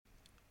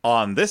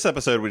On this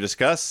episode, we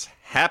discuss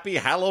Happy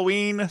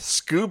Halloween,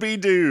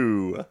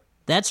 Scooby-Doo.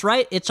 That's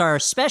right, it's our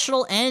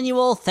special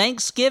annual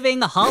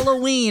Thanksgiving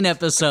Halloween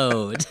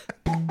episode.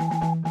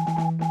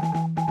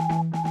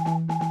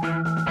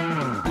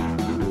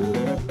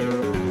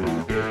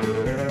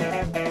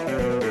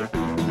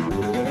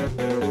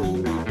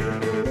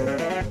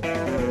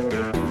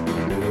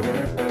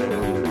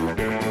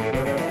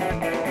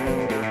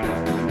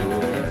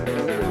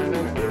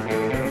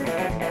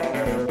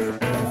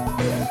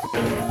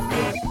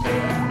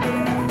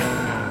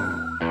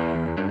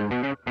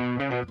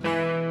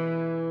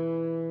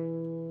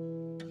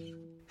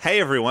 Hey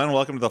everyone,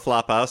 welcome to the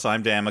Flophouse.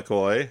 I'm Dan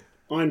McElroy.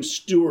 I'm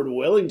Stuart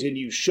Wellington,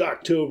 you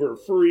Shocktober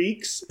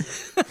freaks.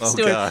 Oh,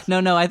 Stuart, God.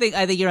 No, I think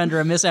you're under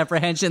a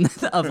misapprehension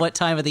of what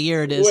time of the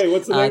year it is. Wait,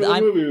 what's the name of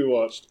the movie we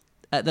watched?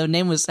 The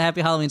name was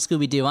Happy Halloween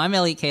Scooby-Doo. I'm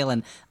Elliot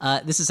Kalin.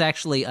 This is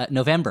actually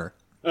November,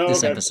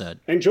 this episode.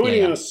 And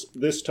joining us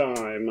this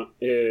time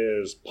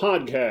is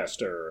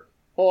podcaster,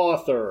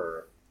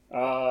 author,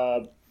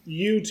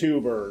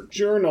 YouTuber,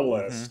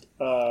 journalist,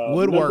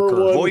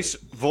 woodworker,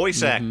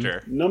 voice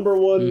actor, number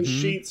one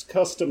Sheets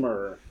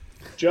customer,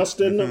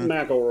 Justin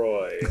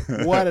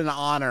McElroy. What an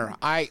honor.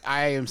 I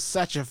am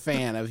such a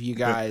fan of you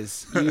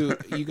guys.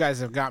 You guys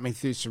have got me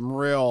through some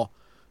real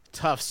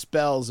tough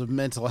spells of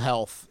mental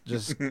health,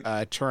 just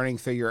churning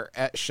through your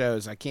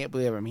shows. I can't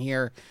believe I'm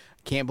here.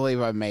 Can't believe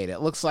I made it.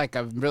 Looks like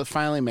I've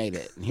finally made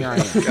it. And here I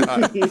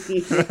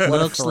am.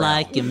 Looks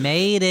like you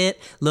made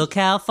it. Look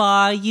how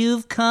far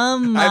you've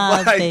come,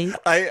 my babe.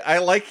 I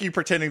like you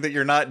pretending that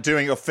you're not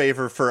doing a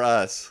favor for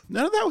us.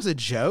 None of that was a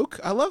joke.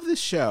 I love this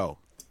show.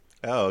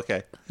 Oh,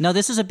 okay. No,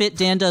 this is a bit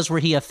Dan does where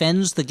he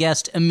offends the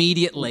guest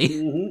immediately.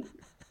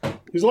 Mm-hmm.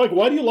 He's like,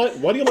 why do you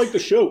like the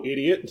show,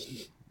 idiot?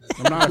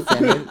 I'm not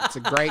offended. It's a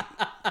great...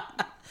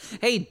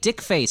 Hey,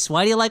 Dickface,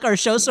 why do you like our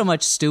show so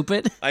much,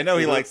 stupid? I know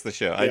he likes the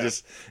show. Yeah.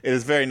 It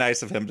is very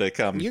nice of him to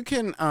come. You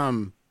can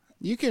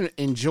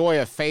enjoy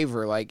a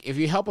favor, like if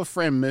you help a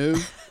friend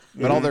move,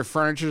 but all their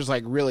furniture is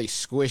like really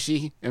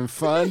squishy and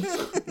fun.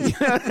 You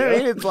know what I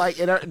mean? It's like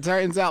it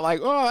turns out like,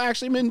 oh,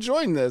 actually, I'm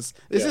enjoying this.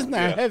 This isn't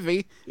that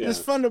heavy. Yeah. It's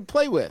fun to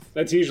play with.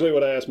 That's usually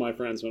what I ask my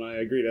friends when I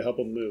agree to help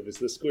them move, is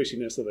the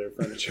squishiness of their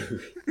furniture.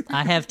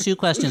 I have two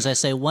questions. I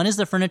say, one, is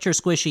the furniture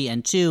squishy?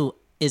 And two,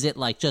 is it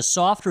like just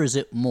soft or is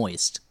it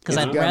moist? Because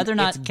I'd rather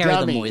not carry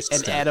the moist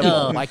and stuff.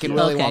 edible, like in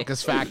Willy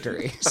Wonka's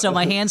factory. So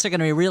my hands are going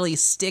to be really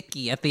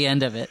sticky at the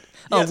end of it.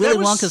 Yeah, Willy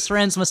Wonka's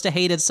friends must have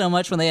hated so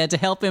much when they had to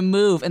help him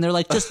move, and they're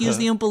like, just use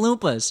the Oompa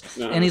Loompas.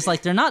 And he's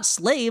like, they're not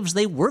slaves,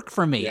 they work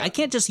for me. I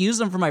can't just use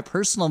them for my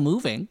personal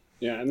moving.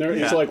 Yeah, and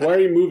it's like, why are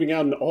you moving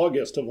out in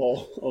August of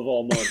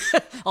all months?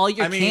 All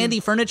your candy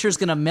furniture is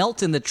going to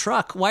melt in the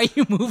truck. Why are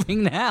you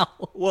moving now?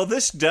 Well,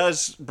 this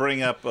does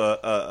bring up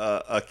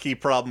a key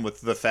problem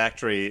with the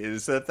factory,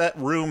 is that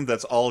room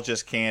that's all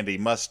just candy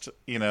must,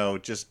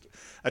 just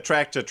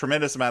attract a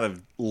tremendous amount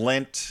of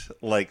lint,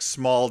 like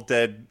small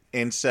dead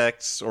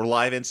insects or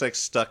live insects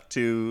stuck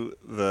to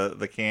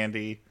the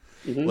candy.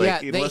 Mm-hmm.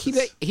 Like,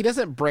 he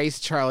doesn't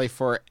brace Charlie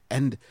for it.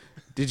 And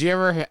did you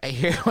ever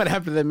hear what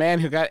happened to the man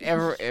who got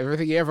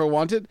everything he ever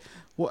wanted?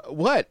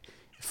 What?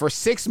 For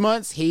 6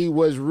 months, he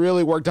was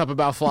really worked up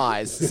about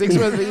flies. 6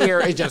 months of the year,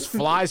 it just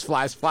flies.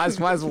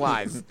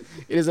 It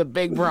is a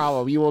big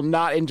problem. You will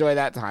not enjoy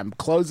that time.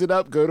 Close it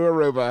up, go to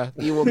Aruba.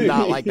 You will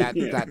not like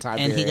that time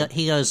And period.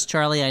 he goes,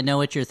 Charlie, I know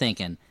what you're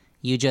thinking.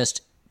 You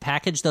just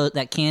package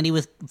that candy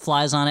with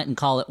flies on it and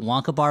call it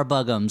Wonka Bar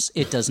Bugums.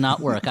 It does not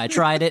work. I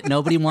tried it.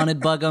 Nobody wanted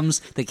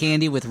Bugums. The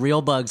candy with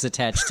real bugs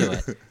attached to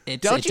it.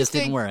 It just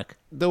didn't work.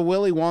 The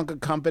Willy Wonka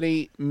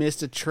company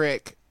missed a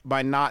trick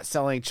by not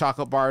selling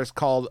chocolate bars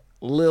called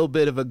Little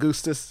Bit of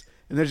Augustus,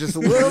 and there's just a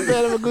little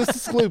bit of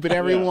Augustus Gloop in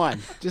every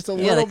one. Just a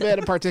little bit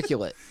of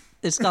particulate.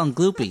 It's called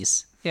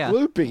Gloopies. Yeah.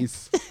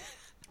 Gloopies.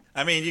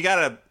 I mean, you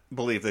gotta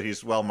believe that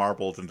he's well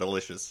marbled and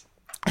delicious.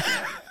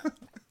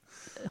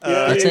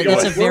 We're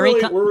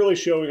really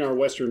showing our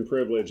Western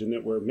privilege in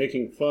that we're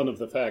making fun of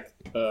the fact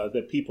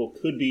that people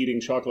could be eating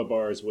chocolate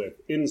bars with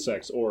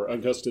insects or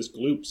Augustus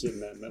Gloops in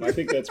them, and I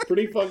think that's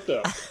pretty fucked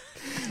up.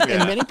 In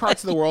many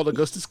parts of the world,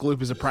 Augustus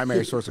Gloop is a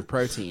primary source of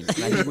protein,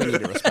 and I think we need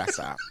to respect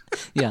that.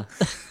 Yeah.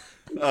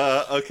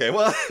 Okay,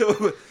 well,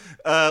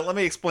 let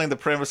me explain the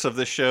premise of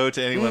this show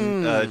to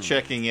anyone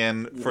checking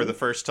in for the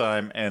first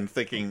time and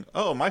thinking,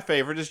 oh, my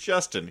favorite is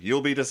Justin.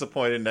 You'll be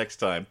disappointed next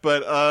time.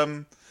 But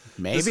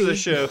maybe. This is a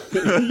show.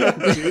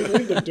 Yeah, dude,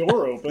 leave the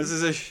door open. This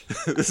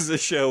is a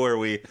show where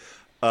we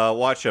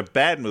watch a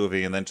bad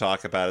movie and then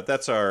talk about it.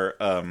 That's our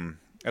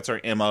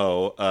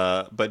MO.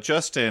 But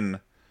Justin,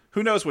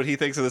 who knows what he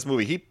thinks of this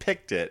movie? He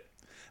picked it.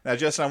 Now,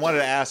 Justin, I wanted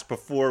to ask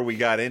before we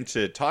got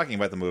into talking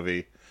about the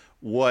movie,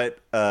 what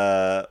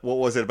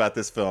was it about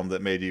this film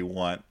that made you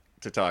want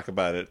to talk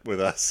about it with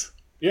us?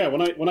 Yeah,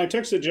 when I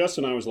texted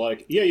Justin, I was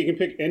like, yeah, you can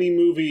pick any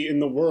movie in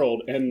the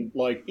world. And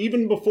like,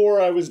 even before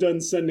I was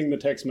done sending the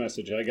text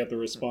message, I got the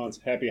response,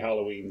 Happy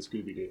Halloween,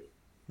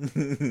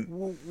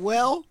 Scooby-Doo.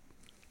 Well,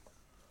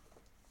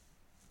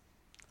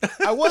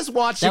 I was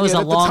watching That was it a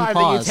at the long time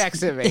pause. that you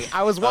texted me.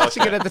 I was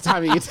watching it at the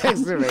time that you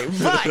texted me.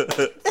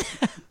 But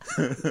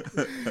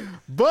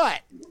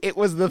But it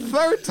was the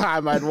third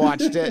time I'd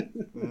watched it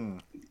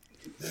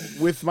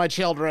with my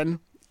children,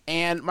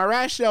 and my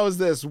rationale was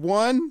this.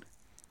 One,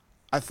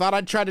 I thought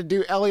I'd try to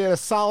do Elliot a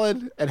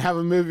solid and have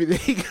a movie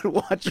that he could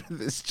watch with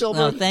his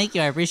children. Oh, thank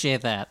you. I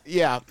appreciate that.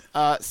 Yeah.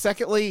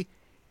 Secondly,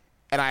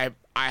 and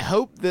I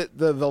hope that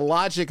the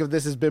logic of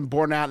this has been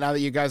borne out now that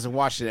you guys have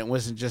watched it. It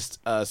wasn't just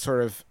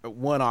sort of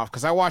one-off,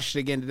 because I watched it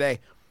again today.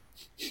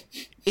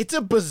 It's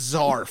a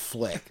bizarre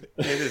flick.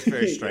 It is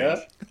very strange.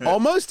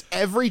 Almost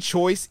every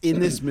choice in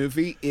this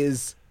movie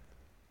is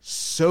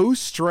so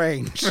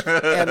strange.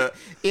 And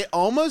it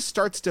almost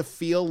starts to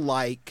feel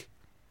like,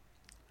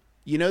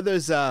 you know,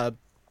 those that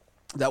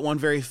one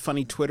very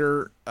funny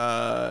Twitter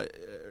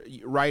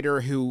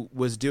writer who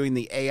was doing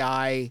the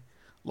AI,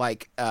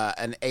 like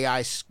an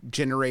AI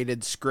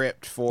generated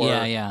script for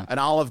an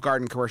Olive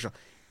Garden commercial.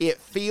 It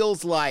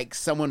feels like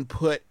someone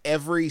put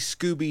every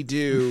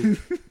Scooby-Doo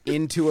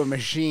into a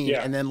machine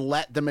and then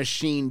let the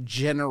machine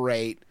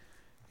generate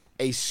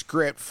a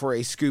script for a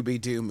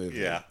Scooby-Doo movie.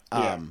 Yeah.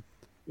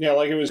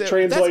 Like it was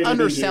translated. That's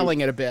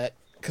underselling it a bit,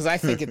 because I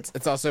think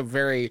it's also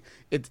very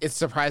it's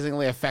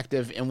surprisingly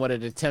effective in what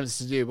it attempts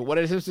to do. But what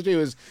it attempts to do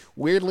is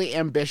weirdly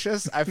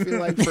ambitious, I feel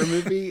like, for a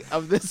movie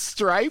of this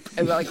stripe.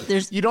 And like,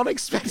 you don't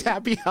expect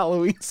Happy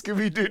Halloween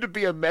Scooby-Doo to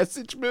be a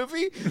message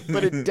movie,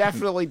 but it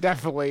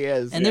definitely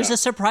is. And there's a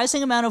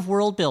surprising amount of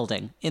world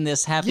building in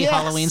this Happy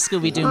Halloween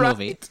Scooby-Doo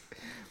movie.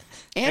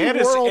 And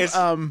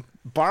world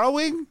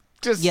borrowing.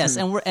 Yes,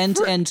 and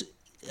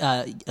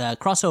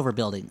crossover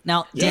building.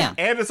 Now, Dan.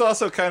 And it's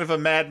also kind of a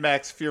Mad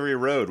Max Fury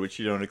Road, which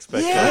you don't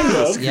expect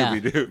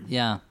Scooby-Doo.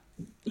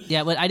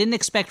 Yeah, but I didn't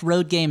expect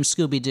Road Game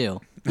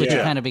Scooby-Doo, which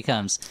it kind of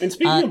becomes. And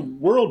speaking of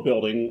world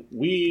building,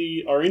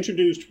 we are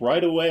introduced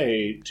right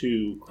away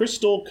to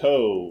Crystal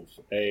Cove.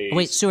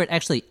 Wait, Stuart,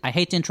 actually, I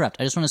hate to interrupt.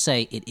 I just want to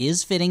say it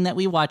is fitting that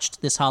we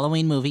watched this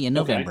Halloween movie in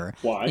November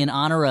in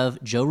honor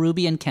of Joe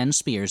Ruby and Ken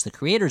Spears, the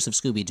creators of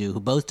Scooby-Doo,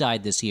 who both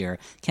died this year.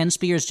 Ken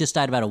Spears just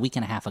died about a week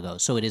and a half ago,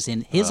 so it is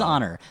in his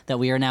honor that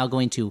we are now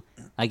going to,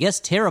 I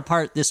guess, tear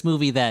apart this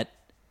movie that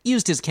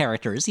used his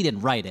characters. He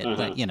didn't write it,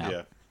 but, you know.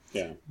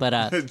 Yeah.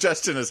 But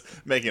Justin is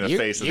making a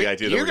face at the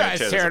idea that you guys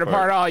tear it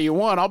apart all you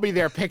want. I'll be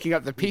there picking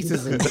up the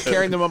pieces and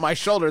carrying them on my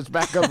shoulders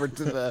back over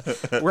to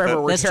the wherever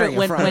we're tearing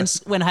it from.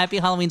 When Happy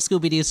Halloween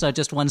Scooby-Doo saw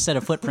just one set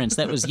of footprints,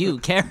 that was you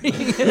carrying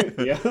it.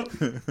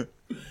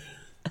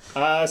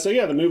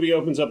 The movie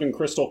opens up in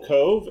Crystal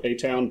Cove, a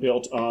town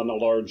built on a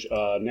large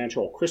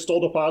natural crystal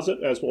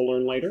deposit, as we'll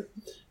learn later.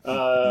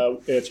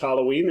 It's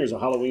Halloween. There's a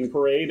Halloween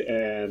parade,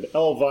 and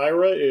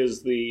Elvira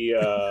is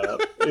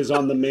is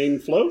on the main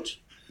float.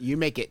 You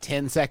make it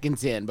 10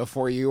 seconds in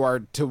before you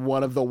are to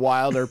one of the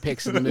wilder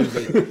picks in the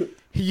movie.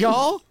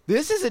 Y'all,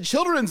 this is a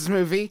children's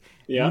movie.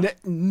 Yeah.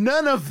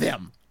 None of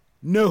them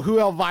know who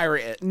Elvira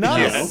is.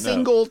 Not a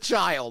single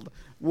child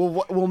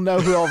will know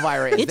who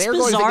Elvira is. They're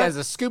going to think as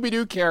a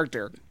Scooby-Doo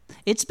character.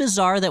 It's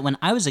bizarre that when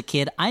I was a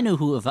kid, I knew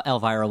who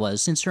Elvira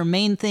was, since her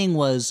main thing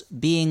was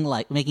being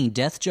like making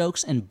death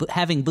jokes and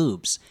having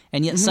boobs.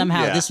 And yet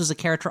somehow this was a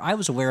character I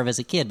was aware of as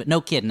a kid, but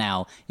no kid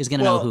now is going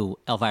to know who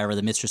Elvira,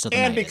 the Mistress of the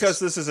Night, and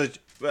because is. this is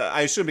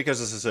I assume because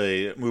this is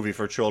a movie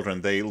for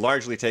children, they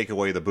largely take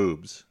away the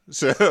boobs.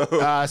 So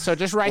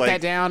just write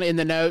that down in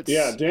the notes.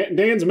 Yeah,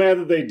 Dan's mad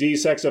that they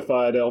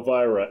de-sexified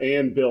Elvira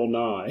and Bill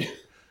Nye.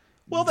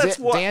 Well, that's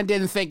what Dan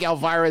didn't think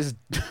Elvira's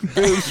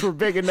boobs were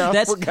big enough.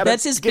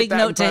 That's his big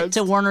note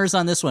to Warner's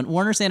on this one.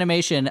 Warner's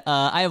Animation.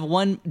 I have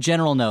one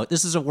general note.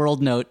 This is a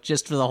world note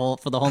just for the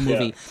whole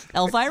movie.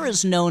 Yeah. Elvira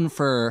is known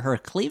for her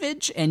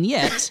cleavage, and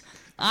yet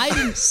I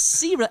didn't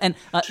see. And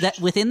that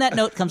within that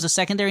note comes a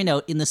secondary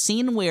note. In the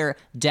scene where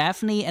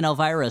Daphne and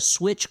Elvira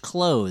switch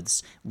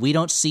clothes, we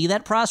don't see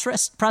that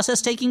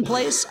process taking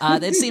place.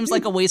 That seems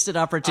like a wasted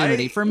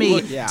opportunity for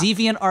me,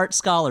 deviant art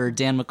scholar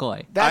Dan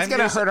McCoy. That's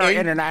going to hurt our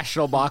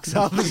international box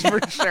office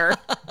for sure.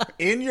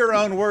 In your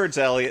own words,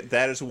 Elliot,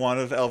 that is one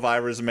of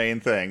Elvira's main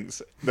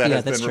things that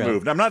has been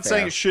removed. I'm not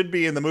saying it should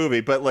be in the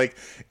movie, but like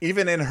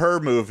even in her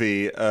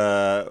movie,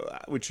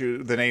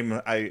 the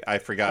name I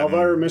forgot.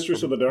 Elvira,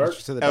 Mistress of the Dark.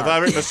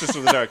 Elvira, Mistress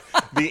of the Dark.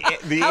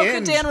 How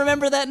could Dan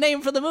remember that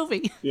name for the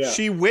movie? Yeah.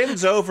 She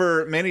wins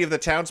over many of the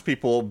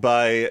townspeople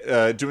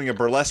by doing a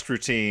burlesque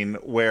routine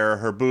where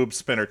her boobs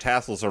spin her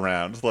tassels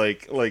around.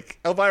 Like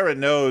Elvira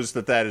knows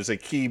that is a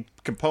key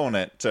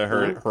component to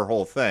her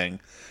whole thing.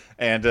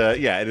 And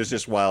it is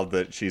just wild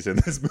that she's in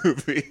this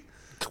movie.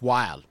 It's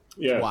wild.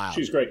 Yeah, wild.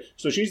 She's great.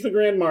 So she's the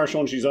Grand Marshal,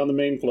 and she's on the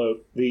main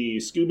float. The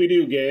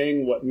Scooby-Doo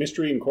gang,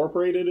 Mystery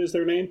Incorporated is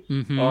their name,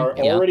 are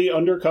already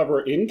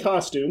undercover in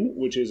costume,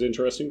 which is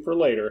interesting for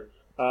later,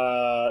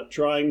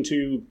 trying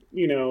to,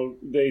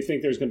 they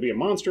think there's going to be a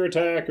monster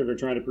attack, or they're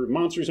trying to prove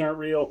monsters aren't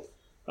real.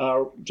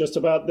 Just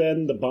about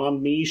then, the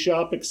Bon Me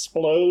shop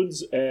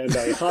explodes, and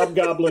a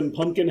hobgoblin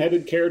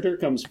pumpkin-headed character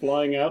comes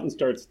flying out and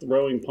starts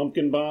throwing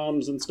pumpkin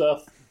bombs and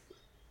stuff.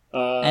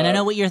 And I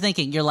know what you're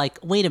thinking. You're like,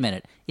 wait a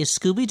minute. Is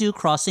Scooby-Doo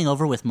crossing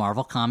over with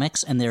Marvel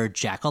Comics and their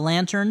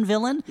Jack-o'-lantern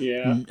villain?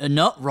 Yeah.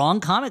 No, wrong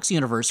comics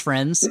universe,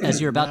 friends,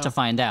 as you're about to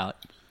find out.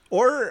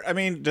 Or, I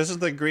mean,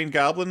 doesn't the Green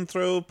Goblin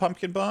throw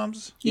pumpkin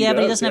bombs? Yeah,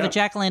 but he doesn't have a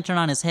jack-o'-lantern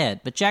on his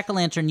head. But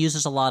jack-o'-lantern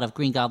uses a lot of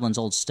Green Goblin's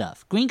old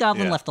stuff. Green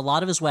Goblin left a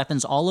lot of his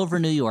weapons all over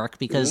New York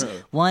because,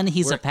 one,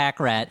 he's a pack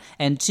rat,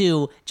 and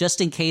two,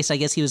 just in case, I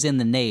guess he was in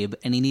the NABE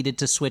and he needed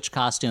to switch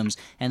costumes.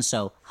 And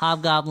so,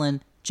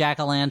 Hobgoblin,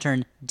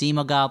 jack-o'-lantern,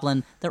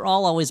 Demogoblin, they're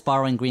all always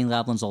borrowing Green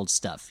Goblin's old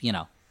stuff, you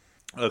know.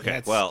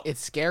 Okay, well...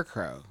 It's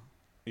Scarecrow.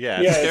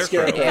 Yeah, it's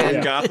Scarecrow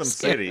in Gotham It's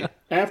City.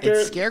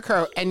 It's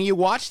Scarecrow, and you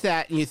watch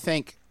that and you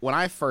think, when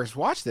I first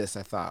watched this,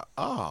 I thought,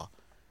 oh,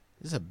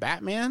 this is a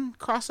Batman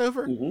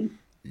crossover?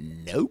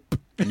 Nope.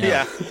 No.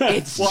 Yeah.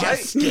 It's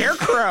just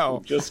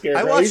Scarecrow. Just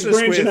Scarecrow. I watched He's this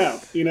branching with-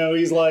 out. You know,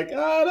 he's like,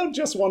 I don't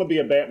just want to be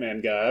a Batman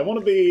guy. I want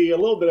to be a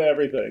little bit of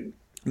everything.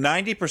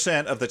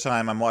 90% of the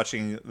time I'm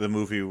watching the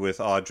movie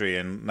with Audrey,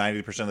 and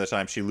 90% of the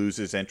time she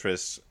loses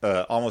interest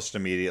almost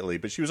immediately.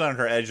 But she was on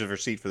her edge of her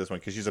seat for this one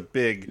because she's a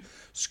big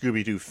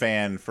Scooby-Doo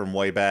fan from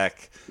way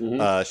back.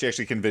 She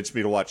actually convinced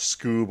me to watch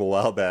Scoob a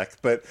while back.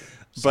 But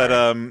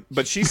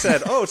she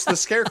said, "Oh, it's the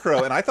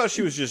Scarecrow," and I thought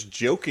she was just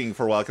joking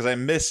for a while because I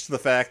missed the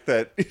fact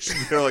that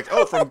they're like,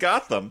 "Oh, from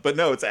Gotham," but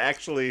no, it's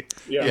actually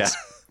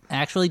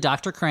Actually,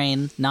 Dr.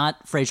 Crane,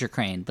 not Fraser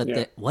Crane,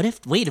 but what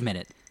if? Wait a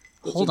minute.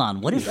 Hold on.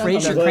 What if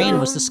Fraser Crane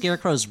was the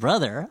Scarecrow's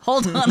brother?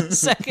 Hold on a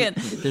second.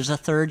 There's a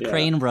third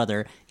Crane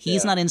brother.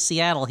 He's not in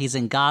Seattle. He's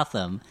in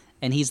Gotham,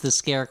 and he's the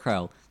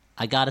Scarecrow.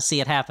 I got to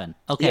see it happen.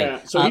 Okay.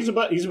 Yeah, so he's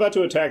about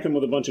to attack him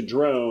with a bunch of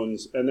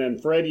drones, and then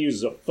Fred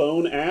uses a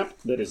phone app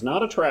that is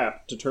not a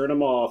trap to turn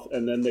him off,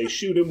 and then they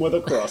shoot him with a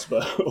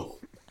crossbow.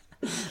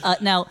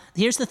 Now,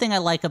 here's the thing I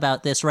like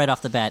about this right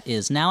off the bat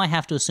is now I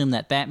have to assume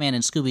that Batman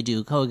and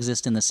Scooby-Doo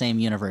coexist in the same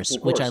universe,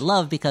 which I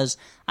love because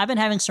I've been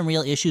having some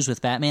real issues with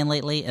Batman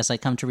lately as I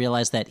come to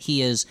realize that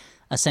he is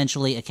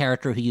essentially a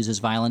character who uses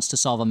violence to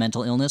solve a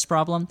mental illness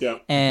problem,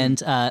 and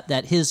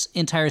that his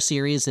entire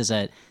series is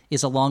a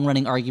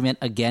long-running argument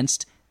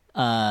against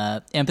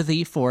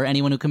empathy for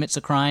anyone who commits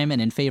a crime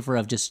and in favor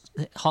of just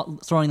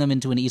throwing them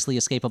into an easily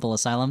escapable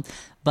asylum.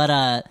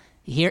 But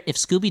here, if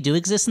Scooby-Doo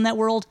exists in that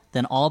world,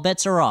 then all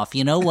bets are off.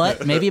 You know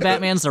what? Maybe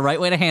Batman's the right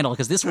way to handle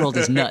because this world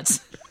is nuts.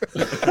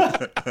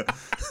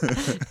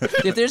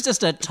 If there's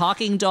just a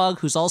talking dog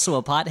who's also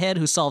a pothead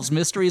who solves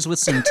mysteries with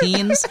some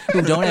teens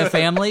who don't have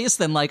families,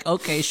 then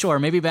okay, sure,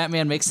 maybe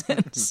Batman makes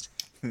sense.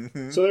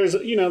 So there's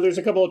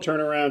a couple of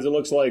turnarounds. It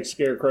looks like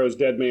Scarecrow's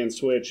Dead Man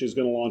Switch is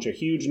going to launch a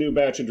huge new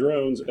batch of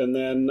drones, and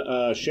then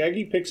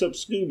Shaggy picks up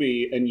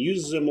Scooby and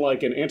uses him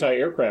like an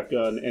anti-aircraft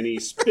gun, and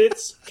he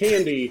spits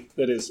candy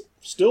that is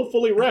still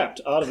fully wrapped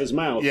out of his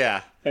mouth.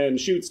 Yeah. And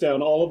shoots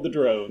down all of the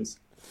drones.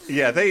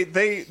 Yeah,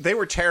 they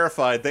were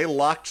terrified. They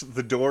locked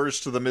the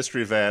doors to the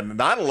mystery van,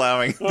 not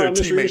allowing their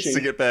teammates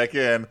to get back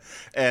in.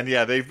 And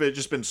yeah, they've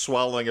just been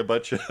swallowing a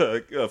bunch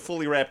of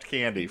fully wrapped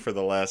candy for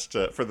the last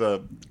for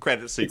the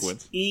credit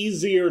sequence. It's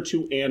easier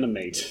to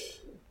animate.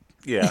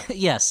 Yeah.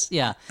 Yes.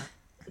 Yeah.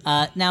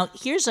 Now,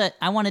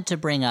 I wanted to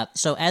bring up.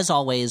 So, as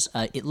always,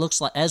 it looks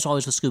like, as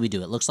always with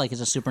Scooby-Doo, it looks like it's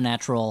a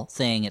supernatural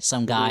thing. It's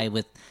some guy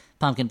with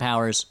pumpkin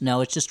powers.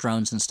 No, it's just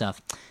drones and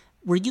stuff.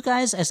 Were you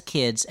guys, as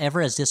kids,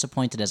 ever as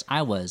disappointed as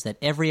I was that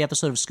every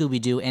episode of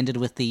Scooby-Doo ended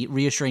with the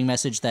reassuring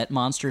message that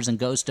monsters and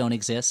ghosts don't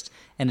exist,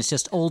 and it's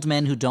just old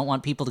men who don't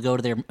want people to go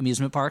to their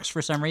amusement parks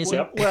for some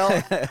reason?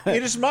 Well,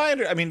 it is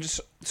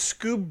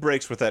Scoob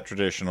breaks with that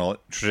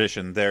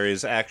tradition. There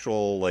is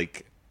actual,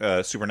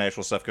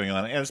 supernatural stuff going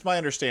on, and it's my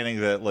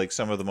understanding that,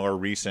 some of the more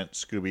recent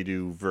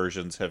Scooby-Doo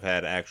versions have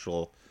had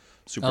actual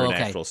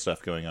supernatural stuff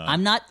going on.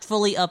 I'm not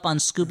fully up on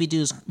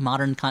Scooby-Doo's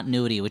modern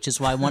continuity, which is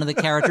why one of the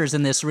characters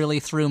in this really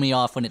threw me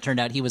off when it turned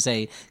out he was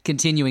a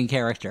continuing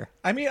character.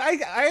 I mean,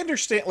 I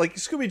understand,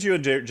 Scooby-Doo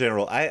in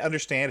general, I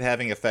understand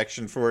having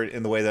affection for it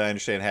in the way that I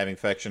understand having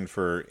affection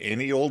for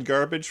any old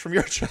garbage from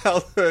your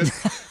childhood.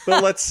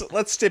 But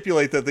let's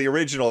stipulate that the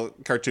original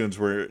cartoons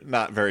were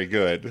not very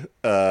good.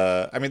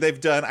 I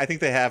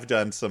think they have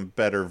done some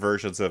better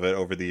versions of it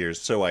over the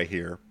years, so I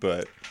hear,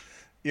 but...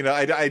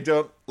 I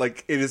don't,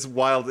 it is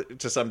wild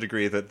to some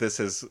degree that this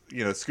is,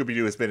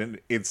 Scooby-Doo has been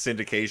in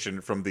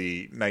syndication from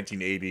the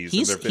 1980s,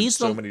 and there have been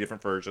so many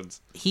different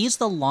versions. He's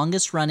the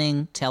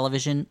longest-running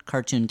television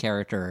cartoon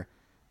character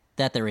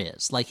that there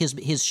is.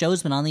 His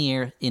show's been on the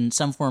air in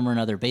some form or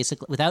another,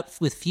 basically,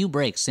 with few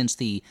breaks since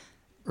the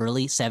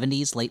early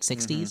 70s, late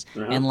 60s,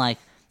 and,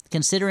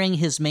 considering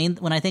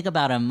when I think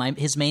about him,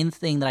 his main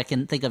thing that I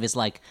can think of is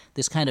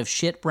this kind of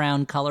shit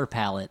brown color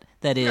palette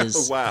that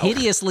is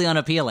hideously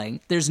unappealing.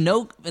 There's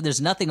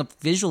nothing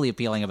visually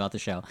appealing about the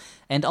show.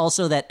 And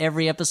also that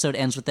every episode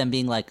ends with them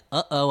being like,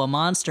 uh-oh, a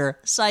monster.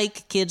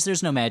 Psych, kids,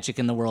 there's no magic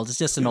in the world. It's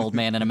just an old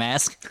man in a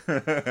mask.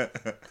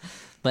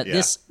 But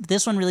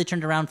this one really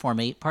turned around for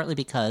me, partly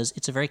because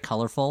it's a very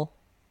colorful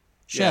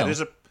show. Yeah, it is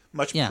a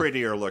much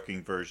prettier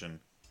looking version.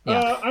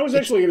 Yeah. I was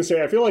actually going to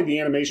say, I feel like the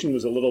animation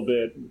was a little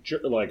bit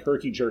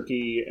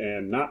herky-jerky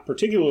and not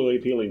particularly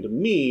appealing to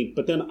me,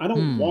 but then I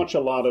don't watch a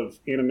lot of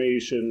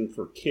animation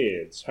for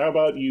kids. How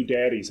about you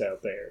daddies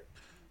out there?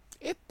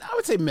 I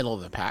would say middle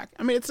of the pack.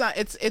 I mean,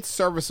 it's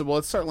serviceable.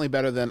 It's certainly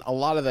better than a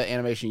lot of the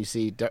animation you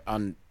see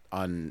on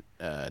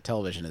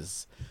television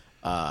is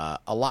a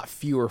lot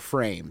fewer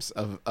frames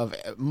of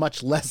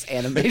much less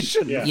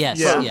animation.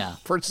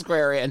 Per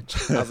square inch.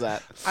 How's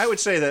that? I would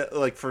say that,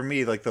 like, for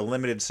me, like, the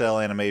limited cell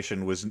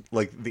animation was,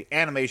 like, the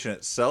animation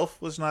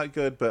itself was not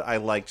good, but I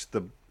liked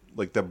the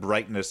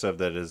brightness of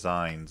the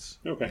designs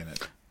in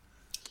it.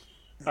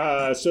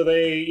 So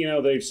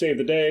they save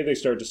the day. They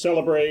start to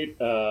celebrate.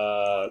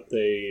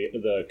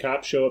 The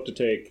cops show up to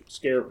take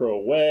Scarecrow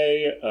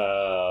away.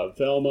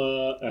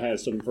 Velma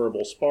has some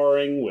verbal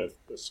sparring with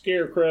the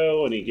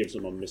Scarecrow, and he gives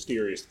him a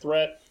mysterious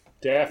threat.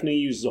 Daphne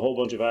uses a whole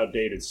bunch of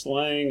outdated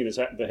slang and is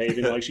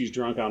behaving like she's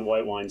drunk on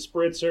white wine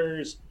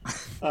spritzers.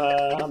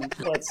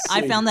 Let's see.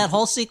 I found that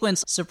whole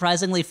sequence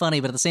surprisingly funny,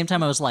 but at the same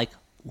time I was like,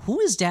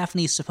 who is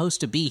Daphne supposed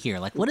to be here?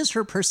 Like, what is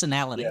her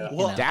personality? Yeah.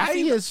 Well,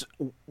 Daphne is.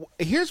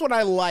 Here's what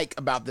I like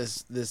about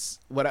this.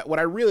 What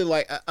I really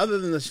like, other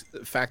than this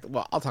fact.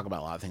 Well, I'll talk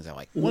about a lot of things I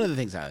like. One of the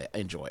things I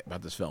enjoy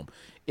about this film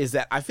is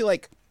that I feel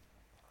like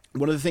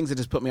one of the things that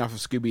has put me off of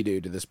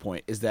Scooby-Doo to this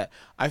point is that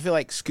I feel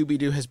like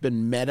Scooby-Doo has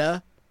been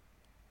meta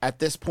at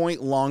this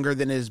point longer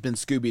than it has been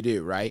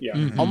Scooby-Doo. Right? Yeah.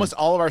 Mm-hmm. Almost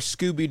all of our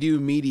Scooby-Doo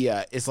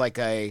media is like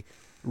a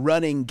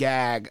running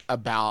gag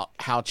about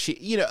how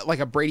like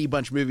a Brady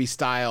Bunch movie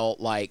style,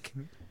 like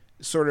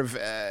sort of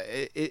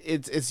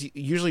it's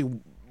usually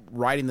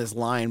writing this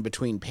line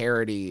between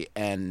parody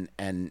and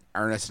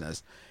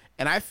earnestness,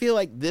 and I feel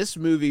like this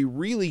movie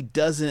really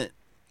doesn't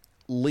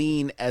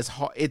lean as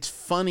hard. It's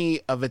funny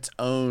of its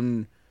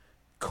own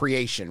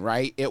creation,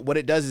 right? What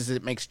it does is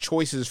it makes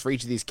choices for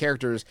each of these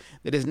characters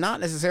that is not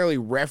necessarily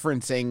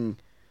referencing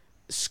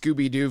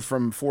Scooby-Doo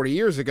from 40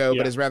 years ago,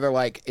 but is rather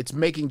like it's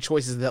making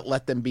choices that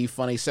let them be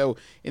funny. So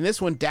in this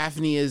one,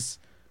 Daphne is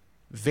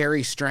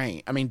very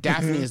strange. I mean,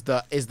 Daphne is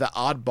the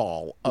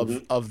oddball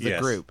of the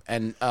group,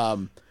 and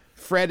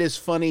Fred is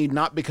funny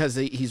not because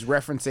he's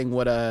referencing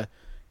what a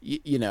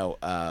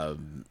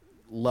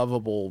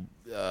lovable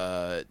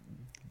doofus,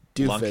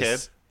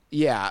 lunkhead.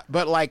 Yeah,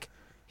 but like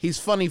he's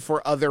funny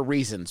for other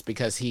reasons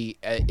because he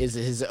is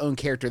his own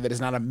character that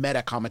is not a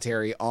meta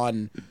commentary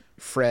on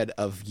Fred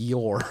of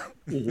yore.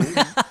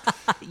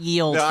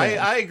 Yield. No,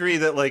 I agree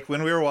that, like,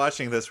 when we were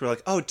watching this, we're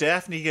like, oh,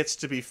 Daphne gets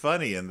to be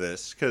funny in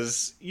this,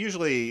 because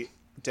usually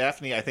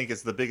Daphne, I think,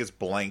 is the biggest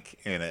blank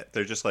in it.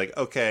 They're just like,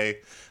 okay,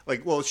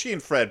 like, well, she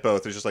and Fred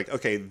both are just like,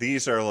 okay,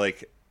 these are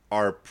like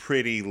our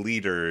pretty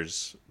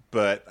leaders,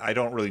 but I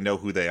don't really know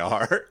who they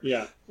are.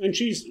 Yeah, and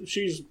she's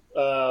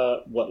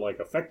like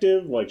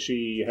effective, like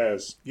she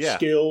has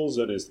skills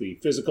and is the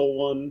physical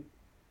one.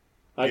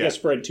 I guess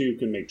Fred too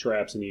can make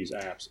traps and use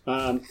apps.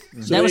 So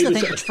that was the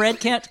thing.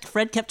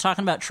 Fred kept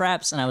talking about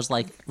traps, and I was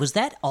like, "Was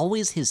that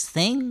always his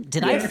thing?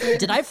 Did I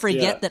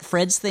forget that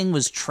Fred's thing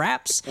was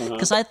traps?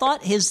 Because I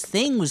thought his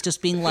thing was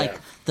just being like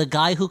the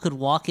guy who could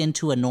walk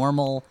into a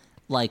normal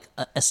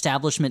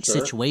establishment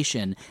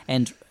situation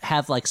and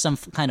have like some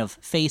kind of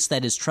face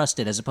that is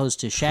trusted, as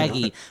opposed to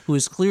Shaggy, who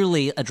is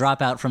clearly a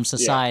dropout from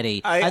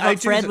society. I thought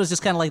Fred was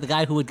just kind of like the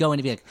guy who would go in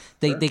and be like,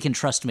 they can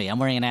trust me. I'm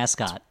wearing an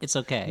ascot. It's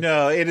okay.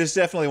 No, it is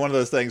definitely one of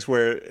those things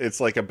where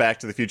it's like a Back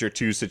to the Future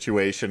 2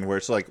 situation where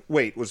it's like,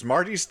 wait, was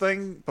Marty's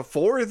thing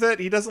before that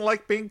he doesn't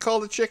like being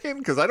called a chicken?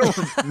 Because I don't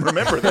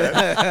remember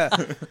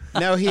that.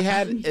 No,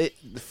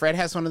 Fred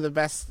has one of the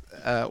best,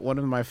 one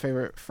of my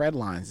favorite Fred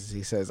lines is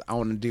he says, I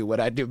want to do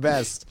what I do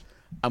best.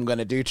 I'm going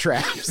to do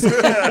traps.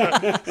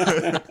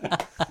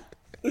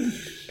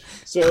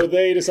 So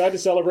they decide to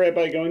celebrate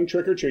by going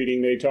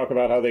trick-or-treating. They talk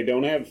about how they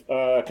don't have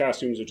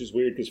costumes, which is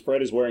weird because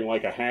Fred is wearing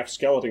like a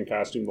half-skeleton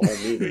costume the whole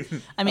movie.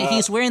 I mean,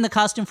 he's wearing the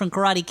costume from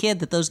Karate Kid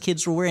that those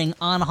kids were wearing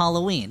on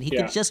Halloween. He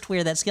could just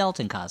wear that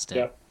skeleton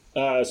costume.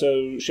 Yeah.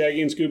 So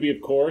Shaggy and Scooby,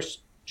 of course,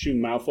 chew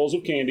mouthfuls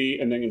of candy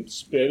and then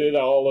spit it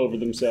all over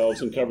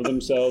themselves and cover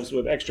themselves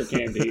with extra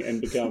candy and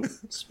become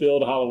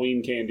spilled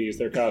Halloween candy as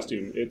their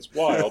costume. It's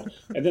wild.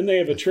 And then they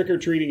have a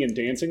trick-or-treating and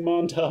dancing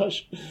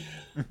montage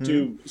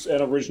to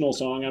an original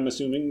song, I'm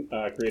assuming,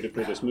 created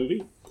for this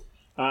movie.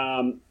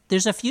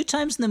 There's a few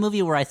times in the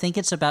movie where I think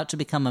it's about to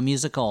become a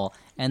musical,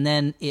 and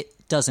then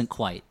it doesn't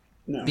quite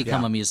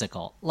become a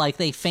musical. Like,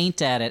 they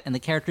feint at it, and the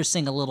characters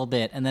sing a little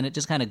bit, and then it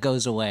just kind of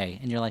goes away,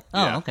 and you're like,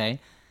 oh, okay.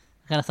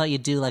 I kind of thought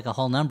you'd do like a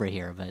whole number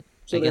here, but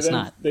I guess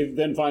not. They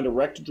then find a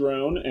wrecked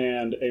drone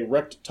and a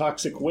wrecked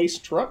toxic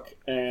waste truck,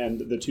 and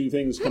the two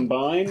things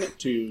combine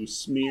to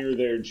smear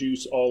their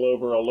juice all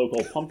over a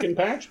local pumpkin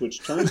patch,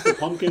 which turns the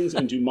pumpkins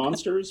into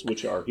monsters,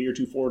 which are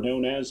heretofore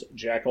known as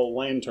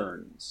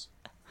jack-o'-lanterns.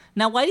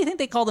 Now, why do you think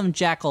they call them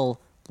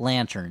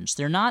jack-o'-lanterns?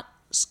 They're not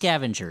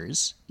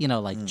scavengers,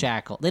 like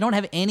jackal. They don't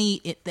have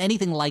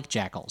anything like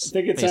jackals. I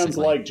think it sounds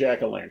like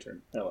jack-o'-lantern,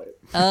 Elliot.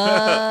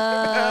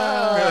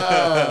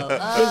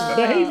 Because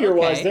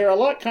behavior-wise, they're a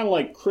lot kind of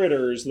like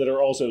critters that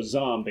are also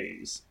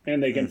zombies,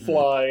 and they can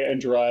fly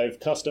and drive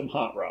custom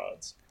hot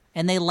rods.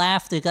 And they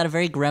laugh. They've got a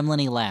very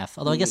gremlin-y laugh,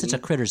 although I guess it's a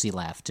crittersy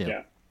laugh, too.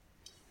 Yeah.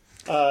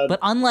 But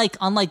unlike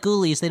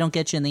Ghoulies, they don't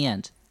get you in the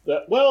end.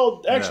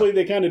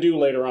 They kind of do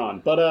later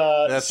on.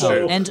 But that's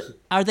true. And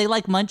are they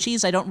like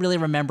munchies? I don't really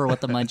remember what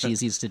the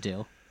munchies used to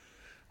do.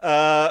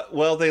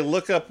 Well, they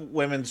look up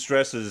women's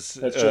dresses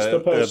That's just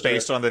the poster.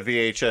 based on the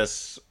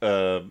VHS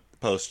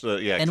post.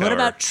 And cover. what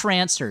about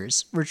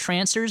trancers? Were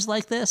trancers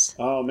like this?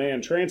 Oh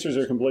man, trancers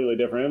are completely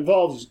different. It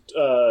involves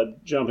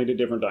jumping to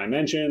different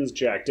dimensions.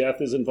 Jack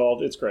Death is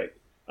involved. It's great.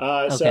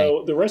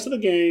 So the rest of the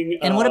gang.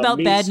 And what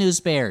about Bad News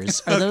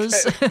Bears? Are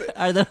those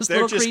are those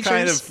They're little just creatures?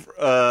 kind of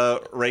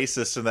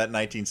racist in that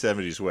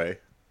 1970s way.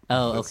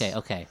 Oh,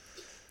 okay.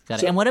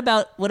 Got it. And what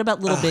about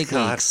Little Big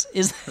Leagues?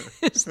 Is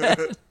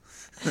that?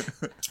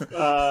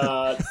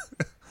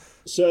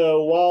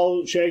 So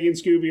while Shaggy and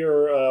Scooby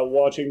are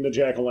watching the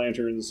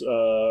Jack-o'-lanterns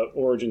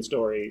origin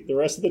story, the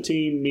rest of the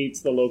team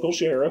meets the local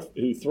sheriff,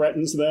 who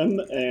threatens them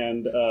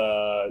and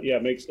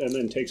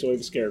then takes away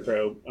the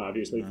Scarecrow,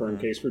 obviously for in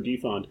case for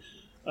defund.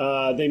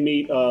 They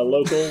meet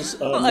locals.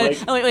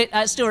 Wait,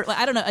 Stuart.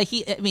 I don't know.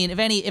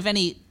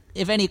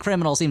 If any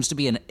criminal seems to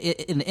be in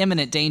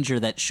imminent danger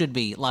that should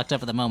be locked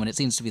up at the moment, it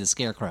seems to be the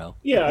Scarecrow.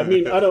 Yeah, I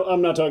mean,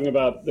 I'm not talking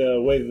about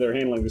the way that they're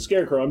handling the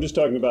Scarecrow. I'm just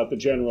talking about the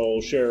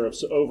general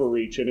sheriff's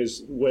overreach and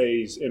his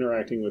ways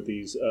interacting with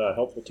these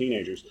helpful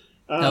teenagers.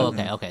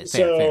 Okay.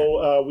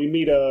 Fair. We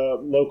meet a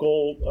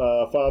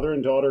local father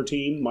and daughter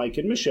team, Mike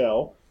and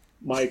Michelle.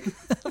 Mike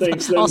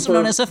thanks them also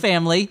known as a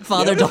family,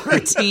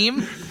 father-daughter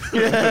team.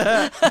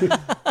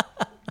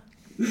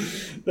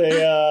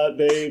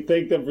 They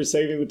thank them for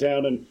saving the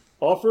town and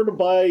offer to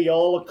buy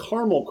y'all a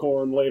caramel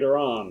corn later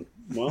on.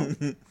 Well,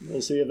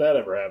 we'll see if that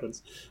ever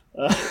happens.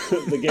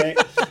 The gang.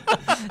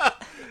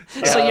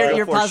 So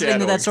you're positing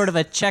that that's sort of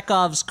a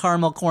Chekhov's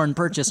caramel corn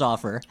purchase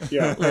offer.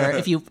 Yeah. Where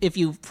if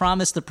you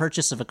promise the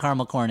purchase of a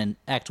caramel corn in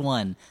Act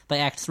 1, by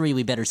Act 3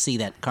 we better see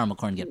that caramel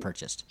corn get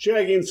purchased.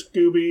 Shaggy and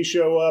Scooby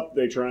show up.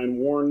 They try and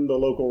warn the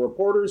local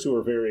reporters, who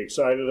are very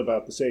excited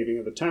about the saving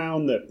of the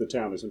town, that the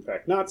town is in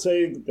fact not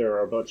saved, that there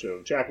are a bunch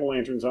of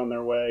jack-o'-lanterns on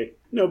their way.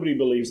 Nobody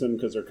believes them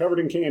because they're covered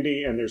in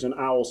candy and there's an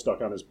owl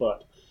stuck on his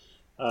butt.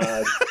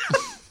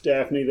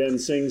 Daphne then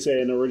sings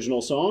an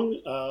original song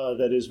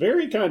that is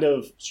very kind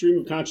of stream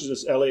of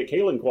consciousness Elliot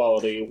Kalin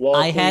quality.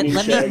 Let me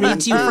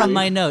read to you from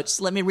my notes.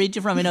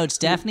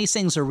 Daphne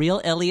sings a real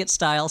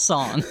Elliot-style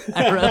song.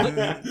 I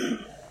wrote.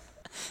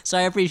 So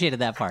I appreciated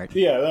that part.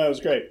 Yeah, that was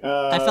great.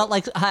 I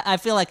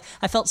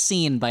felt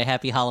seen by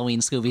Happy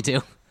Halloween,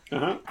 Scooby-Doo.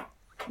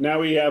 Now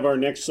we have our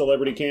next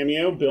celebrity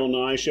cameo. Bill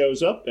Nye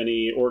shows up and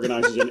he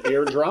organizes an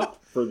airdrop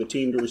for the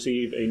team to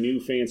receive a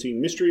new fancy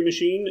mystery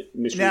machine.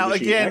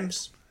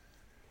 X.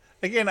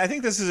 Again, I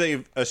think this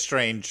is a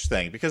strange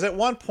thing, because at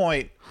one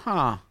point,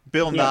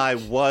 Bill Nye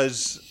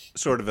was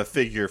sort of a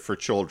figure for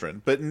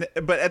children. But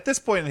at this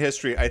point in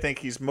history, I think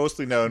he's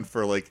mostly known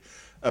for, like,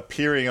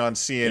 appearing on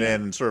CNN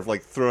and sort of,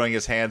 like, throwing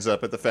his hands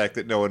up at the fact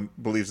that no one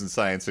believes in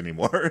science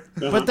anymore.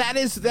 But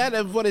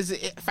what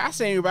is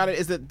fascinating about it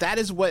is that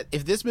is what,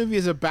 if this movie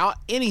is about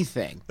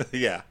anything.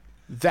 Yeah.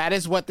 That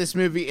is what this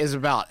movie is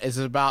about. It's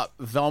about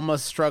Velma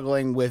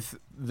struggling with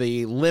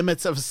the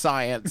limits of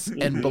science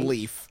and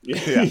belief,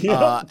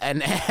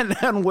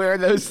 and where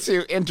those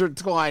two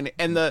intertwine,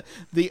 and the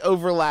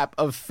overlap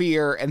of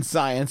fear and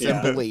science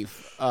and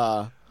belief.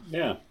 And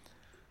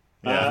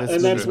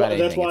that's why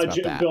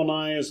Bill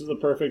Nye is the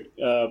perfect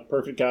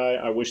guy.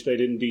 I wish they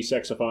didn't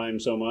desexify him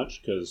so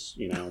much, because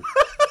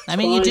I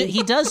mean,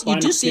 you do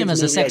see him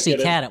as a sexy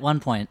cat at one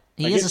point.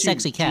 He is a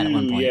sexy cat at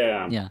one point.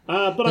 Yeah.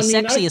 But the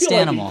sexiest I feel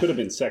animal. Like he could have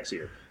been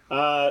sexier.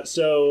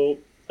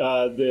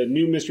 The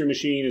new mystery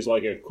machine is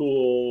like a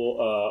cool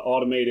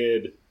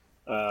automated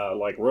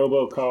like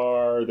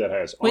robo-car that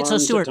has arms. So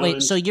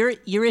Stuart, so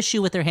your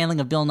issue with their handling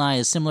of Bill Nye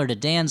is similar to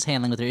Dan's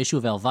handling with their issue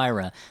of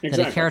Elvira, that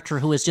a character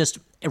who is just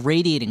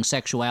radiating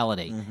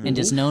sexuality and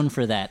is known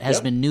for that has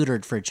been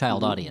neutered for a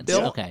child audience.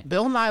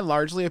 Bill Nye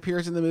largely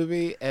appears in the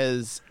movie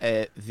as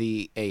a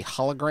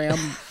hologram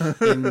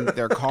in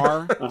their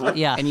car.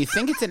 Yeah, and you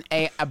think it's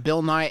a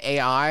Bill Nye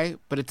AI,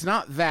 but it's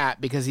not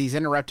that, because he's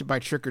interrupted by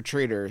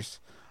trick-or-treaters.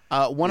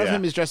 One of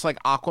them is dressed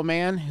like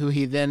Aquaman, who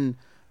he then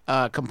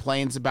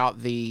complains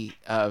about the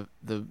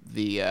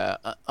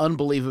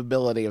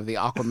unbelievability of the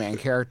Aquaman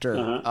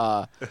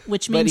character,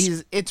 which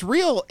means it's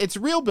real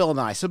Bill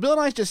Nye. So Bill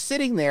Nye's just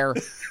sitting there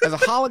as a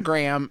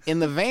hologram in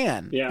the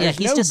van.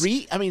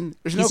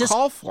 There's no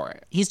call for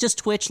it. He's just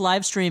Twitch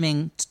live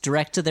streaming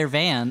direct to their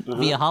van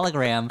via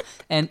hologram.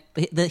 And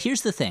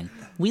here's the thing: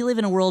 we live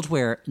in a world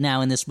where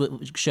now in this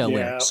show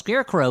where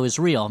Scarecrow is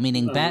real,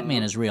 meaning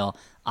Batman is real.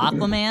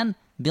 Aquaman.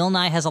 Bill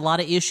Nye has a lot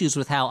of issues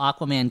with how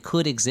Aquaman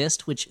could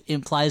exist, which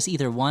implies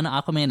either one,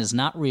 Aquaman is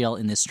not real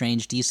in this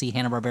strange DC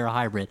Hanna-Barbera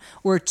hybrid,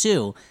 or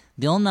two,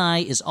 Bill Nye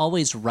is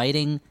always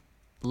writing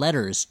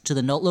letters to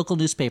the local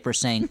newspaper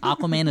saying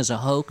Aquaman is a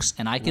hoax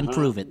and I can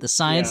prove it. The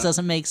science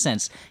doesn't make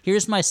sense.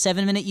 Here's my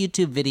 7-minute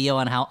YouTube video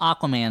on how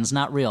Aquaman's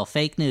not real.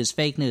 Fake news,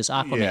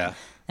 Aquaman. Yeah.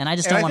 And I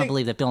just don't want to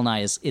believe that Bill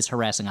Nye is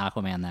harassing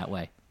Aquaman that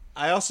way.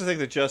 I also think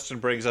that Justin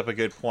brings up a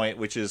good point,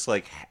 which is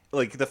like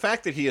the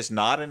fact that he is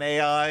not an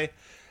AI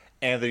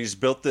and that he's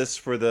built this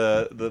for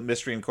the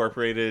Mystery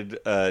Incorporated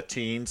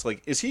teens.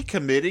 Like, is he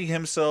committing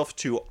himself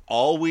to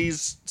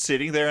always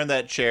sitting there in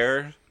that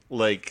chair,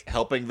 like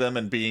helping them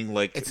and being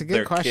like it's a good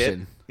their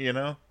question. Kid,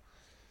 I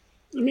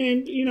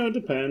mean, it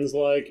depends.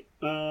 Like,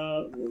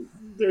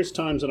 there's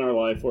times in our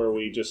life where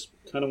we just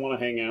kind of want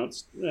to hang out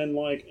and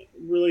like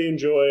really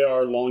enjoy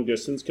our long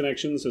distance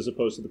connections as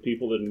opposed to the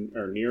people that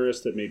are near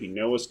us that maybe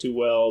know us too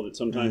well. That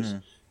sometimes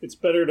it's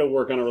better to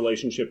work on a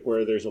relationship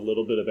where there's a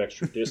little bit of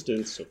extra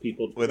distance, so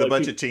people with a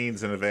bunch of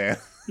teens in a van.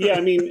 Yeah,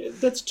 I mean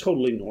that's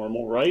totally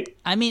normal, right?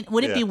 I mean,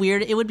 would it be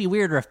weird? It would be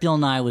weirder if Bill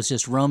Nye was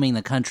just roaming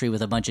the country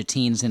with a bunch of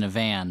teens in a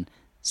van,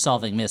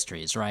 solving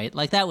mysteries, right?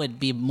 Like that would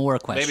be more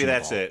questionable. Maybe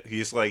that's it.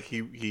 He's like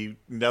he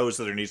knows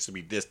that there needs to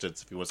be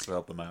distance if he wants to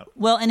help them out.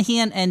 Well, and he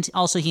and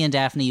also he and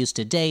Daphne used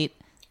to date,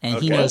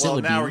 and he knows it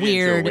would be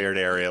weird,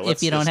 area.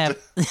 If you don't have.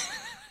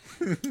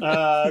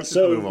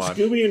 So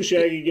Scooby and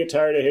Shaggy get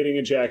tired of hitting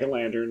a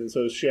jack-o'-lantern, and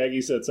so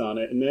Shaggy sits on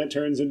it, and then it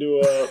turns into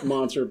a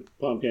monster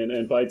pumpkin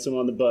and bites him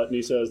on the butt, and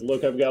he says,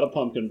 "Look, I've got a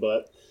pumpkin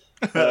butt."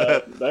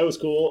 That was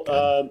cool.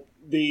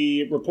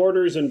 The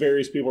reporters and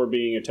various people are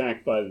being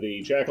attacked by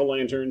the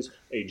jack-o'-lanterns.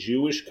 A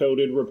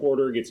Jewish-coded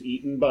reporter gets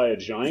eaten by a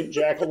giant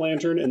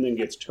jack-o'-lantern and then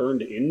gets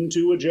turned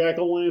into a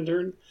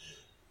jack-o'-lantern.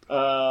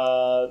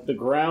 The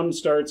ground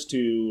starts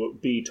to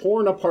be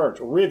torn apart,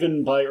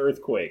 riven by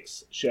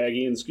earthquakes.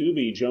 Shaggy and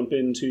Scooby jump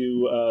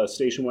into a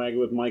station wagon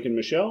with Mike and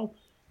Michelle.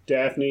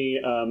 Daphne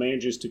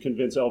manages to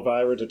convince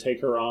Elvira to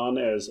take her on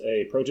as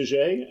a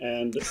protege,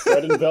 and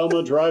Fred and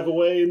Velma drive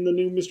away in the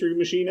new Mystery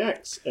Machine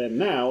X. And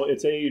now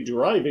it's a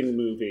driving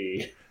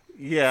movie.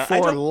 Yeah,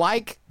 for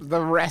like the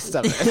rest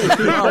of it,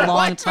 for a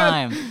long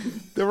time.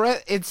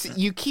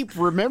 You keep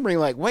remembering,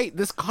 like, wait,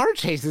 this car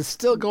chase is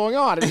still going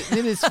on. It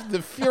is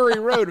the Fury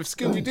Road of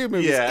Scooby-Doo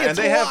movies. Yeah, it's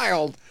and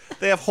wild.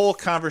 They have whole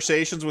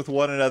conversations with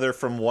one another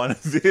from one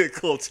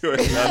vehicle to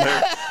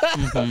another.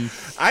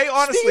 I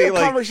honestly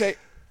like.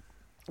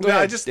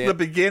 The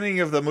beginning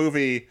of the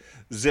movie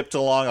zipped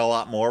along a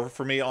lot more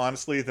for me,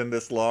 honestly, than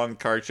this long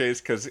car chase.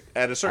 Because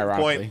at a certain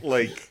point,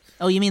 like.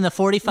 Oh, you mean the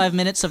 45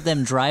 minutes of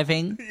them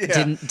driving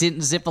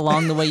didn't zip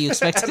along the way you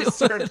expected it? At a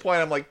certain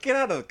point, I'm like, get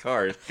out of the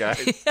cars,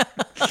 guys.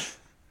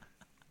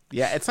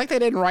 Yeah, it's like they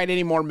didn't write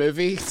any more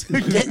movies.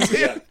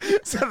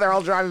 So they're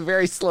all driving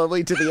very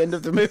slowly to the end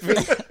of the movie.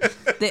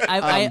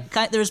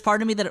 There was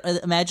part of me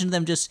that imagined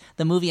them just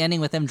the movie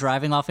ending with them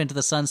driving off into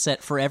the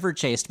sunset, forever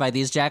chased by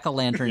these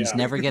jack-o'-lanterns,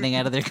 never getting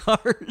out of their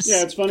cars.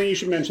 Yeah, it's funny you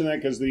should mention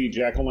that because the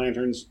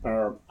jack-o'-lanterns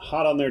are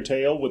hot on their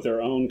tail with their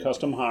own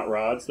custom hot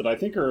rods that I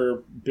think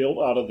are built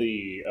out of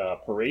the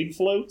parade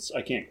floats.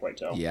 I can't quite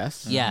tell.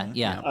 Yes. Yeah.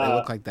 They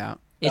look like that.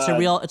 It's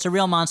a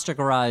real Monster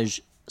Garage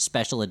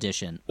special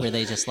edition where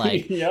they just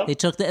like they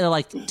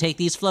take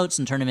these floats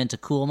and turn them into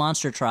cool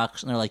monster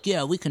trucks, and they're like,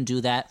 yeah, we can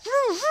do that.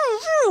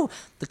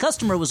 The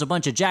customer was a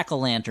bunch of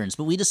jack-o'-lanterns,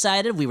 but we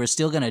decided we were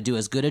still going to do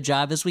as good a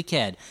job as we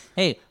could.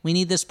 Hey, we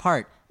need this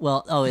part.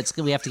 Well,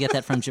 we have to get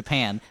that from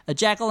Japan. A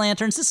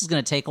jack-o'-lanterns, this is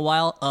going to take a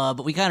while,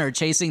 but we kind of are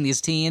chasing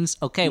these teens.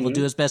 Okay, we'll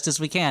do as best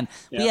as we can.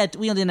 Yeah.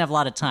 We didn't have a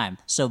lot of time,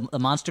 so the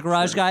Monster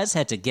Garage guys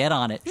had to get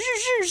on it.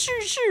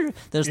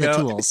 Those are the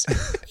tools.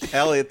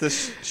 Elliot,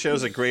 this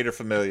shows a greater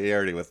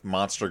familiarity with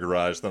Monster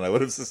Garage than I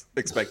would have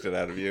expected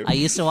out of you. I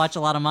used to watch a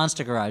lot of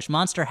Monster Garage.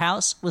 Monster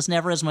House was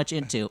never as much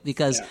into,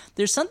 because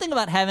there's something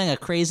about having a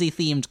crazy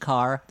themed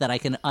car that I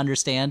can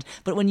understand,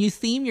 but when you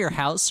theme your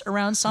house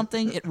around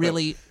something, it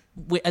really...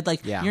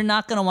 You're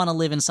not going to want to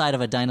live inside of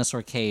a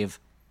dinosaur cave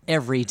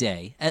every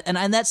day.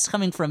 And that's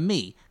coming from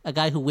me, a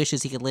guy who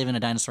wishes he could live in a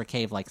dinosaur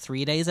cave like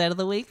 3 days out of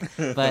the week.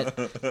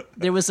 But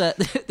there was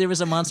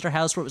a monster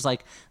house where it was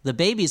like, the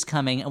baby's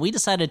coming, and we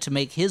decided to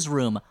make his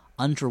room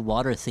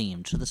underwater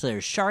themed. So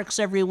there's sharks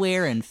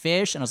everywhere and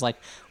fish, and I was like,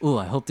 ooh,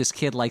 I hope this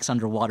kid likes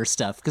underwater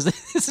stuff, because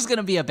this is going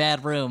to be a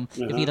bad room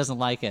if he doesn't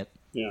like it.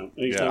 Yeah,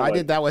 I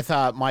did that with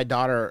my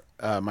daughter,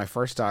 my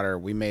first daughter.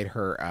 We made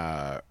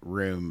her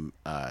room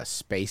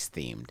space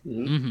themed,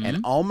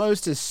 and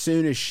almost as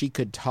soon as she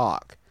could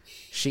talk,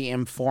 she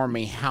informed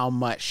me how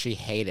much she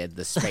hated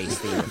the space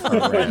theme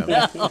of her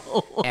room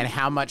and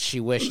how much she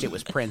wished it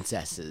was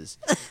princesses.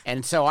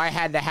 And so I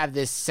had to have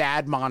this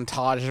sad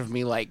montage of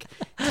me like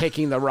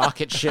taking the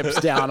rocket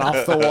ships down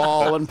off the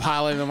wall and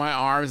piling them in my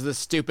arms. The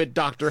stupid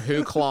Doctor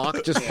Who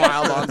clock just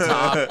piled on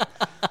top.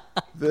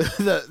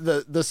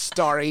 The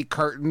starry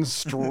curtains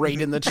straight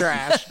in the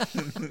trash.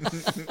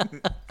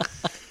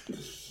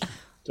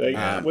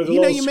 With a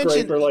little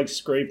scraper, like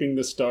scraping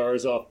the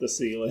stars off the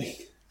ceiling.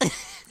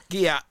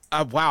 Yeah.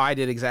 Wow, I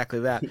did exactly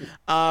that.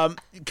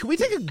 Can we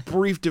take a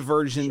brief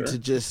diversion to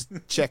just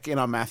check in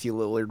on Matthew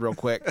Lillard real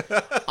quick?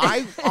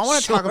 I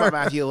want to talk about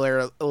Matthew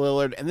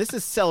Lillard, and this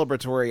is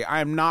celebratory.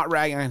 I am not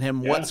ragging on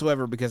him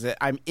whatsoever because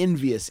I'm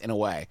envious in a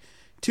way.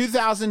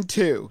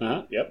 2002,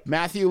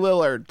 Matthew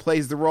Lillard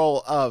plays the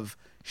role of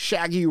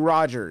Shaggy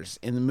Rogers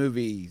in the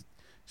movie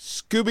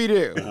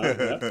Scooby-Doo.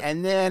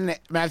 And then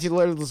Matthew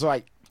Lillard was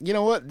like, you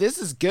know what? This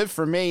is good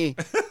for me.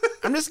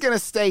 I'm just going to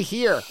stay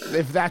here,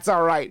 if that's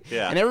all right.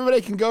 Yeah. And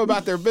everybody can go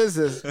about their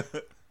business.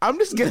 I'm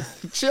just going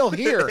to chill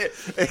here.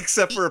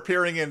 Except for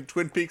appearing in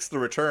Twin Peaks The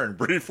Return,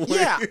 briefly.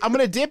 Yeah, I'm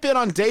going to dip in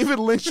on David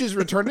Lynch's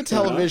Return to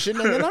Television,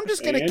 and then I'm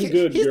just going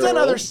to... He's done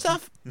other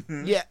stuff.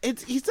 Yeah,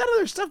 he's done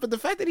other stuff, but the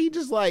fact that he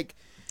just, like...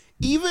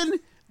 Even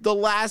the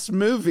last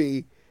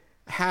movie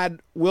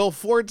had Will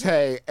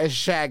Forte as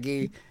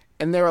Shaggy,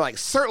 and they were like,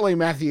 certainly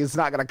Matthew's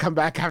not going to come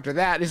back after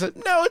that. And he said,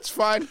 no, it's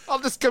fine. I'll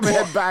just come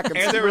ahead back. It's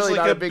And there was really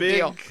like not a big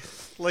deal.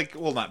 Like,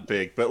 well, not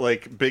big, but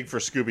like big for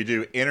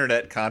Scooby-Doo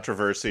internet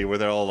controversy where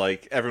they're all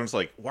like, everyone's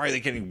like, why are they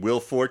getting Will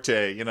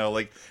Forte? You know,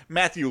 like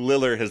Matthew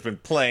Lillard has been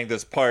playing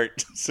this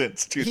part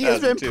since 2002. He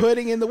has been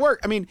putting in the work.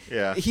 I mean,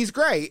 yeah. He's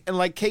great. And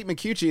like Kate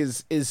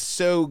McCucci is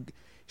so,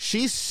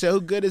 she's so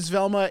good as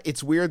Velma.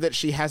 It's weird that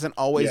she hasn't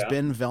always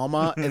been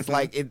Velma. It's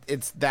like,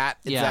 it's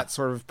that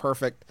sort of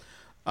perfect.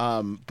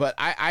 But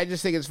I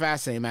just think it's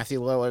fascinating.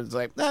 Matthew Lillard's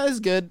like, no, this is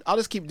good. I'll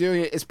just keep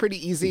doing it. It's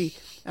pretty easy,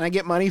 and I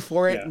get money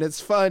for it, and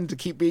it's fun to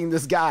keep being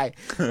this guy.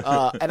 And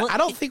I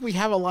don't think we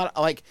have a lot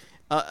of, like,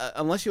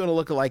 unless you want to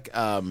look at like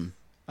a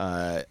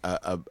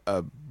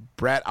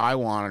Brett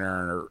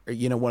Iwaner or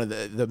you know, one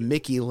of the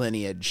Mickey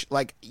lineage.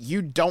 Like,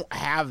 you don't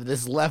have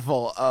this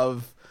level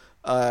of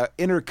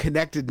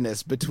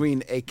interconnectedness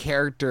between a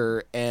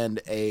character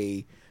and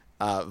a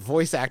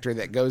voice actor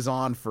that goes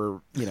on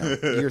for, you know,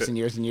 years and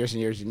years and years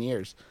and years and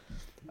years.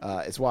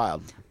 It's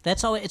wild.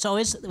 It's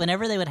always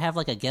whenever they would have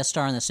like a guest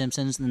star on The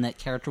Simpsons, then that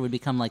character would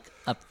become like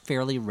a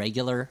fairly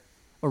regular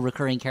or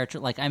recurring character.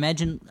 Like I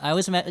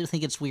always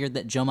think it's weird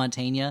that Joe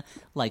Mantegna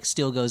like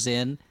still goes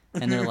in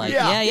and they're like,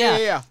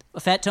 yeah.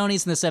 Fat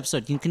Tony's in this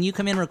episode. Can you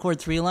come in and record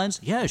 3 lines?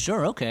 Yeah,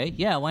 sure, okay.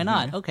 Yeah, why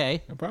not?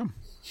 Okay, no problem.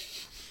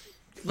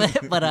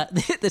 but I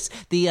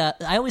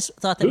always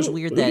thought that was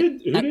weird. Who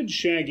did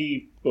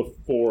Shaggy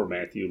before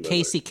Matthew Lillard?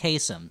 Casey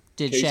Kasem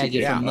did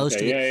Shaggy for most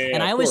of it,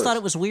 and I always thought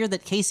it was weird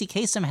that Casey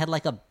Kasem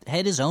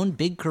had his own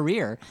big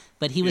career,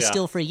 but he was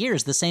still for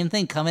years the same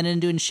thing, coming in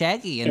and doing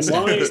Shaggy and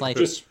stuff. It's like,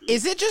 is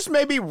it just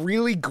maybe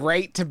really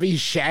great to be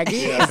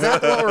Shaggy? Is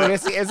that what we're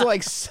missing? Is it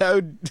like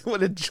so?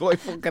 What a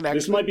joyful connection!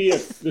 This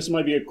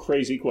might be a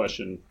crazy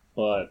question,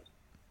 but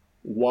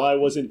why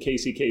wasn't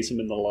Casey Kasem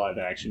in the live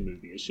action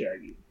movie as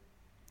Shaggy?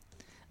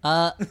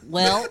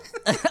 Well,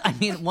 I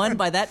mean,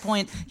 by that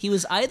point, he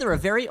was either a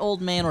very old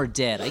man or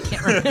dead. I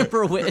can't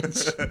remember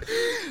which.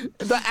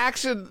 The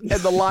action and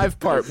the live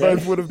part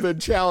both would have been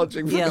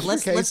challenging. Yeah,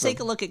 let's take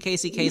a look at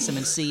Casey Kasem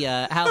and see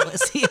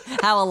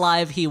how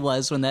alive he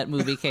was when that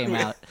movie came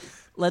out.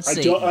 Let's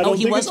see. I don't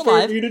he think was it's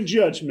alive. fair for you to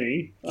judge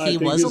me. He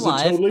was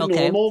alive. It's a totally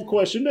okay. normal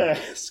question to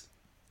ask.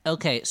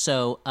 Okay,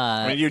 so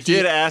I mean, you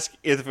did ask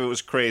if it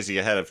was crazy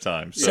ahead of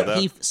time, so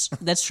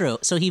that's true.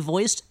 So he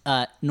voiced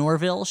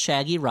Norville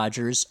Shaggy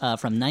Rogers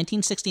from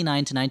 1969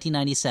 to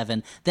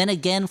 1997, then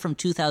again from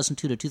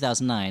 2002 to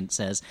 2009. It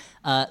says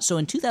so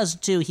in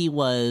 2002 he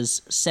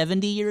was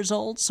 70 years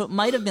old. So it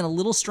might have been a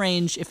little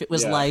strange if it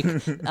was like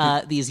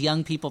these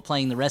young people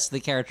playing the rest of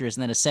the characters,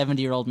 and then a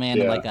 70-year-old man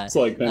and it's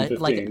like Ben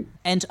 15.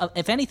 And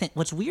if anything,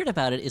 what's weird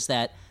about it is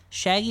that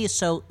Shaggy is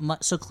so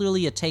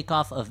clearly a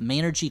takeoff of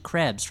Maynard G.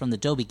 Krebs from the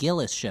Dobie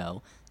Gillis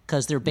show,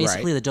 because they're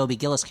basically the Dobie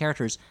Gillis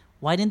characters.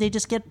 Why didn't they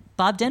just get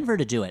Bob Denver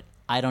to do it?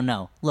 I don't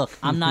know. Look,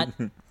 I'm not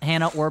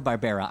Hanna or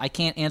Barbera. I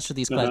can't answer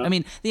these questions. I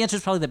mean, the answer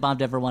is probably that Bob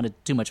Denver wanted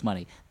too much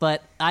money,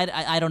 but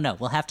I don't know.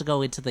 We'll have to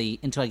go into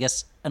I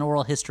guess an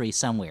oral history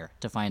somewhere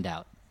to find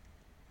out.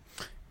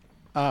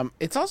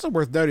 It's also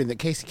worth noting that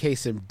Casey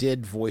Kasem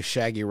did voice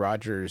Shaggy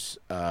Rogers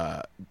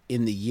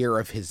in the year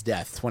of his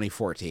death,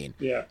 2014.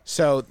 Yeah.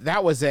 So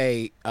that was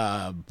a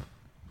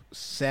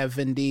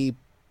 72,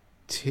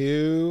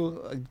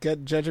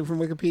 judging from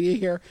Wikipedia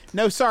here.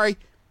 No, sorry.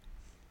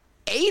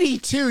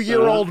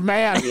 82-year-old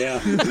man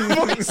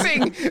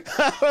voicing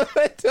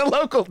the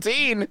local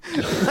teen,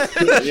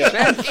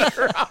 Shaggy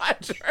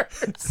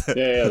Rogers.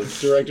 Yeah, the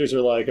directors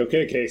are like,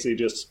 okay, Casey,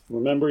 just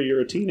remember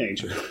you're a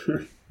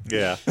teenager.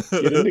 Yeah.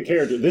 Get into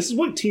character. This is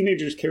what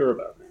teenagers care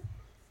about.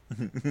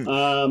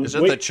 Is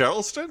it the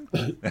Charleston?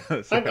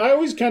 I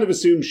always kind of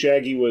assumed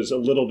Shaggy was a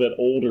little bit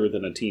older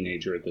than a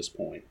teenager at this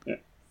point.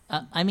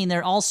 I mean,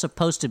 they're all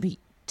supposed to be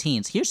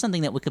teens. Here's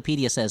something that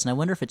Wikipedia says, and I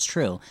wonder if it's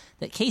true,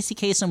 that Casey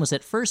Kasem was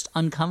at first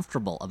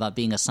uncomfortable about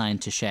being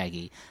assigned to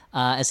Shaggy,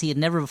 as he had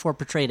never before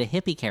portrayed a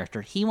hippie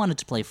character. He wanted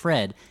to play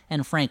Fred,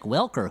 and Frank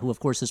Welker, who of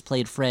course has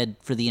played Fred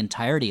for the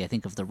entirety, I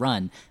think, of the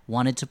run,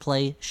 wanted to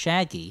play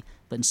Shaggy,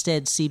 but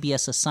instead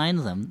CBS assigned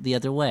them the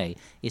other way.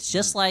 It's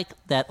just like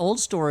that old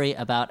story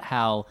about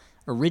how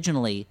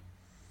originally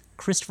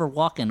Christopher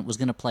Walken was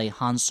going to play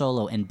Han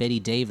Solo and Bette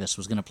Davis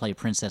was going to play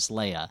Princess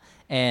Leia.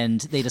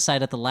 And they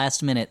decided at the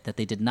last minute that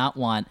they did not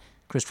want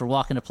Christopher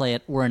Walken to play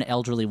it or an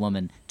elderly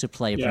woman to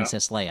play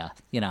Princess Leia,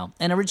 you know.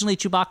 And originally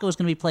Chewbacca was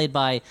going to be played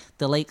by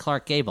the late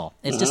Clark Gable.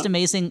 It's just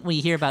amazing when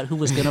you hear about who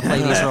was going to play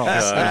these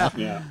roles. You know?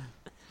 Yeah.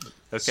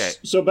 Okay.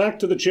 So back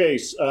to the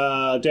chase.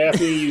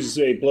 Daphne uses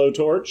a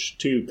blowtorch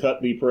to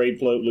cut the parade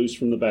float loose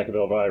from the back of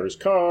Elvira's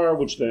car,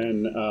 which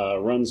then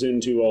runs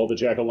into all the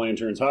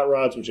jack-o'-lanterns' hot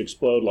rods, which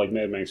explode like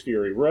Mad Max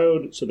Fury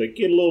Road. So they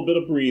get a little bit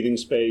of breathing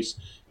space.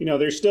 You know,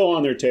 they're still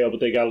on their tail, but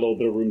they got a little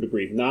bit of room to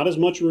breathe. Not as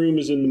much room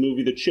as in the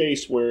movie The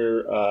Chase,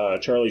 where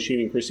Charlie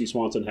Sheen and Christy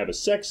Swanson have a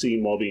sex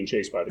scene while being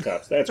chased by the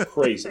cops. That's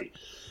crazy.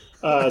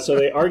 So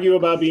they argue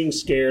about being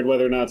scared,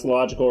 whether or not it's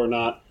logical or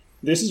not.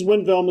 This is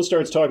when Velma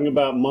starts talking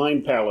about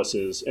mind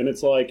palaces, and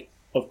it's like,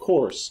 of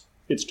course,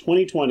 it's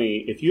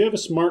 2020. If you have a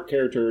smart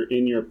character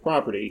in your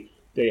property,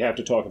 they have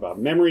to talk about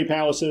memory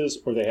palaces,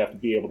 or they have to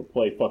be able to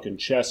play fucking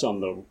chess on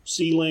the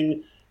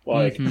ceiling.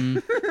 Like,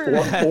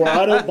 or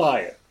I don't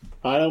buy it.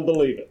 I don't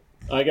believe it.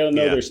 I gotta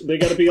know they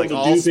gotta be able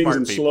to do things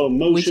in slow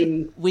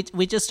motion.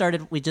 We just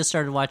started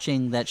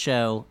watching that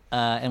show,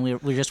 and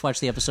we just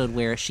watched the episode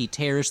where she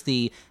tears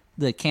the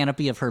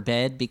canopy of her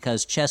bed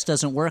because chess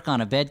doesn't work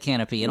on a bed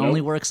canopy. It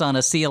only works on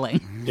a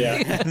ceiling.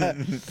 Yeah.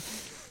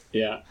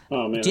 Yeah.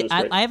 Oh man,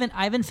 I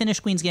haven't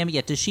finished Queen's Gambit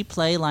yet. Does she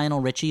play Lionel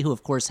Richie, who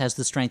of course has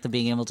the strength of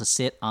being able to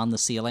sit on the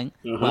ceiling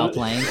while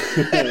playing?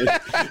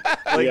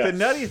 The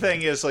nutty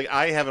thing is, like,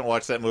 I haven't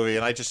watched that movie,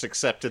 and I just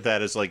accepted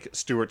that as like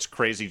Stuart's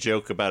crazy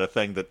joke about a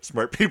thing that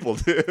smart people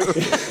do.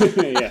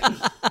 Yeah.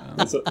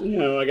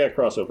 I got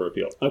crossover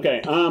appeal.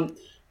 Okay.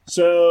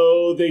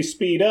 So they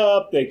speed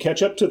up. They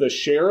catch up to the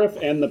sheriff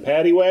and the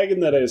paddy wagon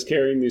that is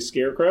carrying the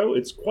scarecrow.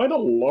 It's quite a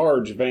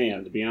large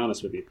van, to be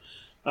honest with you.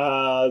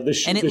 And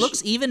it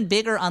looks even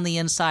bigger on the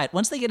inside.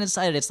 Once they get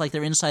inside it, it's like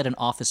they're inside an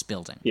office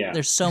building. Yeah.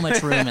 There's so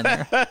much room in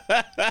there.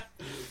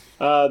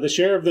 The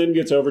sheriff then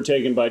gets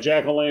overtaken by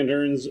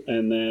jack-o'-lanterns,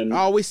 and then...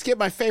 Oh, we skipped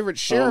my favorite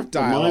sheriff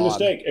dialogue. My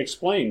mistake.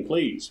 Explain,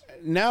 please.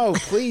 No,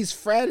 please,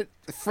 Fred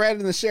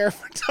and the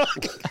sheriff are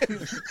talking.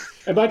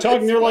 And by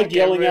talking, they're like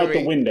yelling out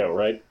the window,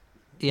 right?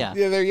 Yeah.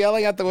 Yeah, they're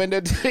yelling out the window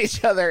to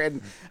each other,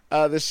 and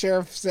the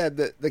sheriff said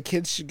that the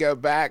kids should go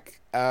back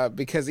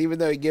because even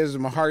though he gives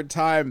them a hard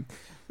time,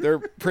 they're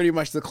pretty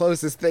much the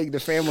closest thing to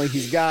family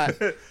he's got.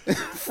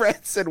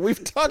 Fred said,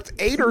 "We've talked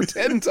 8 or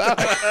 10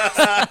 times."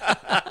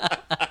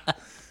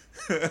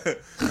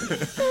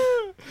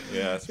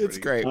 Yeah, it's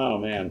great. Oh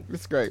man,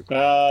 it's great.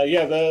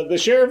 The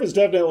sheriff is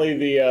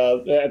definitely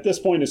at this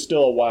point is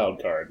still a wild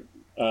card.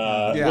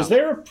 Was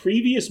there a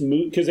previous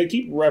movie? Because they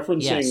keep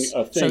referencing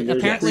a thing. So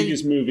there's a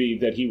previous movie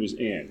that he was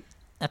in.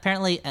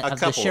 Apparently,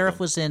 the sheriff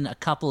was in a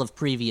couple of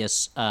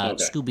previous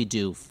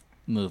Scooby-Doo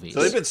movies.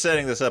 So they've been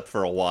setting this up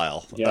for a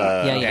while.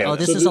 Yeah. Oh,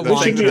 this is a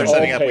long thing they're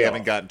setting up we payoff.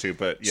 haven't gotten to,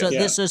 but So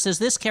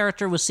this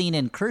character was seen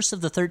in Curse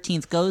of the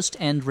 13th Ghost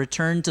and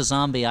Return to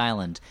Zombie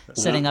Island,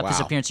 setting up his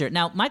appearance here.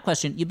 Now, my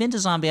question, you've been to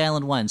Zombie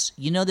Island once.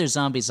 You know there's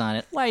zombies on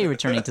it. Why are you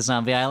returning to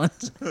Zombie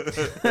Island?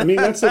 I mean,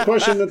 that's the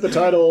question that the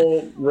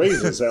title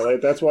raises, Ellie.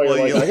 That's why you're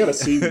like, I gotta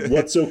see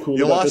what's so cool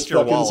about this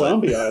fucking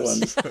Zombie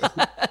Island.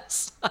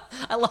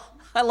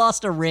 I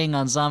lost a ring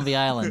on Zombie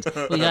Island.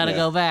 We gotta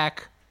go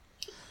back.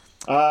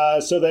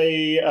 So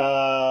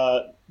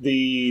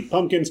the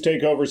pumpkins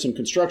take over some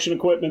construction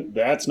equipment.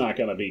 That's not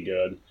going to be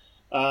good.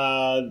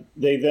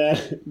 They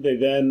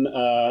then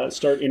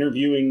start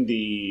interviewing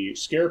the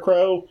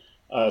scarecrow.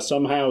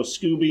 Somehow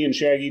Scooby and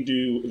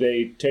Shaggy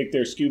they take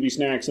their Scooby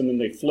snacks and then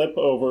they flip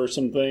over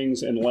some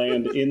things and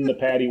land in the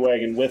paddy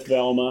wagon with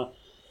Velma.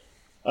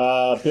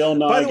 Bill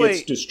Nye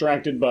gets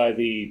distracted by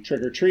the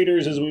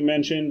trick-or-treaters, as we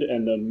mentioned,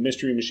 and the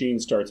Mystery Machine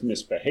starts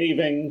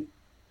misbehaving.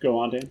 Go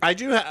on, Dan. I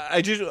do.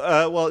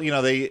 Well,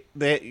 they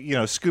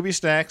Scooby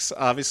snacks,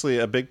 obviously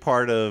a big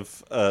part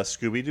of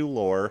Scooby-Doo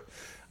lore.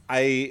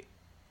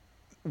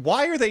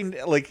 Why are they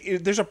like?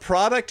 There's a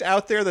product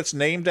out there that's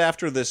named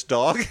after this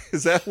dog.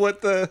 Is that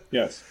what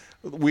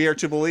we are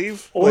to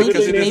believe? Or did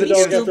they name the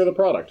dog after the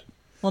product?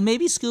 Well,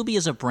 maybe Scooby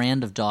is a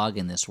brand of dog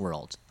in this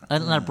world.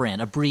 Not a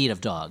brand, a breed of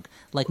dog.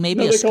 Like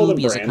maybe a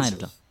Scooby is a kind of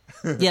dog.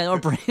 Yeah, or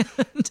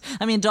brand.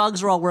 I mean,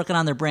 dogs are all working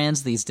on their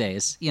brands these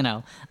days.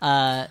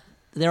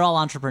 They're all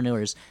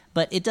entrepreneurs,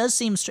 but it does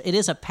seem it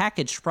is a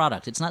packaged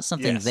product. It's not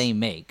something they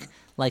make.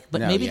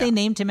 Maybe they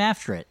named him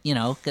after it.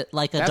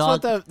 Like a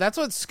dog. That's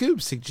what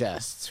Scoob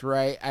suggests,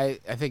 right? I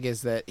think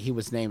is that he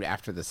was named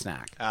after the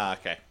snack.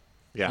 Okay.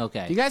 Yeah.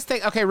 Okay. You guys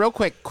think? Okay, real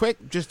quick,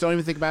 just don't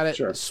even think about it.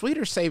 Sure. Sweet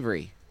or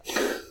savory?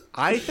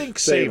 I think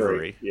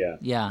savory. Yeah.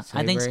 Yeah.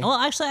 Savory? I think. Well,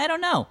 actually, I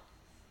don't know.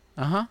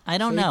 I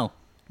don't know.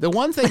 The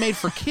ones they made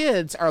for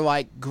kids are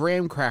like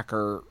graham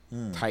cracker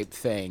type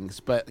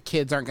things, but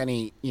kids aren't going to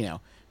eat.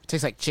 It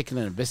tastes like chicken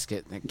and a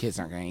biscuit. The kids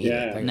aren't going to eat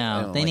it.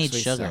 No, they need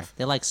sugar.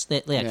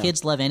 Stuff.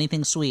 Kids love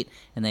anything sweet,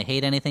 and they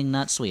hate anything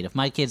not sweet. If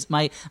my kids,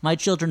 my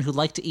children who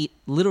like to eat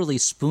literally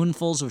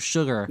spoonfuls of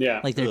sugar,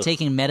 like they're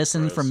taking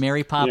medicine from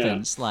Mary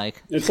Poppins,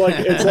 like it's like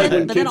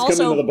when kids come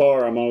into the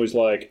bar, I'm always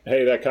like,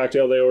 "Hey, that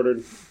cocktail they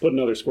ordered, put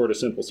another squirt of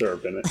simple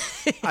syrup in it."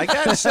 I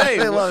gotta say,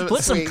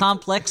 put some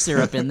complex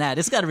syrup in that.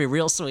 It's got to be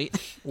real sweat.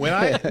 When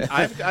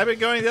I've been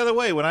going the other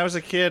way. When I was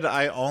a kid,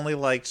 I only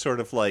liked sort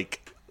of like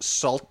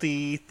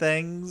salty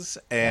things,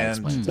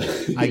 and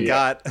I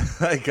got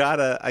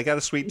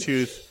a sweet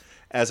tooth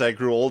as I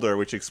grew older,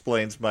 which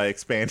explains my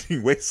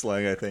expanding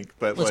waistline, I think.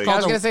 But I was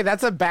gonna say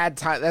that's a bad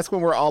time. That's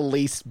when we're all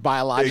least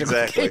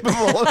biologically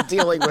capable of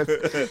dealing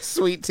with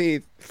sweet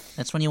teeth.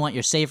 That's when you want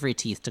your savory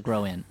teeth to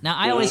grow in. Now,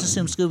 I always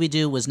assumed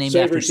Scooby-Doo was named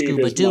after Savory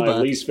Scuba teeth is my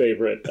Dooba. least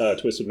favorite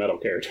Twisted Metal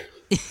character.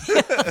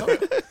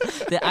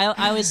 I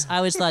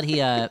always thought he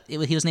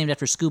was named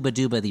after Scuba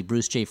Dooba, the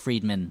Bruce J.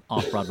 Friedman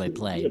off-Broadway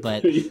play,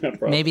 but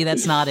maybe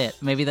that's not it.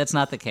 Maybe that's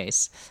not the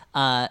case.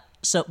 But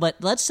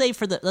let's say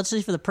for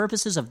the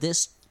purposes of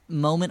this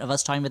moment of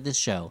us talking about this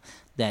show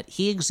that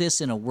he exists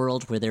in a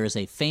world where there is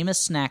a famous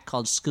snack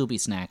called Scooby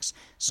Snacks.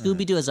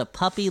 Scooby-Doo as a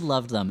puppy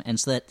loved them, and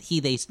so that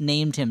they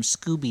named him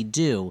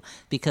Scooby-Doo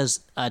because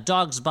a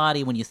dog's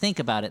body, when you think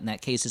about it in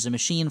that case, is a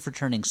machine for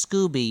turning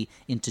Scooby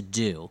into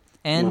Doo.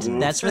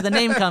 And that's where the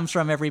name comes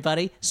from,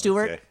 everybody.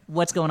 Stuart,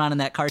 what's going on in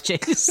that car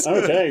chase?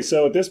 Okay,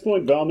 so at this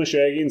point, Velma,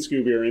 Shaggy, and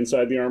Scooby are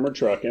inside the armored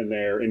truck, and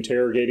they're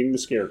interrogating the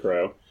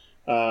Scarecrow.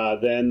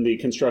 Then the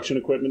construction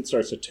equipment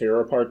starts to tear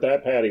apart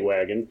that paddy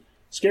wagon.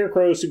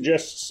 Scarecrow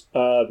suggests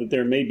that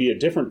there may be a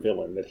different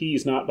villain, that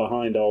he's not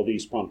behind all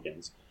these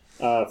pumpkins.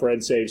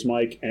 Fred saves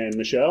Mike and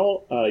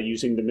Michelle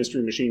using the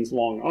Mystery Machine's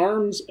long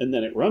arms, and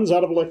then it runs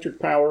out of electric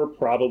power,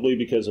 probably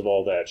because of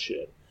all that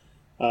shit.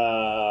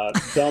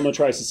 Velma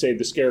tries to save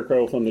the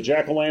Scarecrow from the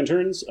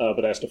jack-o'-lanterns,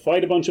 but has to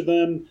fight a bunch of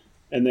them.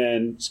 And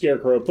then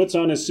Scarecrow puts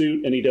on his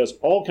suit, and he does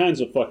all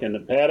kinds of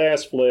fucking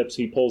badass flips.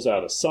 He pulls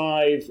out a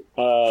scythe.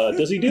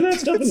 Does he do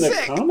that stuff in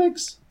the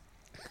comics?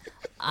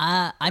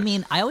 I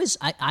mean,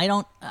 I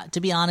don't,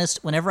 to be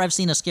honest, whenever I've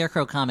seen a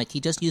Scarecrow comic, he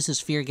just uses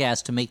fear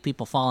gas to make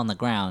people fall on the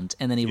ground,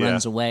 and then he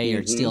runs away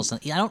or steals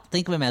something. I don't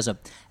think of him as a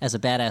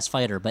badass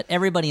fighter, but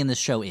everybody in this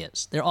show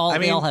is. They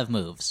all have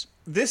moves.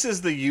 This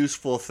is the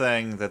useful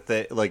thing that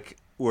they, like,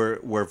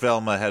 where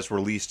Velma has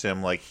released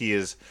him, like, he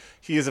is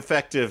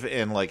effective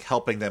in, like,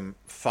 helping them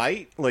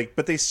fight, like,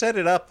 but they set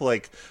it up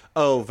like,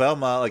 oh,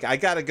 Velma, like, I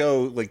gotta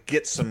go, like,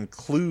 get some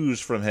clues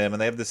from him,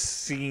 and they have this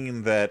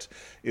scene that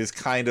is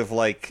kind of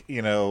like,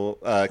 you know,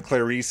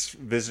 Clarice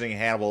visiting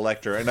Hannibal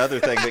Lecter, another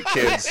thing that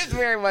kids It's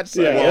very much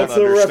so. Yeah, that's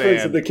the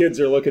reference that the kids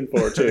are looking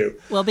for, too.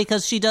 Well,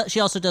 because she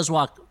also does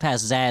walk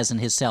past Zaz in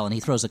his cell, and he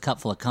throws a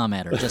cup full of cum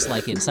at her, just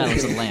like in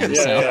Silence of the Lambs.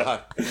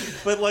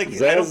 But, like,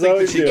 Zaz I don't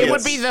think that it It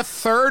would be the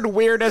third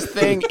weirdest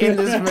thing in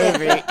this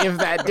movie if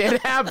that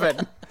did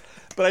happen.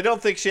 But I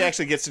don't think she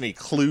actually gets any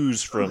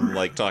clues from,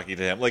 like, talking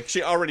to him. Like,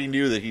 she already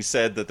knew that he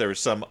said that there was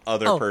some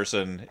other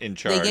person in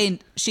charge.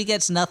 She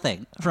gets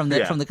nothing from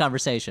the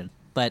conversation.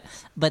 But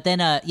then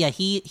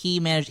he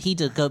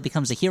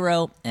becomes a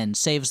hero and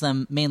saves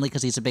them mainly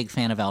because he's a big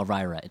fan of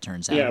Elvira. It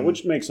turns out. Yeah,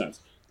 which makes sense.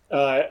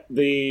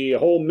 The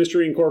whole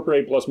Mystery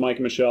Incorporated plus Mike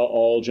and Michelle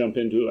all jump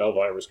into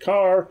Elvira's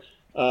car.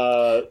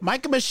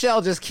 Mike and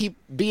Michelle just keep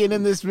being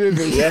in this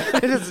movie. Yeah.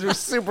 It's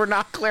super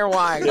not clear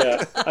why.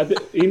 Yeah,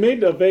 he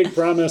made a vague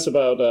promise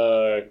about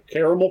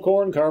caramel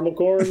corn.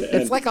 And,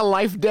 It's like a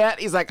life debt.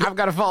 He's like, I've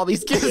got to follow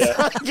these kids.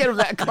 Get them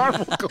that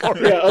caramel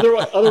corn. Yeah,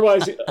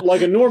 otherwise,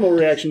 like a normal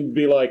reaction would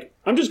be like,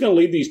 I'm just going to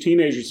leave these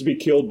teenagers to be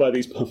killed by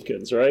these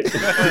pumpkins, right?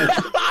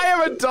 I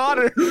have a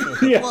daughter.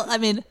 Yeah. Well, I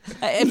mean,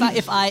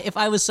 if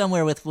I was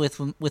somewhere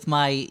with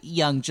my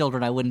young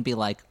children, I wouldn't be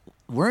like,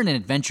 we're in an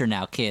adventure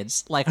now,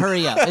 kids. Like,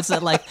 hurry up. It's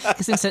like,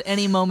 since at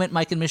any moment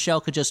Mike and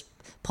Michelle could just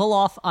pull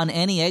off on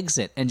any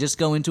exit and just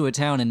go into a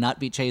town and not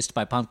be chased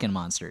by pumpkin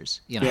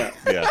monsters. You know?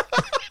 Yeah.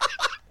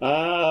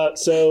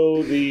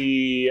 So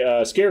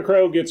the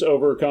Scarecrow gets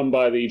overcome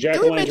by the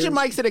jack-o'-lanterns. Did we mention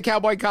Mike's in a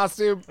cowboy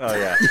costume? Oh,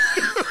 yeah.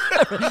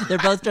 They're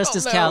both dressed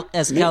as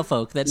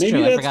cowfolk. That's Maybe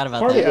true. That's I forgot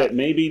about part that. of it.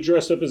 Maybe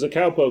dressed up as a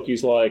cowpoke,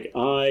 he's like,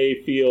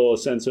 I feel a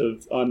sense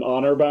of I'm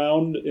honor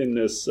bound in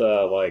this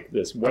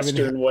this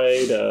Western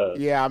way to.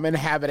 Yeah, I'm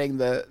inhabiting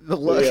the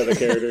look. Yeah, the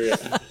character.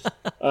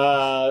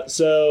 Yeah.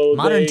 So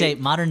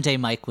modern day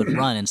Mike would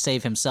run and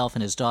save himself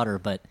and his daughter,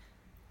 but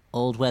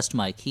Old West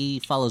Mike, he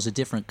follows a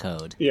different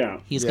code. Yeah,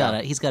 he's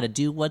got to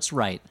do what's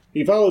right.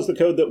 He follows the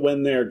code that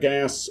when their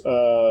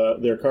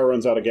car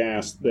runs out of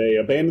gas, they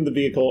abandon the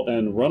vehicle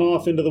and run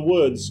off into the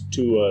woods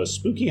to a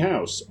spooky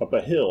house up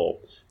a hill.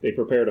 They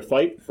prepare to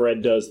fight.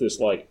 Fred does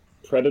this like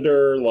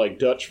Predator, like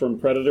Dutch from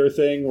Predator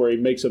thing, where he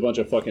makes a bunch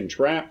of fucking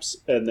traps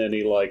and then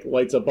he like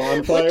lights a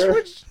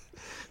bonfire.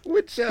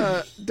 Which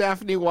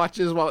Daphne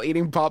watches while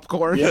eating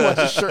popcorn. Yeah.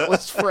 Watches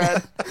shirtless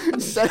Fred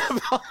set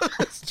up all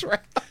his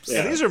traps.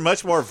 Yeah, these are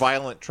much more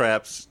violent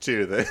traps,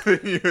 too, than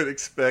you would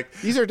expect.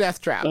 These are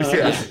death traps.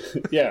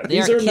 Yeah, They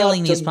these are are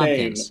killing not these to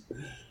pumpkins.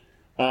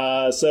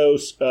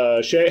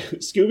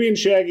 Scooby and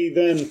Shaggy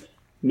then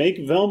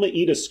make Velma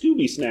eat a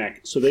Scooby snack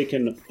so they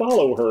can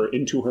follow her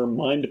into her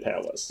mind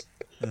palace.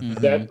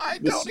 The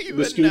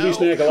Scooby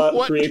snack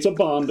creates a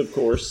bond, of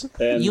course.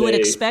 And you would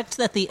expect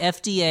that the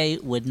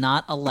FDA would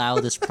not allow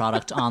this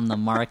product on the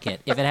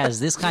market if it has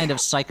this kind of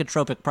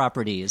psychotropic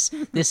properties.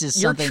 This is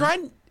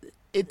something.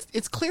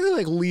 It's clearly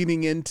like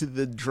leaning into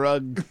the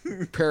drug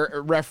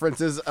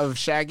references of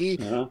Shaggy,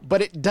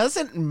 but it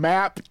doesn't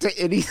map to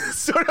any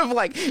sort of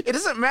like, it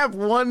doesn't map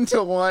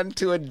one-to-one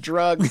to a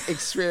drug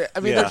experience. I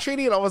mean, they're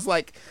treating it almost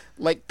like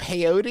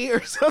peyote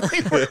or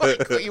something. Where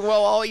like, we'll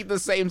all eat the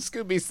same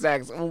Scooby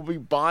snacks and we'll be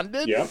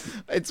bonded. Yeah.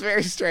 It's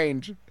very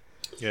strange.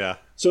 Yeah.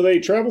 So they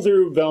travel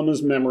through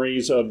Velma's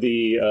memories of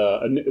the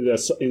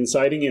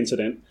inciting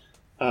incident.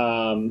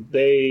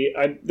 They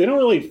don't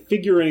really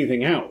figure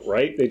anything out,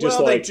 right? They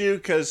just they do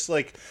because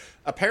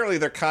apparently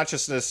their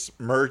consciousness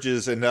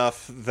merges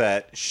enough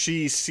that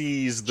she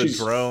sees the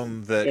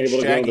drone that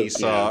Shaggy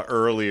saw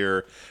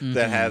earlier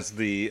that has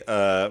the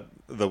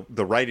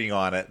the writing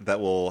on it that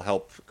will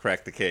help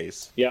crack the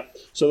case. Yeah.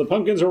 So the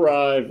pumpkins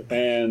arrive,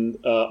 and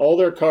all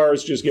their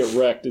cars just get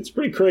wrecked. It's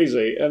pretty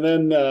crazy. And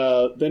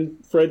then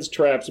Fred's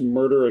traps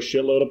murder a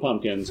shitload of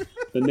pumpkins.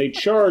 Then they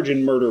charge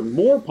and murder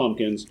more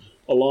pumpkins,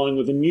 along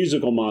with a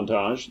musical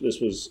montage.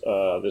 This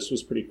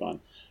was pretty fun.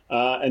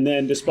 And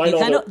then, despite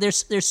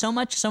there's so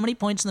many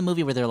points in the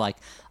movie where they're like,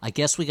 I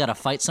guess we got to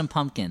fight some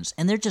pumpkins,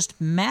 and they're just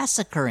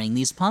massacring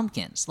these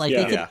pumpkins. Like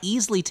they could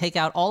easily take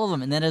out all of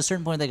them, and then at a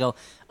certain point they go,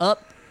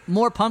 "Up,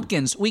 more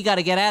pumpkins, we got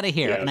to get out of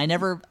here." Yeah. And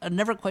I'm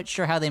never quite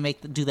sure how they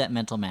do that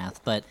mental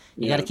math, but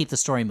you got to keep the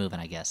story moving,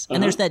 I guess.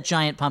 And there's that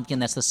giant pumpkin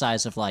that's the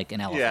size of like an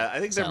elephant. Yeah, I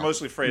think they're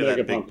mostly afraid of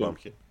that big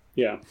pumpkin.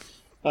 Yeah.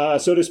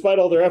 So despite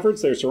all their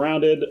efforts, they're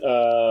surrounded.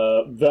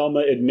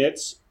 Velma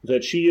admits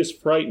that she is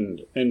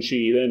frightened, and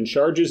she then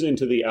charges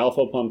into the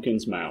alpha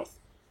pumpkin's mouth.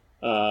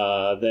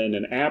 Then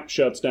an app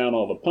shuts down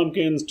all the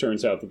pumpkins.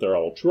 Turns out that they're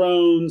all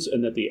drones,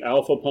 and that the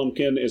alpha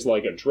pumpkin is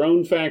like a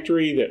drone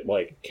factory that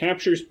like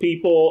captures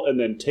people and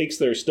then takes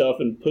their stuff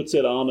and puts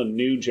it on a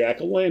new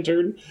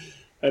jack-o'-lantern,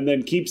 and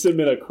then keeps them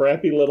in a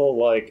crappy little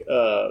like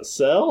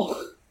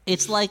cell.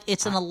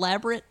 It's an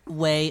elaborate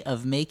way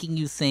of making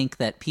you think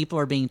that people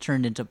are being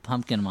turned into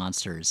pumpkin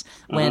monsters,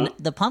 when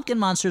the pumpkin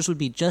monsters would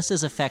be just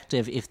as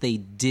effective if they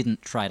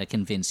didn't try to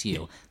convince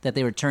you that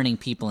they were turning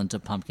people into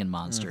pumpkin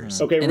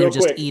monsters. Okay, and real they're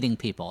just quick. eating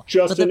people.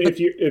 Justin,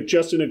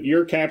 if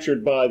you're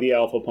captured by the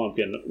alpha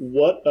pumpkin,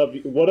 what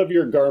of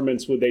your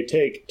garments would they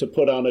take to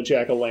put on a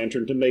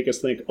jack-o'-lantern to make us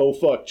think, oh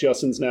fuck,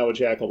 Justin's now a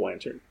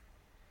jack-o'-lantern?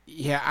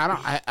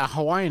 Yeah, a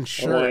Hawaiian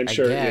shirt, I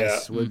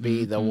guess, would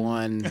be the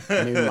one.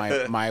 Maybe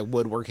my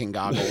woodworking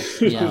goggles.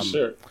 Yeah,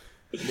 sure.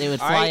 They would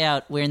fly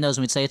out wearing those,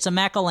 and we'd say, "It's a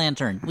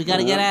Mac-o'-lantern. We got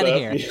to get out of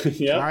here."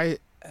 Yeah.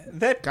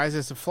 Guys,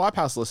 as a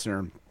Flophouse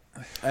listener,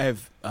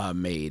 I've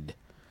made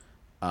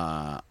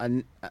I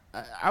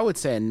would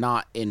say a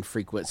not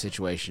infrequent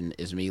situation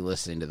is me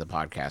listening to the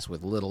podcast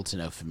with little to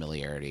no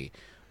familiarity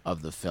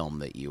of the film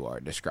that you are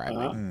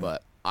describing.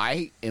 But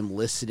I am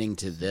listening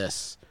to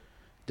this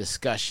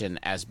discussion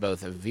as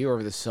both a viewer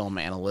of this film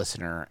and a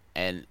listener,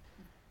 and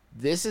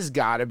this has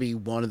got to be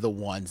one of the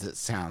ones that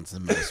sounds the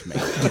most made.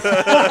 This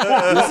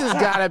has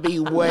got to be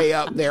way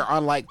up there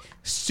on like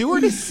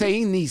Stewart is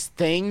saying these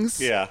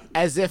things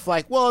as if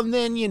like, well, and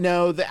then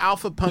the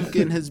alpha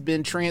pumpkin has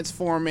been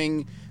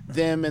transforming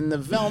them, and the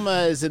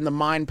Velma is in the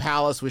mind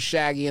palace with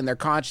Shaggy, and their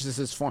consciousness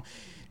is formed.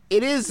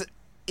 It is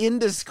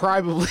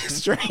indescribably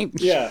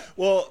strange. Yeah.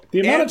 Well, the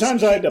amount of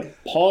times I had to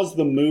pause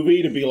the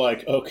movie to be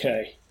like,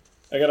 okay,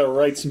 I gotta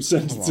write some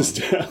sentences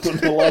down.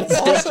 A lot of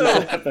stuff just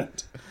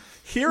happened.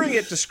 Hearing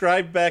it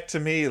described back to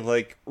me,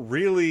 like,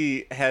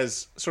 really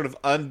has sort of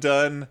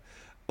undone,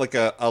 like,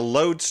 a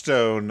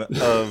lodestone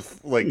of,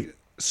 like,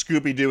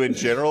 Scooby-Doo in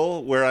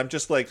general, where I'm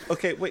just like,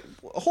 okay, wait,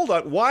 hold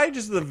on. Why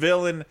does the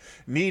villain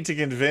need to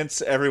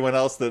convince everyone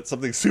else that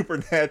something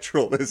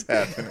supernatural is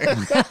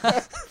happening?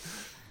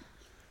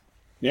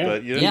 Yeah,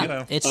 but, you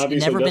know, it's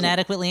never been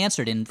adequately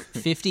answered in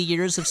 50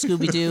 years of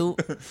Scooby-Doo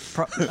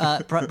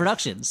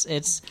productions.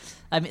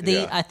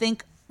 I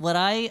think what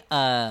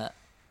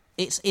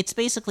it's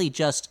basically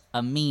just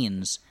a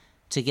means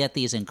to get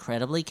these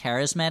incredibly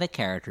charismatic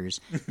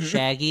characters: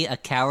 Shaggy, a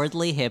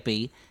cowardly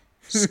hippie;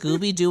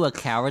 Scooby-Doo, a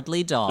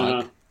cowardly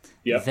dog;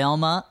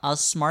 Velma, a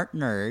smart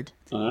nerd;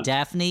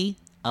 Daphne,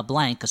 a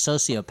blank, a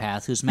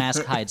sociopath whose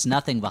mask hides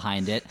nothing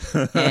behind it,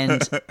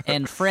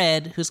 and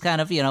Fred, who's kind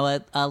of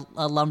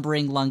a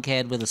lumbering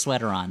lunkhead with a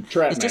sweater on.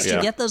 It's just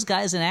to get those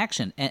guys in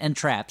action, and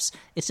traps.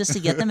 It's just to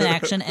get them in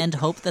action and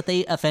hope that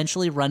they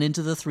eventually run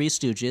into the Three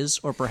Stooges,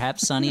 or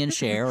perhaps Sonny and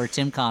Cher, or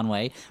Tim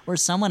Conway, or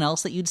someone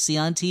else that you'd see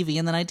on TV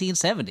in the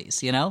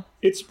 1970s.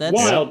 It's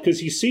wild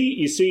because you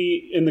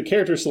see in the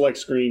character select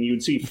screen,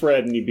 you'd see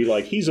Fred and you'd be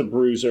like, he's a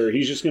bruiser.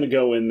 He's just going to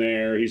go in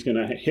there. He's going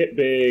to hit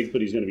big,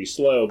 but he's going to be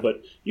slow.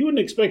 But you wouldn't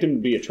expect him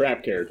to be a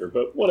trap character.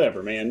 But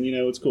whatever, man.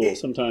 It's cool.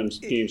 Sometimes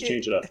games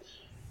change it up.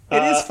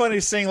 It is funny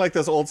seeing like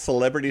those old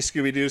celebrity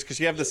Scooby-Doos, because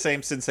you have the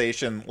same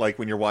sensation like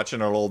when you're watching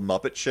an old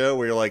Muppet show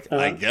where you're like,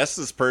 I guess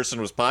this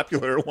person was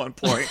popular at one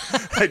point.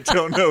 I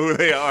don't know who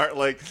they are.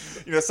 Like,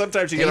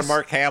 sometimes you get a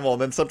Mark Hamill,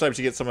 and then sometimes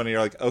you get someone and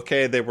you're like,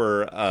 okay, they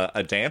were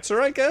a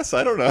dancer, I guess.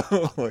 I don't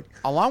know.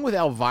 Along with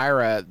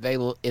Elvira, they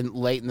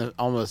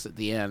almost at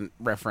the end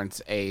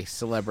reference a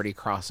celebrity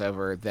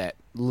crossover that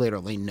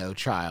literally no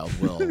child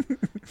will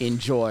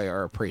enjoy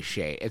or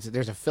appreciate.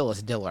 There's a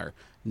Phyllis Diller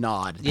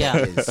nod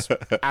that is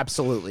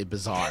absolutely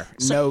bizarre.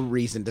 No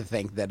reason to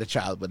think that a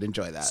child would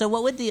enjoy that. So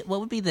what would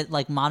be the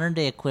like modern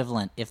day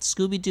equivalent if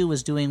Scooby-Doo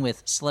was doing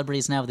with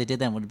celebrities now what they did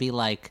then? Would it be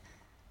like,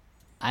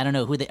 I don't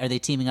know, are they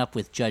teaming up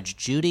with Judge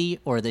Judy,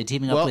 or are they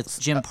teaming up with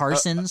Jim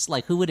Parsons?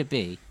 Like, who would it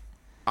be?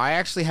 I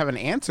actually have an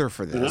answer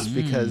for this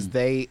because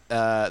they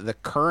the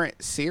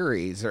current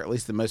series, or at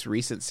least the most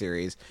recent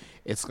series,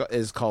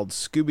 is called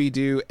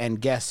Scooby-Doo and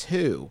Guess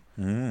Who,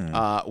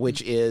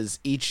 which is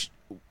each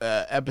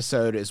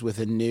episode is with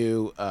a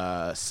new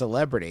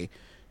celebrity.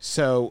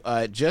 So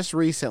just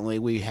recently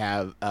we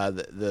have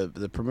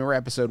the premiere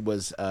episode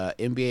was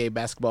NBA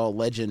basketball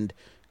legend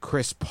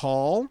Chris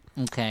Paul.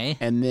 Okay.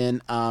 And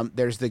then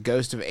there's the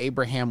ghost of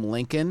Abraham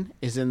Lincoln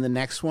is in the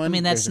next one. I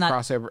mean, that's There's a not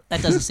crossover.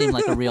 That doesn't seem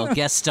like a real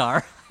guest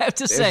star. I have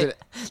to say.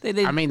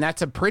 I mean,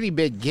 that's a pretty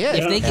big get.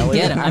 If they can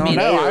get him, I don't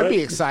know. I'd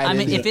be excited. I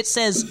mean, if it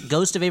says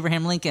Ghost of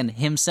Abraham Lincoln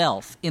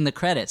himself in the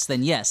credits,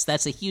 then yes,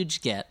 that's a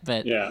huge get.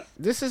 But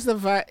this is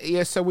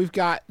the so we've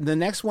got the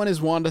next one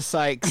is Wanda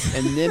Sykes,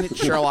 and then it's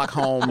Sherlock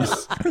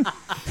Holmes,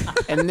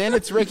 and then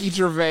it's Ricky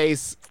Gervais,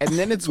 and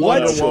then it's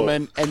Wonder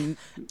Woman, and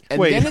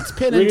then it's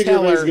Penn and Ricky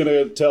Teller. Gervais is going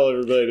to tell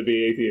everybody to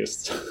be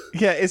atheists.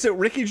 Yeah, is it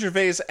Ricky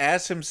Gervais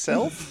as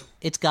himself?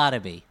 It's gotta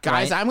be,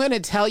 guys. right? I'm going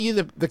to tell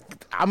you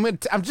I'm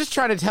just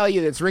trying to tell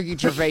you that it's Ricky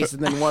Gervais and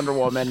then Wonder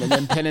Woman and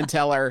then Penn and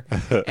Teller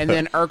and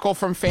then Urkel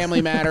from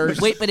Family Matters.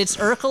 Wait, but it's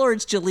Urkel or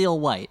it's Jaleel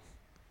White?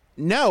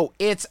 No,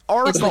 it's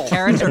Urkel. It's the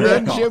character and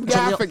then Urkel. Jim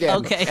Gaffigan.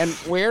 Okay. And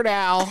Weird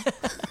Al.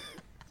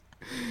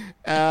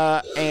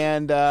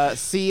 And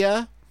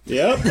Sia.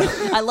 Yep.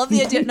 I love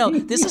the idea. No,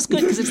 this is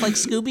good because it's like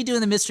Scooby-Doo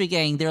and the Mystery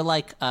Gang. They're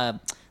like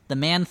the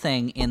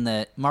Man-Thing in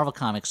the Marvel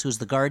Comics, who's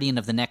the guardian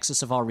of the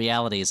nexus of all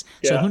realities.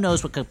 So who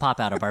knows what could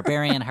pop out? A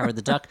barbarian, Howard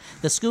the Duck.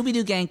 The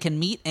Scooby-Doo gang can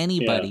meet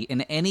anybody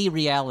in any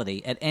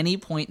reality at any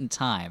point in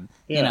time.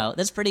 Yeah. You know,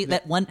 that's pretty.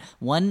 That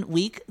one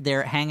week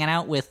they're hanging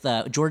out with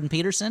Jordan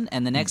Peterson,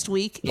 and the next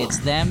week it's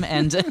them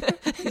and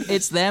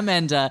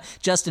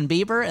Justin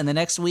Bieber, and the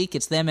next week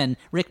it's them and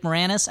Rick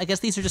Moranis. I guess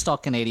these are just all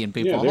Canadian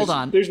people. Hold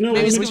on. There's no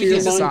limit to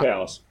your mind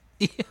palace.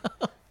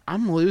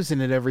 I'm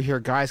losing it over here,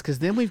 guys, because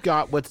then we've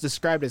got what's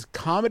described as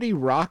comedy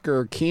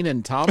rocker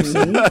Kenan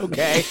Thompson.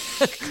 Okay.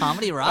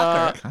 Comedy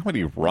rocker.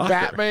 Comedy rocker.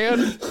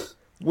 Batman,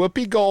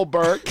 Whoopi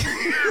Goldberg,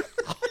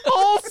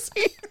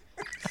 Halsey,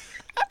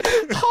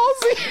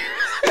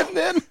 and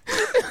then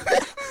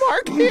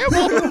Mark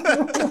Hamill,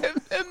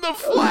 and then The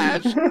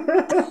Flash, and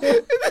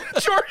then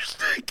George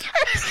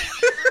Takei,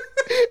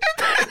 and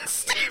then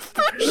Steve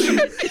Buscemi.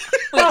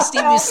 Wait,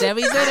 Steve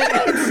Buscemi's in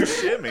it?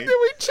 Shimmy. Then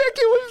we check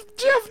it with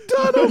Jeff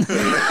Dunham.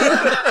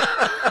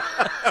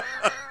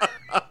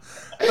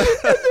 And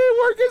then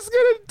we're just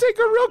going to take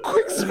a real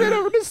quick spin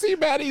over to see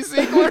Maddie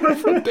Ziegler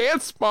from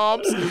Dance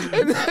Moms.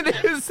 And then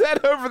his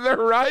head over the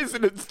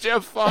horizon, it's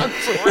Jeff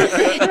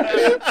Foxworthy.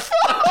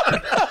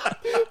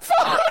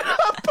 followed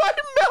up by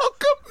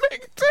Malcolm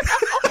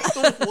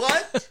McDowell.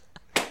 What?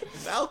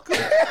 Malcolm?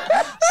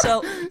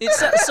 So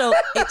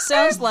it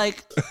sounds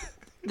like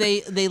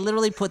they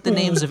literally put the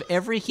names of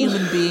every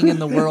human being in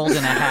the world in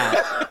a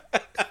hat.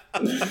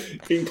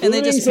 And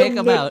they just pick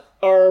them out.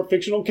 Are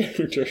fictional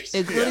characters.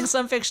 Including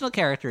some fictional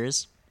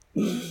characters.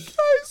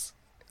 Guys,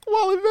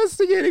 while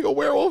investigating a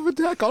werewolf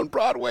attack on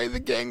Broadway, the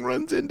gang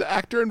runs into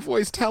actor and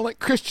voice talent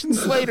Christian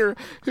Slater,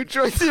 who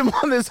joins him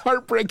on this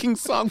heartbreaking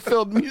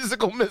song-filled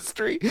musical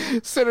mystery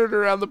centered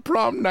around the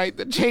prom night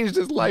that changed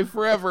his life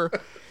forever.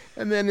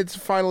 And then it's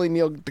finally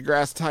Neil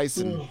deGrasse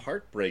Tyson.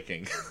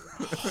 Heartbreaking.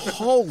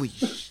 Holy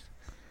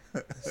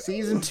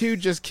Season 2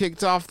 just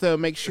kicked off, though.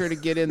 Make sure to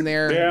get in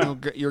there. Yeah.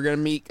 You're going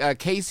to meet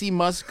Casey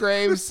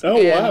Musgraves wow,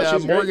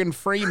 and Morgan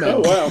Freeman. Oh,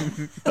 wow.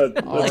 A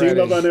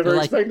team up I never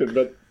expected,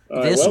 but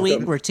this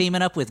week we're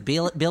teaming up with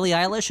Billie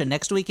Eilish, and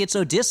next week it's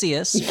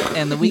Odysseus,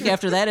 and the week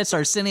after that it's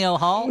Arsenio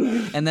Hall,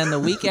 and then the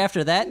week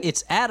after that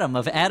it's Adam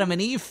of Adam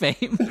and Eve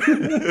fame.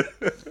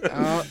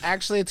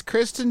 Actually, it's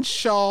Kristen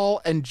Shaw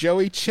and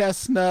Joey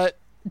Chestnut.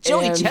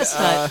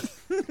 Chestnut.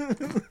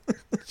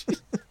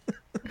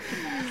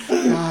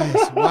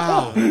 Guys,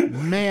 wow,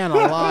 man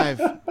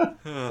alive!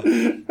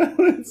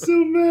 I'm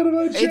so mad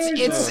about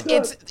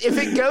It's if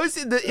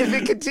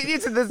it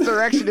continues in this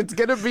direction, it's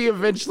gonna be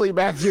eventually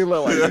Matthew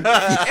Lillard,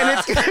 and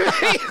it's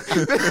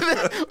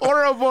gonna be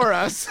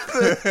Ouroboros.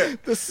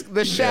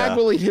 The shag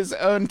will eat his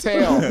own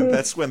tail.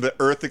 That's when the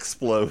Earth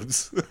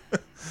explodes.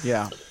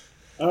 Yeah.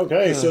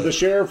 Okay, so the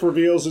sheriff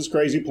reveals his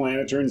crazy plan.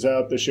 It turns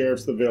out the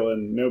sheriff's the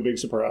villain. No big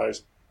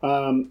surprise.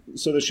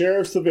 So the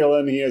sheriff's the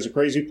villain. He has a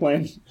crazy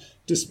plan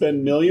to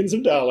spend millions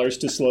of dollars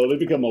to slowly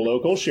become a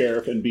local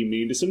sheriff and be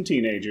mean to some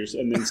teenagers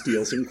and then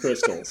steal some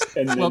crystals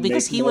and then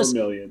make more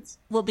millions.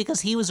 Well,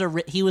 because he was a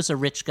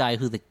rich guy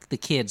who the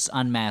kids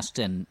unmasked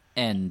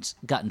and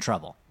got in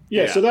trouble.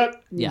 Yeah, so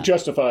that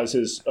justifies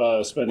his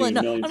spending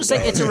millions. I'm just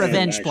saying it's a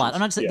revenge plot. I'm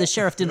not saying the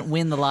sheriff didn't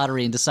win the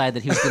lottery and decide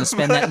that he was going to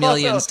spend that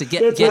millions to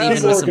get even with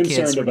some kids. That's what I'm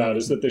more concerned about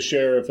is that the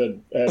sheriff had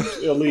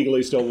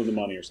illegally stolen the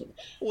money or something.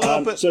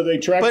 Well, so they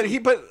track.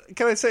 But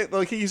can I say,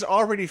 like, he's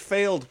already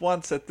failed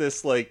once at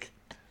this, like,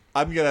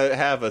 I'm gonna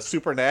have a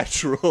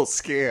supernatural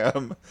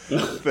scam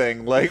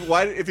thing. Like,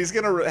 why? If he's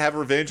gonna have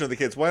revenge on the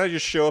kids, why not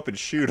just show up and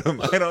shoot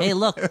him? Hey,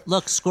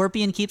 look!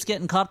 Scorpion keeps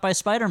getting caught by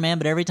Spider-Man,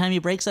 but every time he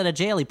breaks out of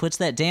jail, he puts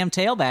that damn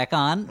tail back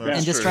on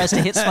and just tries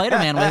to hit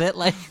Spider-Man with it.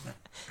 Like,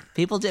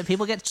 people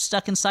get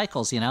stuck in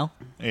cycles, you know?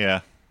 Yeah.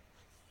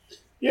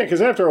 Yeah,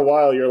 because after a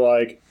while, you're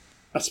like,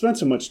 I spent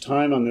so much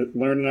time on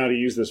learning how to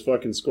use this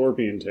fucking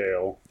scorpion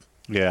tail.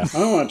 Yeah. I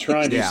don't want to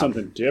try and do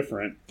something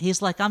different.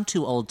 He's like, I'm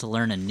too old to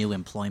learn a new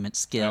employment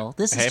skill.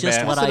 This is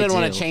just what I do. He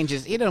didn't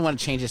want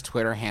to change his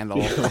Twitter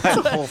handle.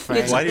 The whole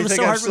thing. Why do you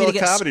think I'm still a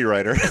comedy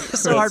writer? It's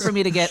so hard for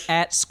me to get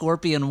at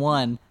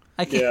Scorpion1.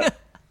 I can't.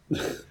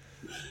 Yeah.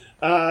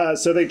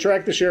 So they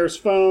track the sheriff's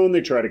phone.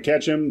 They try to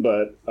catch him,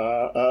 but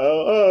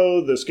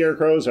the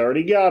Scarecrow's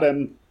already got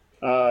him.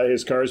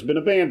 His car's been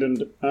abandoned.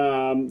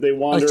 They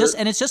wander.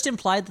 It's just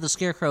implied that the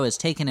Scarecrow has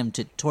taken him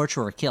to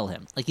torture or kill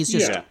him. Like, he's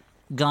just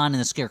gone in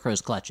the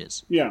Scarecrow's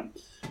clutches. Yeah.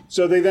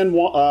 So they then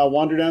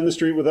wander down the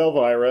street with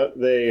Elvira.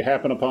 They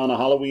happen upon a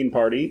Halloween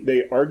party.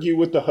 They argue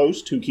with the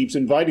host, who keeps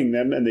inviting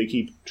them, and they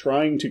keep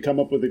trying to come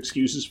up with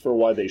excuses for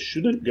why they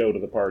shouldn't go to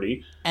the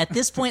party. At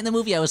this point in the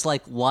movie, I was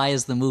like, why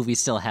is the movie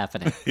still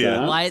happening?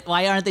 Yeah.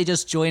 Why aren't they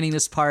just joining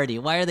this party?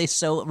 Why are they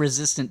so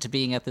resistant to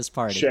being at this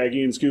party?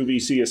 Shaggy and Scooby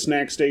see a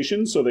snack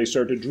station, so they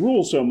start to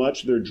drool so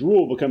much their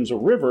drool becomes a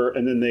river,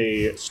 and then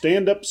they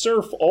stand up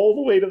surf all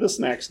the way to the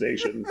snack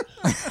station.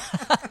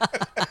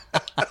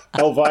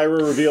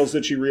 Elvira reveals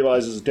that she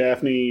realizes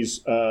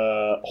Daphne's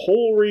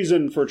whole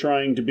reason for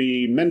trying to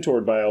be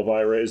mentored by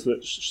Elvira is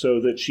that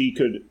so that she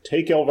could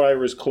take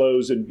Elvira's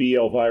clothes and be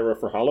Elvira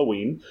for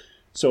Halloween.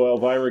 So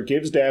Elvira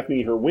gives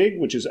Daphne her wig,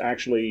 which is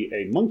actually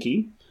a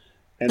monkey,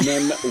 and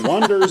then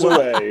wanders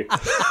away.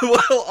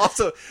 Well,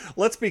 also,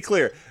 let's be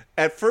clear.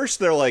 At first,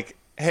 they're like,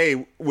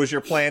 hey, was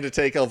your plan to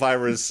take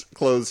Elvira's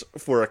clothes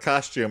for a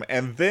costume?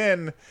 And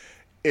then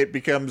it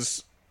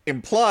becomes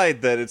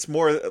implied that it's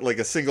more like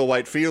a single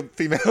white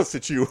female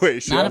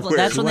situation.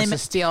 That's when wants to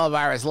steal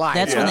Elvira's life.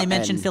 That's when they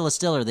mention Phyllis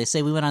Diller. They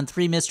say we went on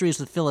 3 mysteries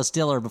with Phyllis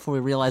Diller before we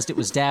realized it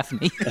was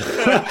Daphne.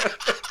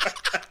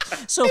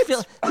 So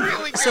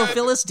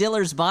Phyllis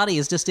Diller's body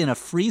is just in a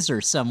freezer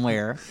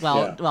somewhere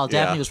while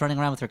Daphne was running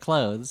around with her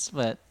clothes.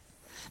 But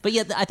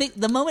yeah, I think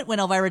the moment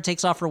when Elvira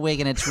takes off her wig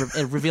and it's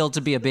revealed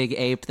to be a big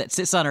ape that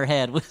sits on her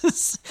head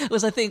was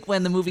I think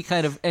when the movie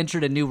kind of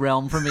entered a new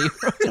realm for me.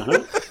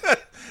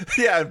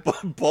 Yeah,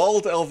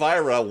 bald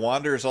Elvira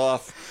wanders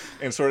off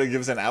and sort of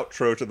gives an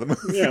outro to the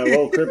movie. Yeah, a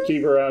little Crypt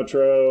Keeper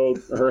outro.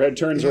 Her head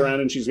turns around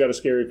and she's got a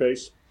scary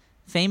face.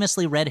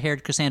 Famously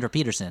red-haired Cassandra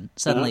Peterson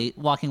suddenly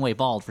walking away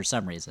bald for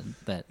some reason.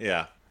 But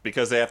yeah,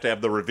 because they have to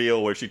have the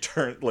reveal where she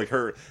turns, like,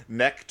 her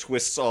neck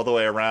twists all the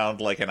way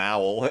around like an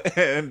owl,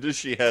 and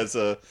she has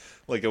a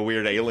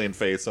weird alien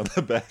face on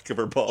the back of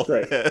her bald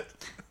head.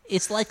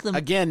 It's like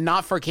again,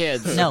 not for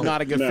kids. No, not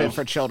a good fit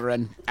for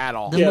children at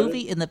all. The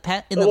movie in the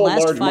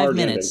last 5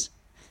 minutes.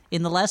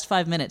 In the last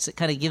 5 minutes, it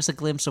kind of gives a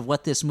glimpse of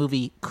what this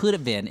movie could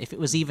have been if it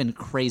was even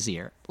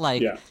crazier.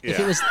 Like, if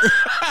it was...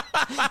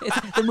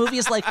 the movie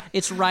is like,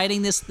 it's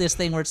writing this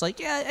thing where it's like,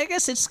 yeah, I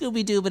guess it's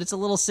Scooby-Doo, but it's a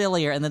little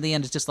sillier. And then the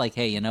end is just like,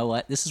 hey, you know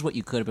what? This is what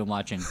you could have been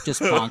watching.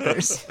 Just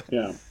bonkers.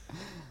 Yeah.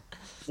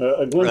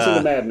 A glimpse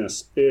into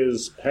madness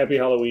is Happy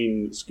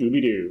Halloween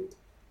Scooby-Doo.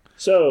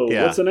 So,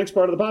 what's the next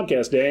part of the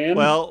podcast, Dan?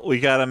 Well, we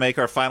got to make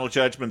our final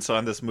judgments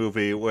on this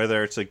movie,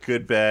 whether it's a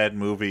good, bad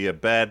movie, a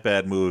bad,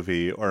 bad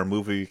movie, or a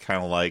movie you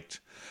kind of liked.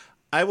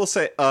 I will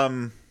say,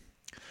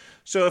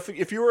 so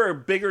if you were a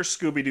bigger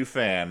Scooby-Doo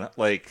fan,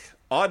 like,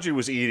 Audrey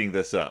was eating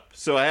this up.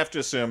 So I have to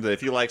assume that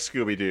if you like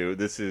Scooby-Doo,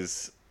 this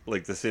is,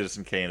 like, the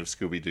Citizen Kane of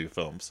Scooby-Doo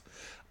films.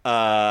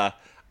 I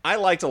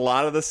liked a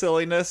lot of the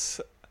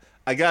silliness.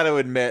 I got to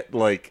admit,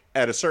 like,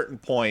 at a certain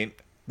point,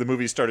 the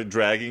movie started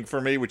dragging for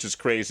me, which is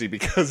crazy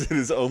because it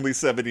is only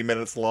 70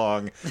 minutes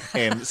long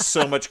and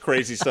so much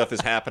crazy stuff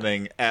is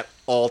happening at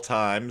all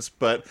times.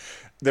 But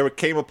there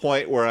came a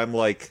point where I'm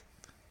like,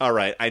 all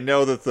right, I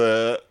know that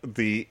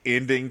the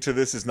ending to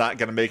this is not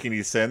going to make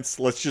any sense.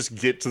 Let's just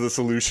get to the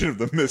solution of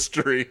the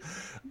mystery.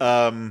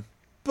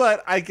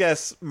 But I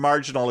guess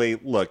marginally,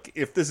 look,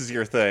 if this is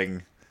your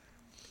thing,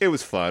 it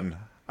was fun.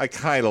 I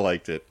kind of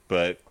liked it,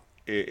 but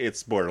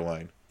it's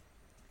borderline.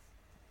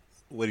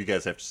 What do you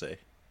guys have to say?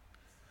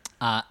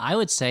 I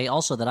would say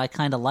also that I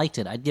kind of liked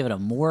it. I'd give it a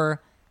more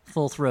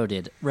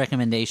full-throated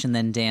recommendation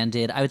than Dan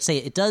did. I would say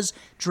it does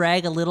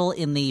drag a little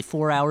in the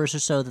 4 hours or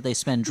so that they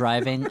spend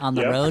driving on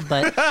the road,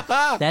 but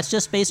that's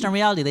just based on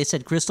reality. They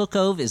said Crystal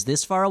Cove is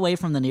this far away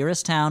from the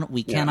nearest town.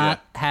 We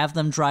cannot have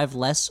them drive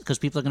less because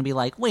people are going to be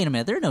like, wait a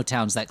minute, there are no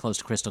towns that close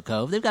to Crystal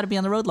Cove. They've got to be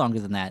on the road longer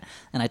than that.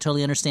 And I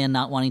totally understand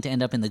not wanting to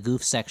end up in the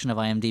goof section of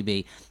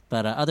IMDb.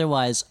 But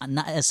otherwise,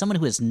 as someone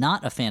who is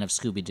not a fan of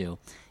Scooby-Doo,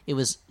 it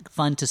was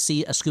fun to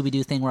see a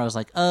Scooby-Doo thing where I was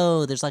like,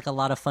 oh, there's like a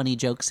lot of funny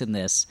jokes in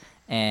this.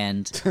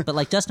 But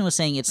like Dustin was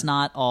saying, it's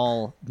not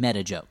all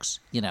meta jokes,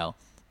 you know.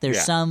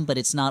 There's some, but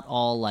it's not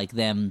all like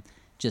them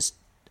just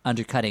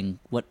undercutting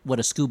what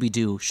a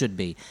Scooby-Doo should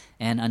be.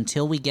 And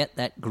until we get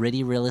that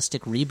gritty,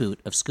 realistic reboot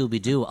of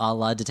Scooby-Doo a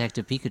la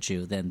Detective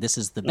Pikachu, then this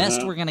is the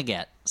best we're going to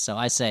get. So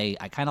I say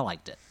I kind of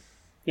liked it.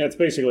 Yeah, it's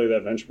basically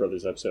that Venture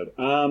Brothers episode.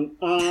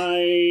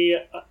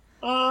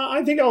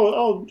 I think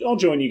I'll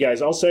join you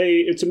guys. I'll say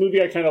it's a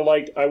movie I kind of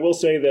liked. I will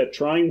say that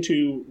trying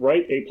to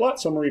write a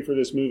plot summary for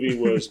this movie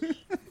was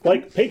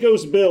like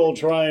Pecos Bill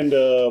trying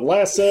to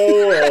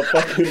lasso a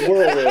fucking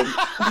whirlwind.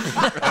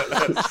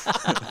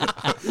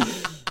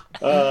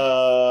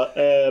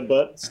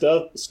 But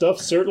stuff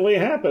certainly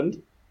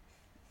happened.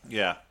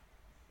 Yeah.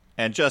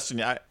 And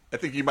Justin, I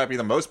think you might be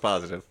the most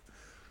positive.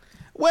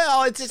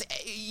 Well, it's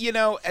just, you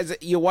know, as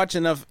you watch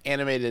enough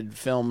animated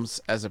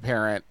films as a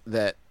parent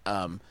that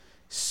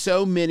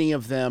so many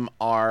of them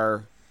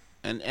are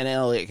and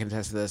Elliot can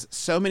attest to this,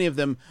 so many of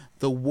them,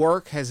 the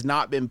work has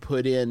not been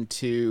put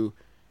into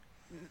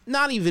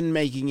not even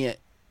making it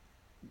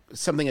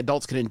something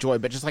adults can enjoy,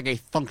 but just like a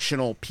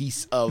functional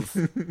piece of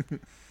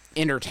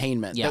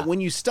entertainment. Yeah. That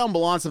when you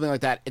stumble on something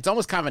like that, it's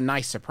almost kind of a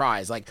nice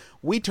surprise. Like,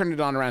 we turned it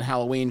on around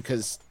Halloween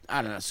because,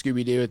 I don't know,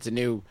 Scooby-Doo, it's a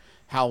new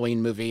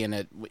Halloween movie, and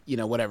it,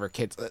 whatever,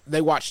 kids,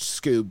 they watched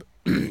Scoob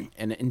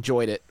and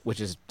enjoyed it,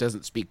 which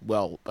doesn't speak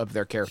well of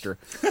their character.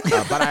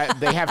 But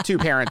they have two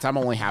parents. I'm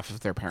only half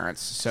of their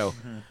parents, so...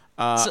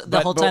 So the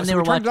whole time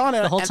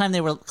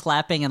they were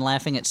clapping and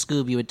laughing at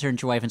Scoob, you would turn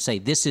to your wife and say,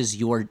 "These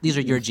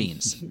are your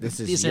genes. This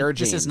is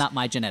This is not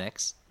my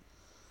genetics."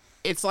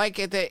 It's like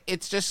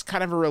it's just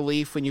kind of a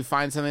relief when you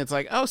find something that's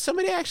like, oh,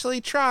 somebody actually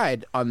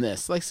tried on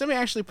this. Like, somebody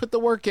actually put the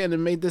work in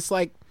and made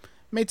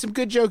some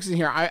good jokes in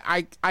here.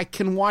 I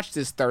can watch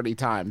this 30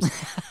 times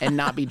and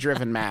not be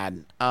driven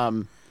mad.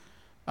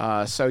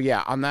 So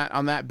yeah, on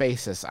that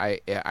basis, I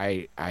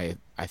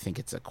think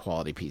it's a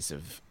quality piece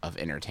of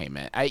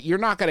entertainment. You're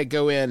not going to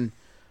go in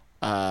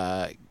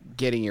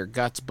getting your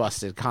guts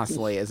busted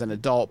constantly as an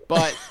adult,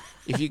 but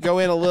if you go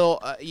in a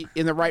little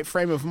in the right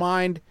frame of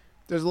mind,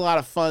 there's a lot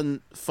of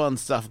fun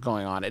stuff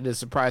going on. It is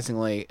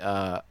surprisingly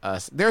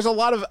there's a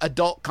lot of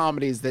adult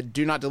comedies that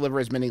do not deliver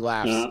as many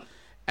laughs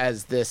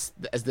as this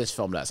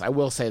film does. I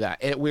will say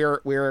that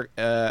we're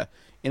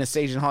in a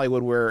stage in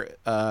Hollywood where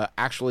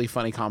actually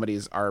funny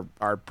comedies are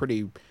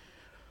pretty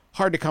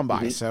hard to come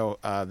by. So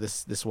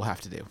this will have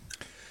to do.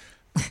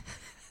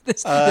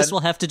 This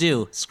will have to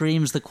do.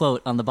 Screams the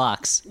quote on the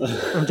box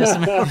from Just a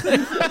Minute.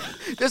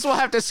 This will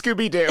have to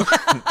Scooby-Doo.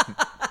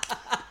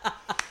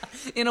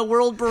 In a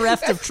world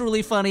bereft of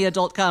truly funny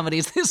adult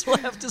comedies, this will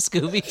have to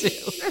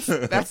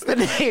Scooby-Doo. That's the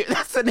name.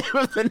 That's the name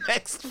of the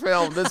next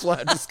film. This will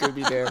have to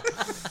Scooby-Doo.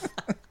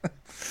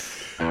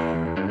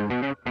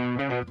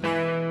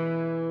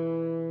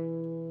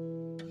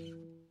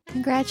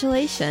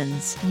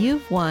 Congratulations!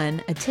 You've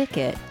won a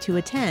ticket to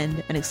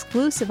attend an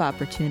exclusive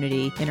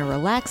opportunity in a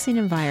relaxing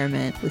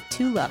environment with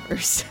two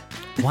lovers.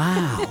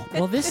 Wow.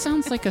 Well, this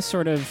sounds like a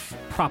sort of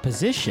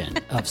proposition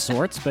of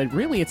sorts, but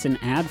really it's an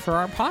ad for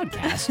our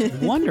podcast.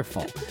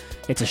 Wonderful.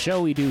 It's a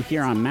show we do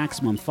here on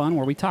Maximum Fun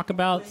where we talk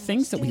about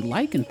things that we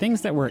like and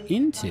things that we're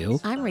into.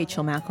 I'm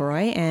Rachel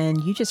McElroy,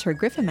 and you just heard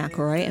Griffin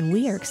McElroy, and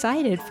we are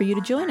excited for you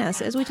to join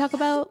us as we talk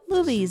about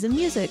movies and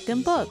music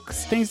and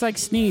books. Things like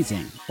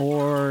sneezing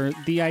or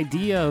the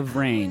idea of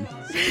rain.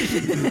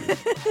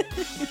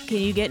 Can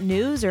you get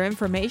news or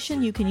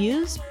information you can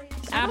use?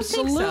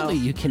 Absolutely,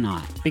 you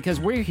cannot,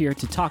 because we're here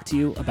to talk to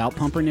you about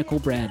pumpernickel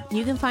bread.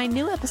 You can find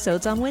new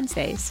episodes on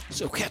Wednesdays.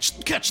 So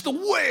catch the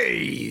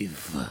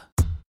wave.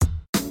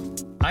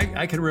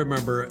 I can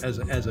remember as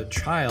a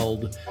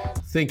child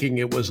thinking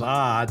it was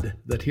odd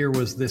that here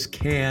was this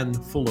can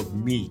full of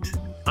meat.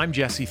 I'm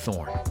Jesse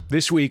Thorne.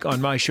 This week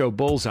on my show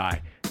Bullseye,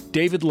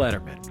 David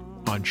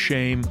Letterman on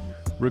shame,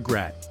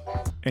 regret,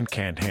 and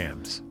canned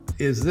hams.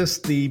 Is this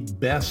the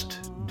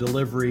best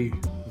delivery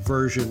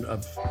version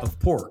of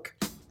pork?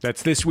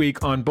 That's this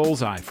week on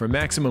Bullseye from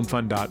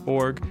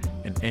MaximumFun.org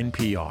and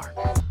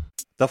NPR.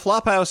 The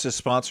Flophouse is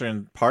sponsored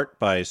in part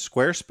by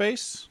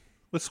Squarespace.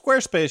 With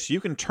Squarespace, you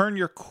can turn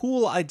your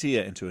cool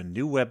idea into a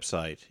new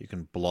website. You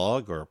can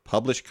blog or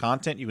publish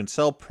content. You can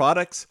sell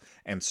products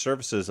and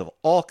services of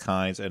all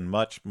kinds and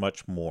much,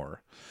 much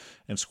more.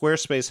 And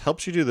Squarespace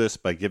helps you do this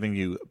by giving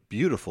you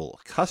beautiful,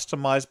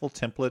 customizable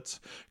templates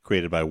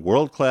created by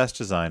world-class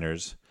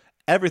designers,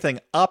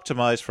 everything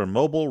optimized for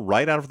mobile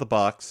right out of the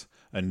box,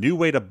 a new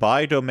way to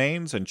buy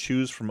domains and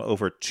choose from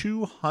over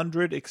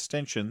 200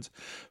 extensions,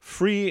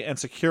 free and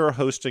secure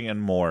hosting,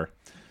 and more.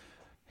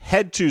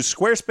 Head to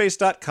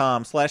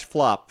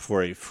squarespace.com/flop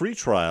for a free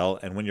trial,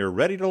 and when you're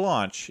ready to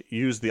launch,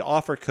 use the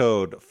offer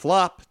code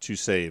FLOP to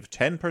save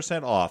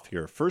 10% off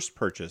your first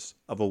purchase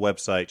of a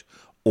website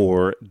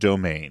or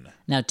domain.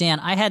 Now,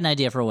 Dan, I had an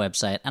idea for a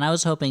website, and I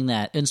was hoping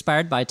that,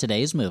 inspired by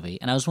today's movie,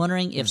 and I was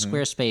wondering if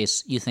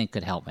Squarespace you think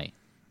could help me.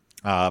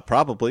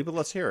 Probably, but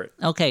let's hear it.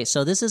 Okay,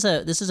 so this is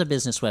a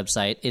business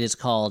website. It is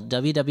called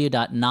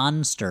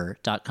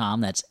www.nonster.com.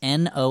 That's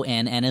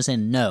N-O-N, N as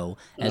in no,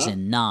 as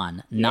in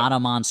non, not a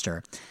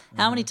monster.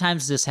 How many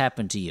times has this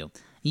happened to you?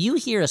 You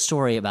hear a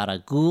story about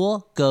a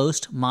ghoul,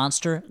 ghost,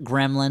 monster,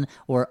 gremlin,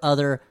 or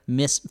other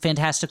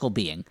fantastical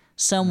being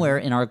somewhere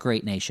in our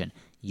great nation.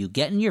 You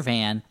get in your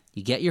van,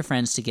 you get your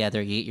friends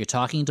together, you get your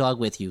talking dog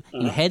with you,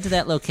 you head to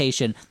that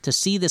location to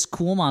see this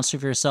cool monster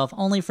for yourself,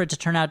 only for it to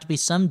turn out to be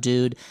some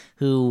dude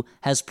who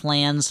has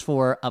plans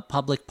for a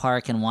public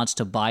park and wants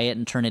to buy it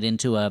and turn it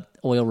into a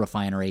oil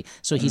refinery.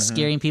 So he's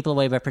scaring people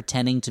away by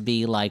pretending to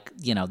be like,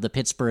 the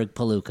Pittsburgh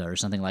Palooka or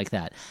something like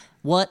that.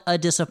 What a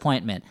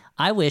disappointment.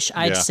 I wish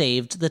I'd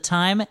saved the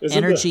time,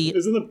 energy,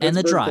 and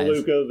the drive.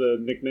 Isn't the Pittsburgh Palooka the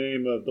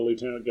nickname of the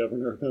Lieutenant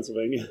Governor of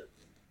Pennsylvania?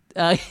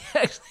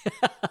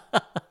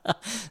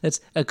 That's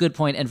a good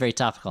point and very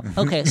topical.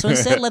 Okay, so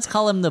instead, let's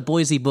call him the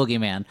Boise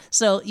Boogeyman.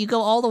 So you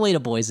go all the way to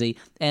Boise,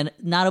 and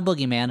not a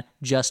boogeyman,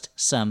 just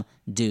some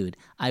dude.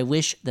 I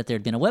wish that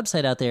there'd been a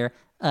website out there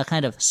a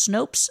kind of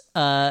Snopes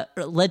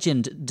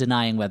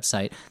legend-denying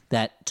website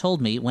that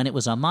told me when it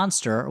was a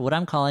monster, what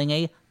I'm calling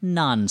a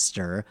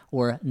nonster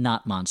or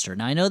not monster.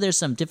 Now, I know there's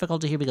some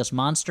difficulty here because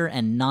monster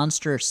and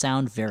nonster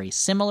sound very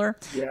similar.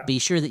 Yeah. Be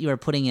sure that you are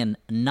putting in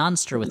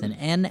nonster with an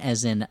N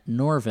as in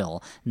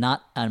Norville,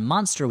 not a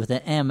monster with an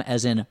M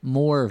as in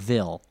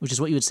Moorville, which is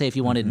what you would say if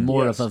you wanted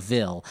more of a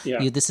ville.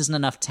 Yeah. This isn't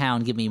enough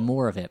town, give me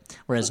more of it.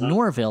 Whereas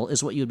Norville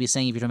is what you would be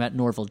saying if you're talking about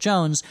Norville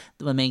Jones,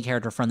 the main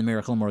character from The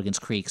Miracle on Morgan's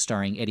Creek,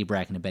 starring Eddie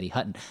Bracken and Betty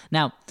Hutton.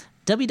 Now,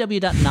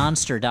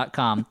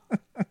 www.nonster.com,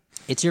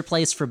 it's your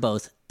place for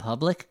both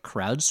public,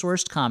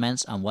 crowdsourced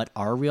comments on what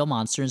are real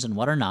monsters and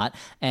what are not,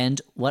 and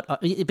what are,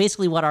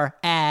 basically what are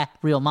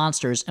real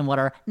monsters and what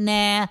are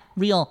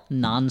real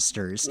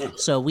nonsters.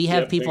 So we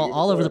have people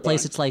all over the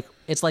place. It's like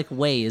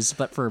Waze,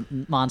 but for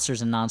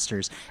monsters and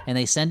nonsters. And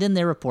they send in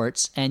their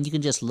reports, and you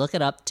can just look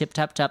it up, tip,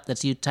 tap, tap.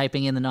 That's you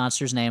typing in the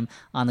monster's name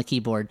on the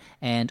keyboard.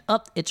 And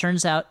it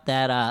turns out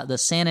that the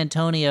San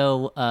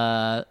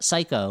Antonio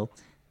Psycho,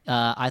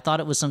 I thought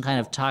it was some kind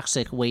of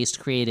toxic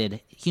waste-created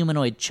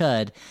humanoid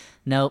chud.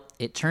 No,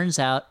 it turns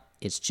out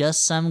it's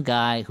just some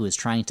guy who is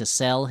trying to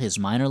sell his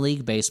minor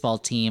league baseball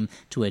team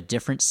to a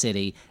different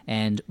city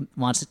and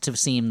wants it to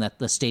seem that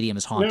the stadium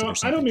is haunted Now, or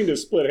something. I don't mean to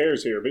split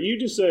hairs here, but you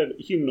just said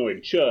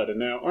humanoid chud, and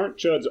now aren't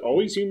chuds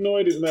always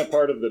humanoid? Isn't that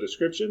part of the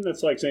description?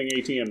 That's like saying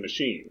ATM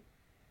machine.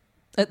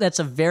 That's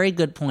a very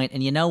good point,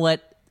 and you know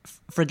what?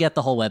 Forget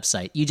the whole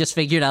website. You just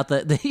figured out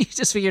that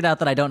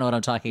I don't know what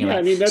I'm talking about. Yeah,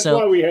 I mean, that's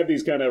why we have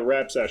these kind of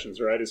rap sessions,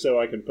 right? Is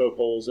so I can poke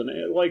holes and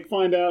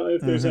find out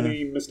if there's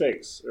any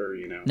mistakes or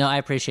No, I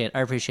appreciate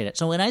it.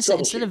 So when I said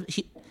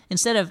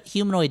instead of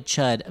humanoid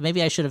chud,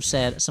 maybe I should have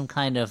said some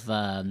kind of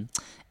Leonid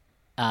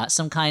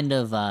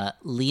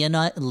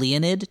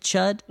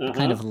chud,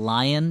 kind of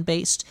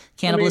lion-based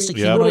cannibalistic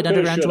humanoid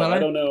underground dweller. I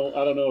don't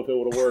know if it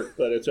would have worked,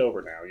 but it's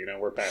over now.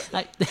 We're past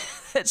it.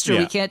 That's true.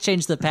 Yeah. We can't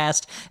change the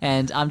past,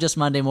 and I'm just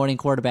Monday morning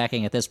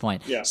quarterbacking at this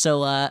point. Yeah.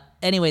 So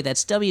anyway,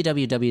 that's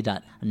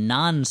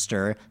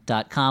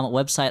www.nonster.com, a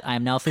website I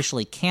am now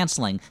officially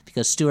canceling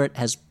because Stuart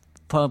has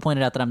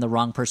pointed out that I'm the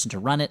wrong person to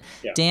run it.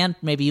 Yeah. Dan,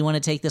 maybe you want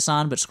to take this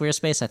on, but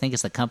Squarespace, I think,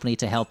 is the company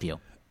to help you.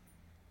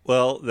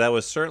 Well, that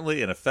was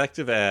certainly an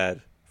effective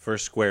ad for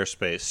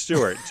Squarespace.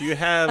 Stuart, do you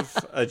have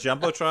a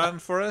Jumbotron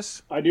for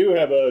us? I do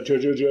have a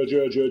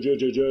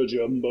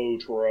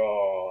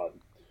Jumbotron.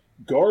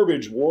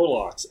 Garbage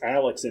warlocks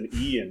Alex and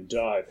Ian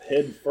dive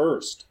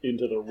headfirst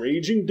into the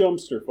raging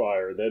dumpster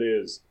fire that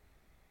is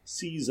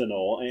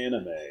seasonal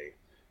anime.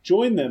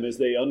 Join them as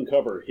they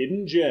uncover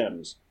hidden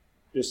gems,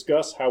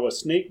 discuss how a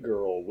snake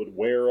girl would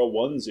wear a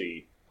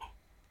onesie,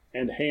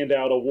 and hand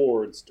out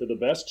awards to the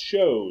best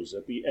shows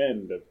at the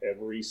end of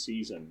every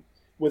season.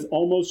 With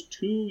almost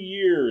 2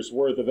 years'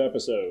 worth of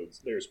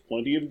episodes, there's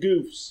plenty of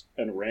goofs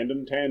and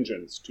random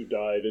tangents to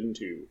dive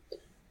into.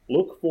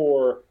 Look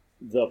for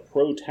The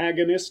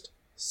Protagonist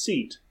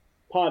Seat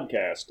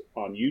podcast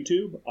on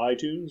YouTube,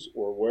 iTunes,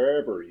 or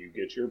wherever you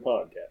get your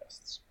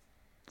podcasts.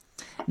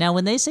 Now,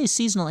 when they say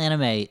seasonal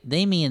anime, do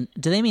they mean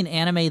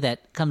anime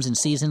that comes in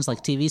seasons,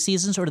 like TV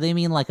seasons, or do they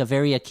mean like a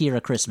very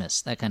Akira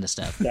Christmas, that kind of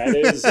stuff? That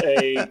is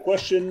a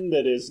question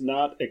that is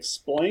not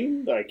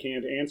explained. I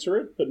can't answer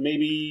it, but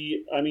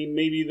maybe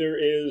there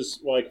is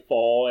like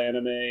fall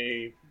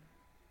anime,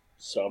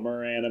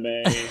 summer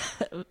anime.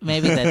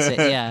 Maybe that's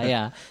it.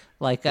 Yeah.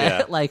 Like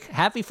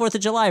Happy 4th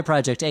of July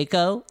Project,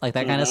 Eiko, like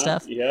that kind of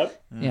stuff.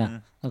 Yep. Yeah.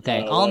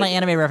 Okay. All my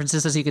anime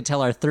references, as you can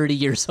tell, are 30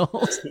 years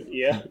old.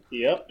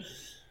 Yep.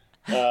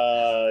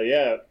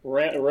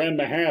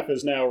 Ranma half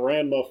is now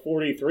Ranma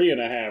 43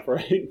 and a half,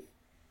 right?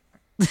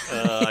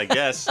 I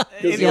guess.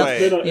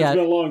 Anyway. It's been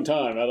a long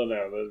time. I don't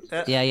know.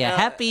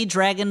 Happy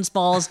Dragon's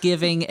Balls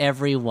giving,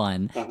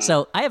 everyone.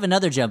 So I have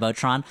another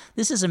Jumbotron.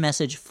 This is a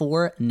message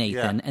for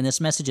Nathan, and this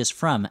message is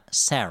from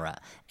Sarah.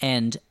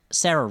 And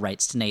Sarah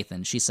writes to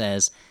Nathan. She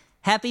says,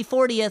 "Happy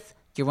 40th.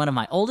 You're one of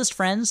my oldest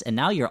friends, and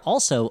now you're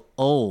also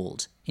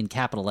old," in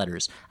capital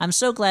letters. "I'm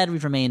so glad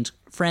we've remained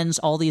friends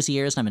all these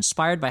years, and I'm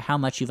inspired by how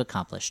much you've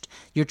accomplished.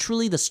 You're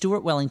truly the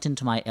Stuart Wellington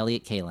to my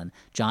Elliot Kalin.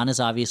 John is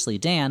obviously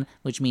Dan,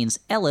 which means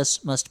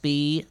Ellis must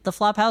be the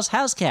Flophouse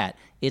house cat.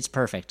 It's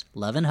perfect.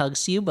 Love and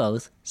hugs to you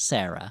both,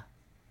 Sarah."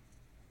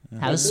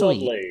 How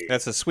sweet. Lovely.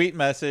 That's a sweet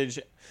message,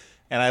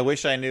 and I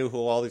wish I knew who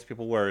all these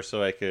people were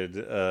so I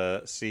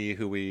could see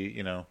who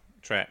we,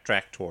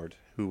 track toward,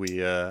 who we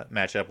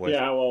match up with.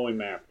 Yeah, how well we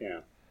map, Yeah.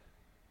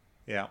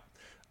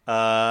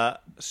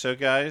 So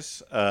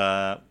guys,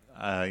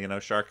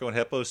 Sharko and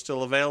Hippo is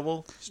still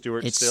available.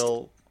 Stuart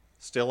still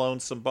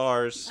owns some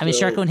bars. I mean,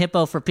 Sharko and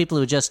Hippo, for people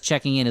who are just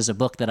checking in, is a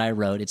book that I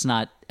wrote. It's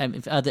not.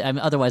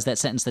 Otherwise, that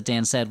sentence that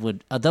Dan said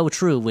would, though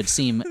true, would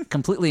seem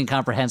completely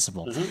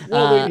incomprehensible.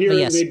 Well, they'd hear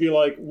it and they'd be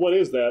like, "What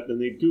is that?" Then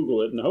they'd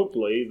Google it, and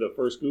hopefully, the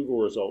first Google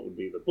result would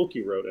be the book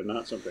you wrote, and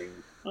not something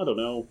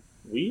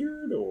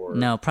weird or...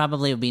 No,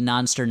 probably it would be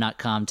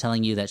nonster.com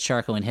telling you that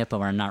Sharko and Hippo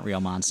are not real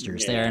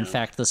monsters. They are, in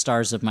fact, the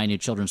stars of my new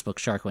children's book,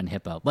 Sharko and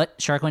Hippo. But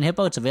Sharko and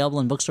Hippo, it's available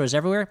in bookstores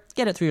everywhere.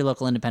 Get it through your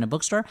local independent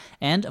bookstore.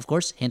 And, of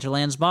course,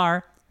 Hinterland's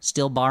Bar,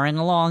 still barring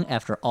along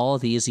after all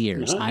these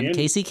years. I'm and,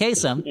 Casey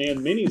Kasem.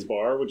 And Minnie's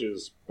bar, which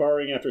is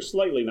barring after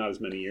slightly not as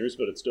many years,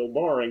 but it's still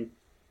barring.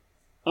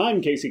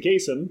 I'm Casey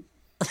Kasem.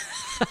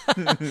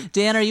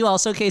 Dan, are you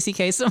also Casey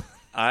Kasem?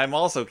 I'm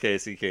also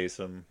Casey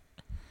Kasem.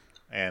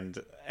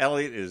 And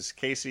Elliot is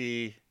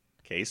Casey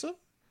Kasem?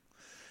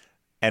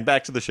 And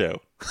back to the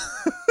show.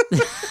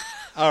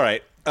 All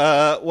right.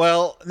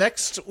 Well,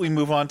 next we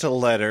move on to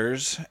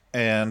letters.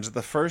 And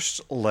the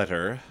first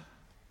letter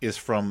is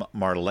from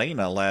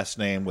Marlena, last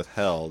name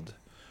withheld,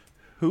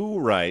 who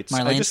writes...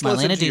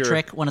 Marlena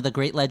Dietrich, one of the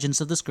great legends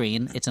of the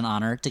screen. It's an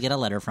honor to get a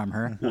letter from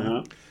her.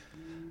 Uh-huh.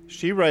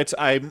 She writes,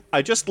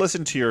 I just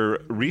listened to your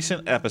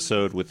recent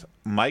episode with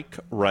Mike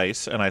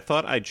Rice, and I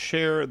thought I'd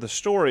share the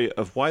story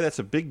of why that's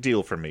a big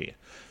deal for me.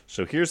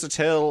 So here's a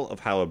tale of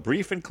how a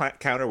brief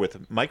encounter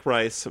with Mike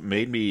Rice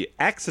made me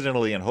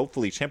accidentally and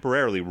hopefully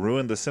temporarily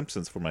ruin The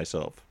Simpsons for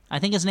myself. I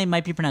think his name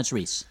might be pronounced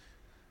Reese.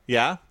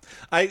 Yeah?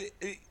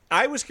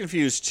 I was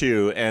confused,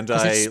 too, and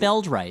it's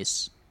spelled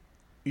Rice.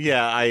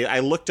 Yeah, I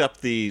looked up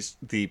the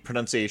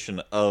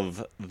pronunciation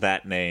of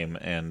that name,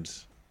 and...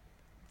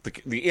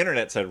 The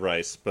internet said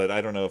Rice, but I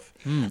don't know if...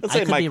 Let's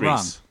say Mike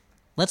Reese.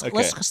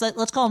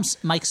 Let's call him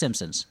Mike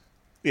Simpsons.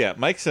 Yeah,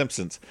 Mike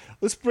Simpsons.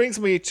 This brings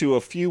me to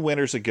a few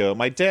winters ago.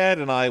 My dad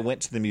and I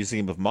went to the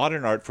Museum of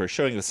Modern Art for a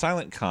showing of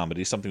silent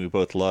comedy, something we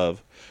both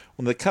love.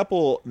 When the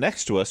couple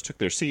next to us took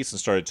their seats and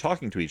started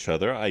talking to each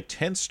other, I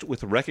tensed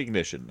with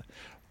recognition.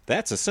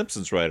 That's a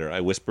Simpsons writer, I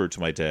whispered to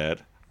my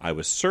dad. I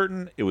was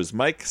certain it was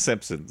Mike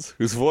Simpsons,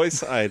 whose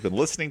voice I had been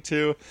listening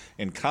to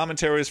in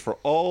commentaries for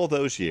all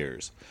those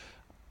years.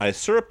 I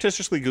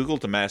surreptitiously Googled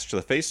to match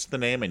the face to the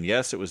name, and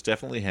yes, it was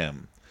definitely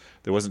him.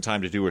 There wasn't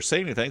time to do or say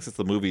anything since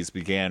the movies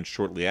began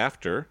shortly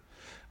after.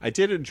 I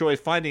did enjoy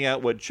finding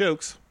out what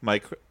jokes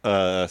Mike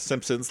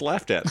Simpsons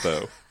laughed at,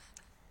 though.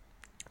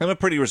 I'm a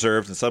pretty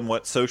reserved and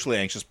somewhat socially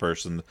anxious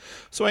person,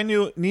 so I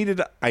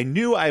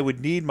knew I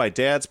would need my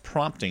dad's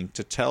prompting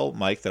to tell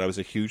Mike that I was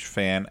a huge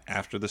fan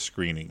after the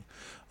screening.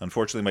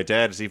 Unfortunately, my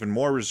dad is even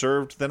more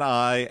reserved than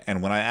I,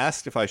 and when I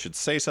asked if I should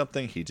say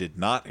something, he did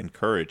not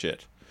encourage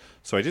it.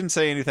 So I didn't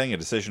say anything, a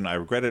decision I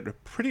regretted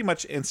pretty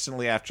much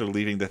instantly after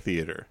leaving the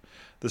theater.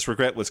 This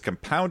regret was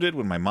compounded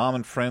when my mom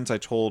and friends I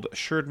told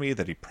assured me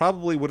that he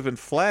probably would have been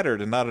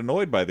flattered and not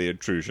annoyed by the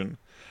intrusion.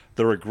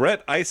 The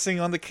regret icing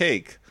on the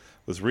cake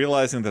was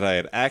realizing that I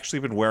had actually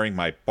been wearing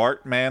my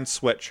Bartman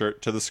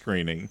sweatshirt to the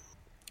screening.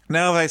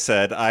 Now, as I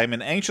said, I'm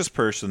an anxious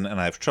person and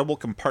I have trouble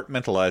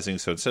compartmentalizing,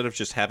 so instead of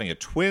just having a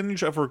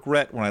twinge of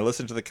regret when I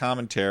listened to the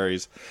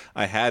commentaries,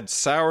 I had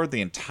soured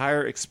the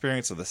entire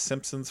experience of The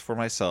Simpsons for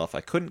myself.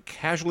 I couldn't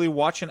casually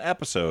watch an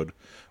episode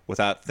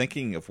without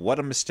thinking of what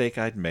a mistake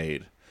I'd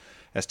made.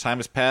 As time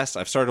has passed,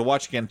 I've started to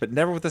watch again, but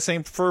never with the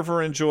same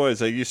fervor and joy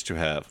as I used to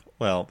have.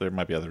 Well, there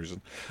might be other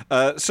reasons.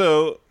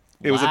 So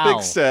it was a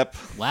big step.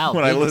 Wow,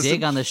 when big I listened.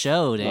 dig on the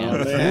show, Dan.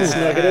 Oh, man,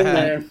 snuck it in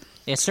there.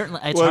 It's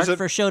hard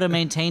for a show to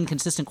maintain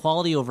consistent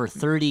quality over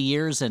 30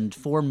 years and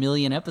 4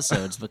 million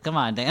episodes, but come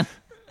on, Dan.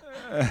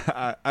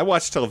 I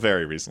watched till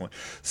very recently.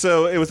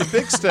 So it was a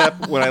big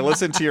step when I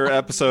listened to your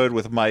episode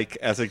with Mike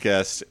as a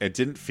guest and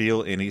didn't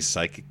feel any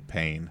psychic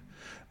pain.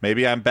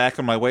 Maybe I'm back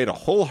on my way to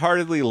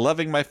wholeheartedly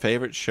loving my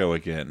favorite show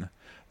again.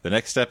 The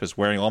next step is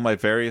wearing all my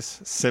various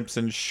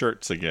Simpsons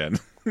shirts again.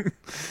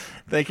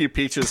 Thank you,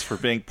 Peaches, for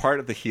being part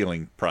of the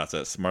healing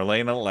process.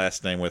 Marlena,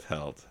 last name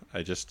withheld.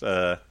 I just,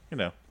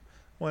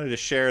 wanted to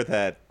share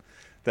that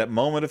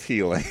moment of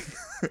healing.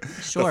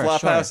 Sure, the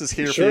Flophouse is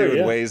here for you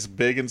in ways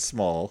big and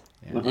small.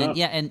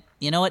 Yeah. And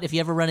you know what? If you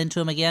ever run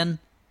into him again,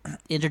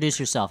 introduce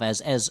yourself.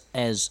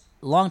 As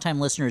longtime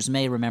listeners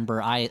may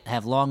remember, I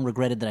have long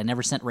regretted that I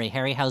never sent Ray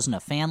Harryhausen a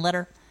fan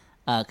letter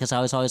because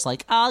I was always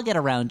like, I'll get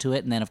around to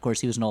it. And then, of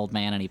course, he was an old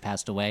man and he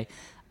passed away.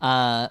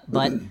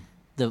 But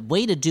the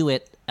way to do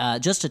it,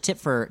 just a tip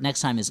for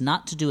next time, is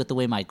not to do it the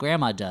way my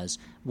grandma does,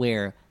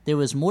 where there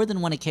was more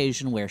than one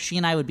occasion where she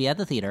and I would be at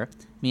the theater,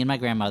 me and my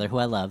grandmother, who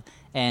I love,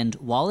 and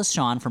Wallace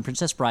Shawn from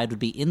Princess Bride would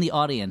be in the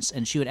audience,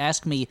 and she would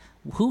ask me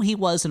who he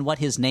was and what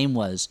his name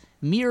was,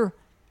 mere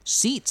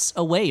seats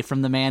away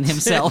from the man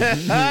himself.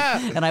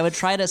 And I would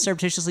try to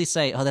surreptitiously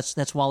say, oh,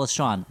 that's Wallace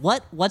Shawn.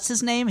 What's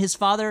his name? His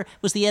father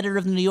was the editor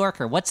of the New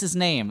Yorker. What's his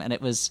name? And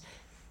it was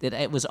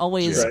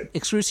always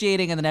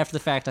excruciating, and then after the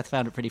fact, I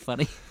found it pretty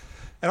funny.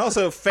 And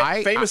also,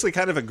 famously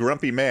kind of a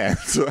grumpy man.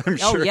 So I'm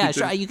sure. Oh yeah,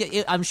 sure.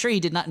 I'm sure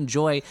he did not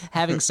enjoy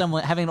having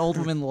an old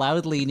woman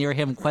loudly near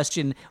him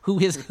question who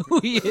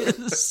he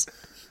is.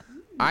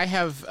 I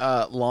have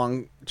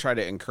long tried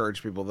to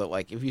encourage people that,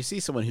 like, if you see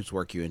someone whose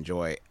work you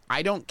enjoy,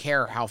 I don't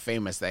care how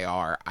famous they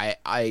are.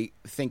 I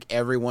think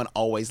everyone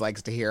always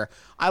likes to hear,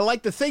 I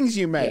like the things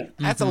you make. Yeah.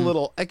 That's a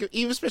little, like,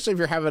 even especially if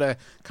you're having a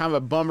kind of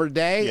a bummer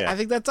day. Yeah. I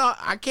think that's all.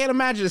 I can't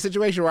imagine a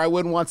situation where I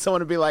wouldn't want someone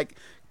to be like,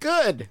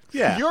 good.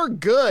 Yeah. You're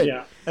good.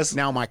 Yeah. As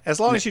long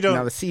as you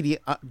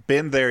don't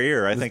bend their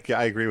ear, I think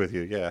I agree with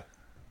you. Yeah.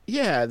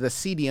 Yeah, the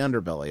seedy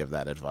underbelly of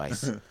that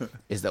advice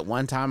is that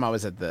one time I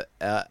was at the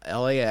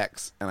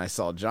LAX and I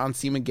saw John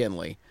C.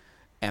 McGinley,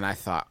 and I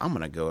thought, I'm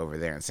going to go over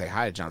there and say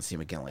hi to John C.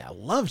 McGinley. I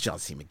love John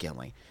C.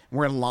 McGinley. And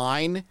we're in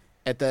line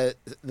at the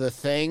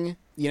thing,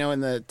 in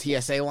the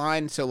TSA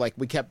line. So like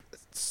we kept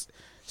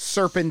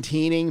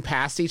serpentining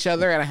past each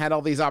other, and I had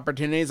all these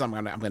opportunities. I'm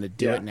gonna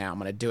do it now. I'm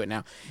gonna do it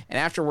now. And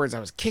afterwards, I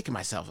was kicking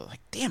myself. I was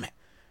like, damn it,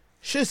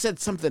 should have said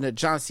something to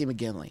John C.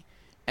 McGinley.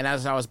 And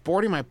as I was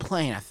boarding my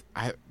plane,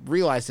 I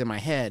realized in my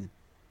head,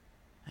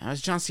 I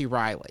was John C.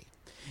 Reilly.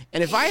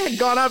 And if I had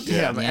gone up to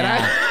him, if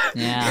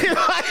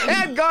I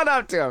had gone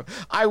up to him,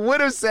 I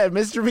would have said,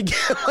 Mr.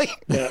 McGinley,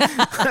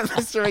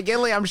 Mr.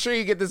 McGinley, I'm sure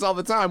you get this all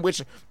the time,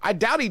 which I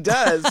doubt he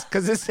does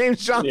because his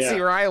name's John C.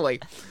 Reilly.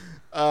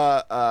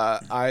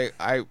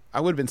 I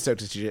would have been stoked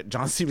to see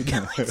John C.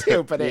 McGinley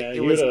too, but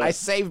I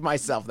saved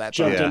myself that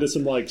time. Jumped into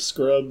some like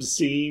Scrubs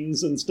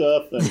scenes and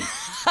stuff. And...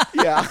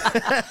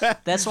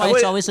 That's why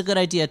it's always a good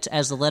idea,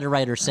 as the letter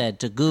writer said,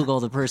 to Google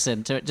the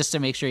person just to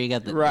make sure you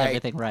get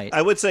everything right.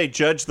 I would say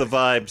judge the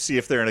vibe, see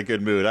if they're in a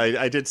good mood.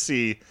 I did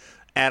see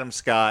Adam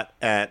Scott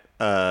at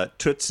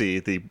Tootsie,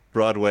 the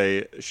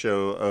Broadway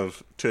show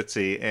of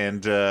Tootsie,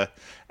 and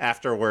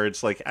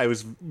afterwards, like, I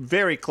was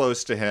very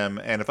close to him,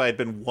 and if I had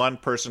been one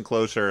person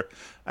closer,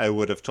 I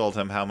would have told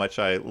him how much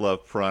I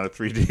love Piranha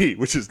 3D,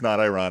 which is not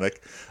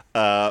ironic.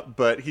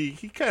 But he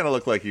kind of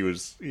looked like he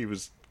was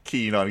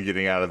keen on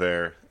getting out of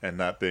there and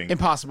not being...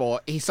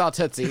 Impossible. He saw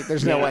Tootsie.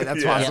 There's no way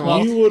that's possible.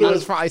 Well, I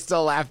was probably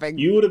still laughing.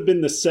 You would have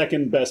been the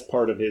second best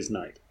part of his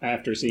night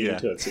after seeing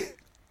Tootsie.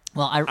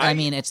 Well, I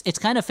mean, it's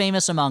kind of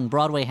famous among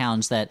Broadway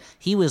hounds that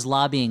he was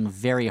lobbying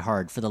very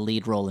hard for the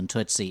lead role in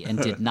Tootsie and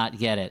did not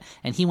get it.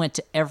 And he went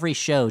to every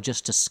show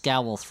just to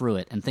scowl through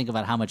it and think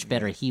about how much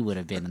better he would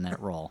have been in that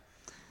role.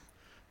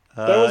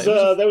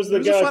 That was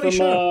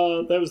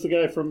the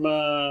guy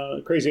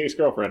from Crazy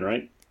Ex-Girlfriend,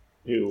 right?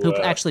 Who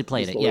actually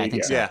played it? Yeah, I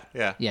think so.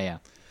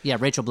 Yeah,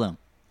 Rachel Bloom.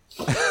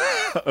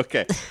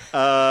 Okay.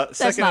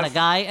 That's not a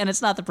guy, and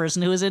it's not the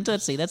person who was in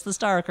Tootsie. That's the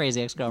star of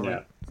Crazy Ex-Girlfriend.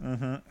 Yeah.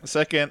 Mm-hmm.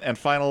 Second and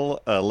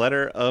final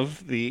letter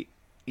of the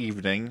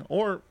evening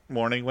or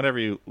morning, whenever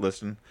you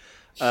listen.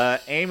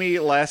 Amy,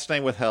 last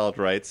name withheld,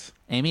 writes.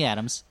 Amy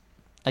Adams.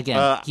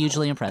 Again,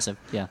 hugely impressive.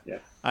 Yeah.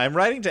 I'm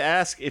writing to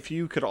ask if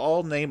you could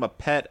all name a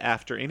pet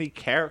after any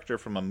character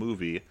from a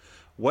movie.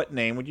 What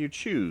name would you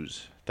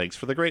choose? Thanks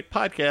for the great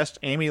podcast.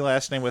 Amy,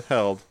 last name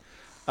withheld.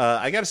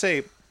 I got to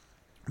say,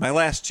 my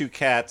last two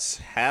cats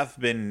have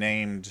been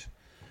named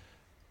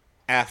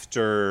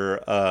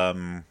after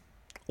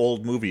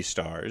old movie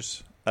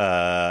stars,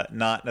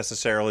 not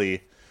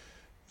necessarily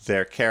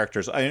their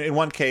characters. In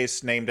one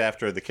case, named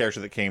after the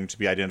character that came to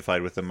be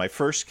identified with them. My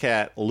first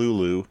cat,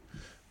 Lulu,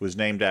 was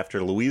named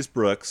after Louise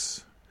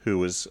Brooks, who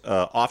was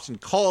often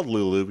called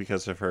Lulu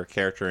because of her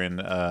character in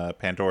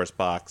Pandora's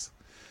Box,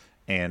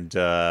 and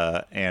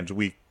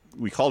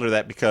we called her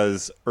that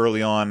because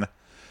early on,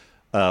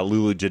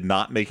 Lulu did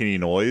not make any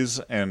noise,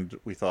 and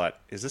we thought,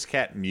 is this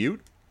cat mute?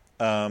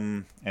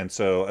 And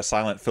so a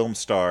silent film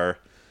star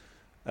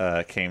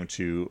came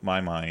to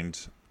my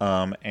mind.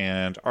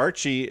 And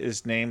Archie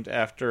is named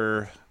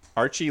after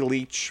Archie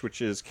Leach,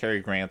 which is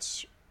Cary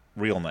Grant's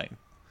real name.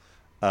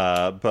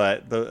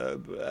 But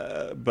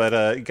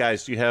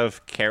guys, do you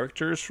have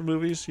characters from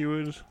movies you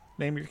would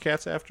name your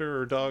cats after,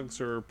 or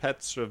dogs, or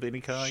pets of any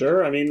kind?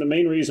 Sure. I mean, the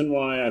main reason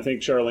why I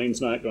think Charlene's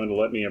not going to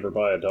let me ever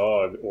buy a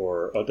dog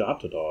or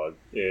adopt a dog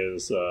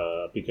is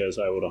because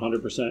I would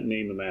 100%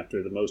 name them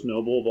after the most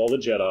noble of all the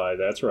Jedi.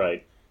 That's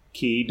right.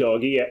 Key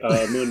Doggy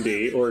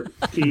Mundi, or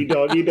Key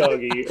Doggy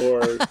Doggy,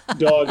 or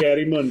Dog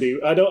Addy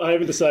Mundi. I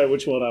haven't decided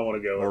which one I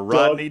want to go with. Or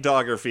Rodney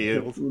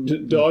Doggerfield.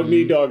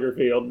 Dogny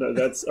Doggerfield.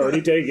 That's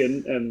already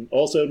taken, and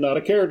also not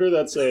a character.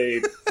 That's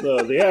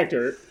the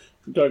actor.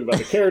 I'm talking about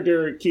the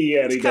character, Key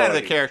Addy Doggy. It's kind of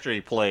the character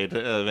he played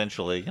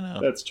eventually, you know.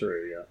 That's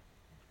true, yeah.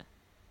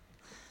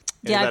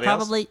 Yeah, I'd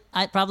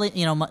probably,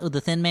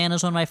 The Thin Man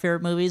is one of my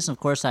favorite movies. Of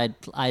course,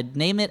 I'd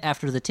name it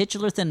after the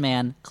titular Thin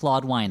Man,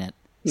 Claude Wynant.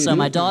 So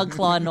my dog,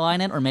 Claude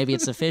Wynant, or maybe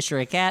it's a fish or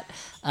a cat,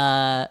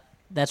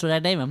 that's what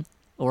I'd name him.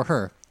 Or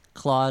her,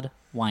 Claude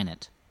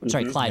Wynant.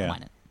 Sorry, Clyde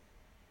Wynant.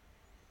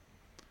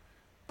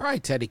 Probably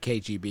Teddy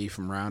KGB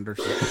from Rounders.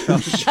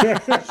 Sure.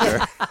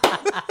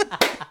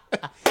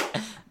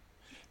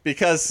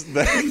 Because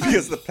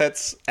the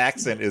pet's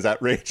accent is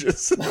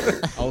outrageous.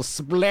 I'll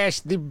splash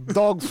the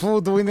dog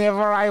food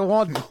whenever I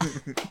want.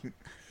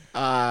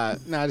 No,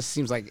 it just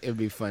seems like it would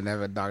be fun to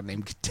have a dog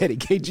named Teddy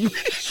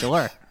KGB.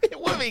 Sure. It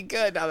would be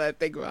good now that I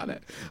think about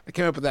it. I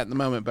came up with that in the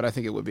moment, but I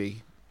think it would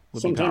be.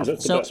 Sometimes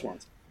it's the best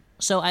ones.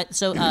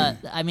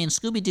 I mean,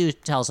 Scooby-Doo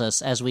tells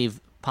us, as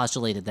we've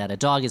postulated, that a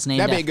dog is named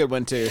That'd be a good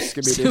one, too,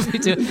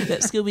 Scooby-Doo.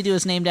 Scooby-Doo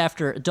is named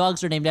after...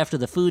 Dogs are named after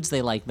the foods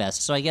they like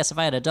best. So I guess if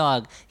I had a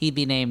dog, he'd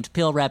be named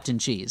Pill Wrapped in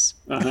Cheese.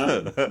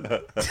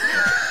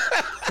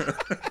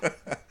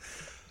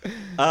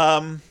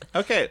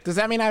 Okay. Does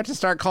that mean I have to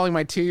start calling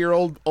my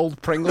 2-year-old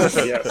Old Pringles?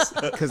 Yes.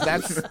 Because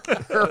that's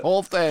her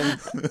whole thing.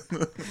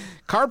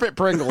 Carpet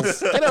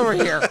Pringles. Get over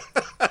here.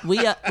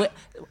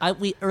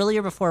 We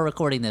earlier before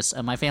recording this,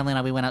 my family and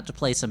I, we went out to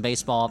play some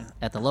baseball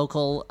at the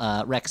local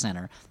rec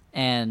center.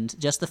 and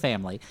just the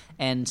family.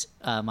 And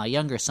my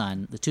younger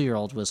son, the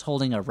 2-year-old, was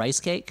holding a rice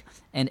cake.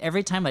 And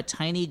every time a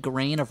tiny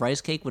grain of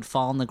rice cake would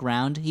fall on the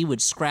ground, he would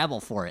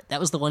scrabble for it. That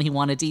was the one he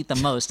wanted to eat the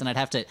most, and I'd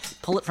have to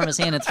pull it from his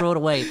hand and throw it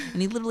away.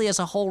 And he literally has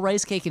a whole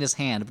rice cake in his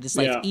hand, but it's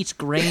like each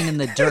grain in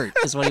the dirt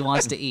is what he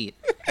wants to eat.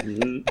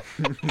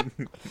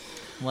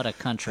 What a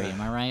country, am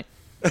I right?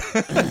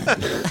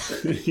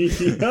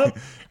 Yep.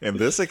 In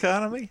this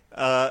economy.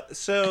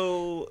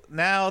 So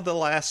now the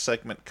last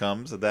segment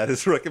comes, and that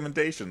is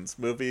recommendations.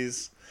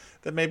 Movies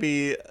that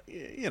maybe,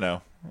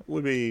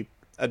 would be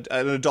an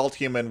adult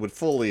human would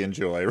fully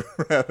enjoy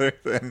rather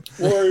than...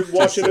 Or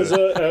watch it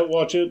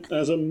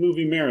as a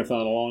movie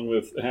marathon along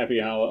with Happy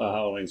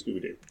Halloween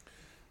Scooby-Doo.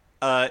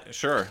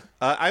 Sure.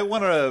 I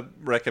want to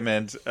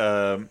recommend...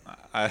 I'm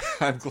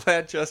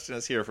glad Justin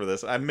is here for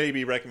this. I may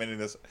be recommending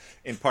this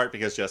in part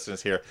because Justin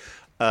is here.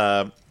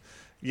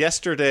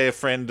 Yesterday, a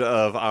friend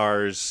of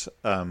ours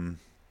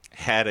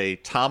had a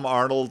Tom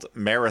Arnold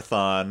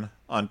marathon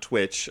on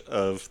Twitch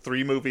of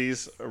 3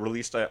 movies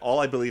released, all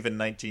I believe, in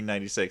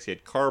 1996. He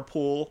had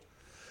Carpool,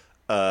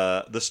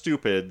 The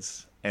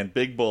Stupids, and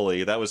Big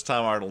Bully. That was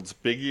Tom Arnold's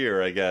big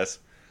year, I guess,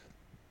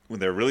 when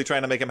they were really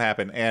trying to make him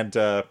happen.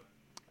 And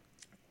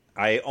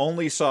I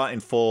only saw in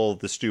full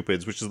The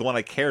Stupids, which is the one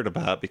I cared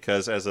about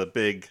because as a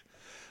big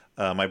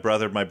my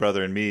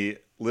brother and me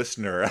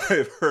listener,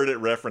 I've heard it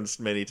referenced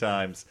many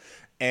times.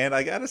 And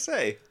I gotta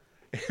say,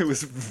 it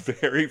was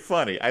very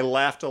funny. I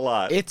laughed a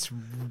lot.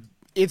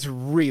 It's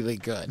really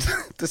good.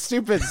 The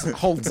Stupids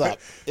holds up.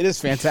 It is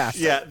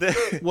fantastic. Yeah.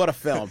 What a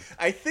film.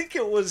 I think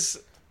it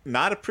was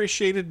not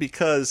appreciated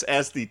because,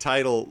 as the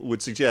title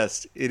would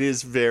suggest, it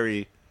is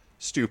very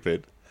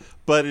stupid.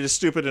 But it is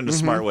stupid in a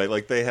smart way.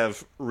 Like, they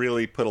have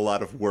really put a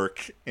lot of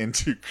work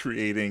into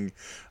creating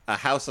a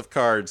house of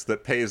cards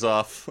that pays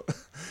off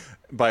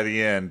by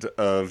the end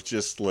of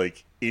just,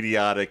 like,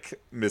 idiotic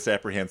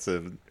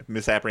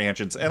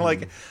misapprehensions. And,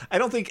 like, I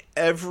don't think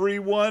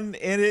everyone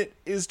in it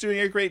is doing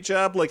a great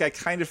job. Like, I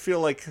kind of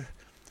feel like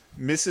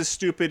Mrs.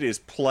 Stupid is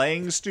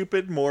playing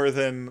stupid more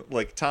than,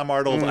 like, Tom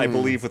Arnold. I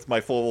believe with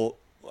my full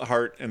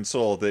heart and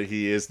soul that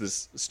he is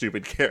this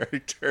stupid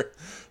character.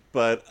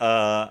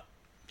 But,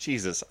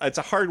 Jesus, it's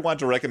a hard one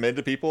to recommend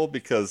to people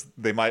because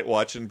they might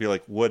watch it and be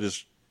like, what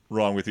is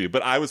wrong with you?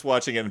 But I was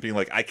watching it and being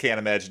like, I can't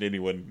imagine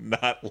anyone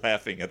not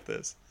laughing at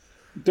this.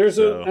 There's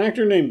an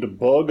actor named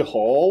Bug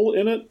Hall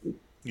in it.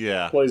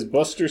 Yeah. Plays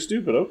Buster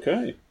Stupid.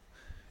 Okay.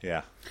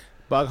 Yeah.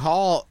 Bug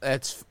Hall,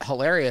 it's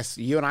hilarious.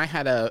 You and I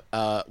had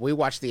we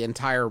watched the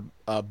entire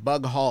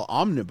Bug Hall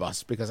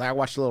omnibus because I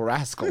watched Little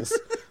Rascals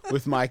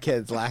with my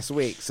kids last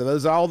week. So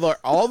those are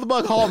all the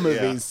Bug Hall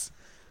movies. Yeah.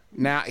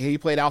 Now he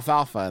played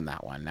Alfalfa in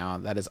that one. Now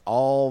that is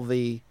all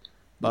the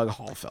Bug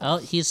Hall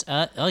films. He's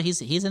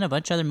in a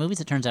bunch of other movies.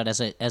 It turns out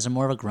as a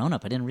more of a grown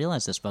up. I didn't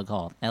realize this. Bug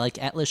Hall. I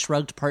like Atlas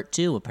Shrugged Part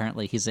 2.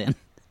 Apparently he's in.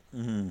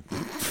 Oh,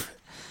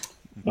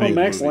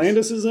 Max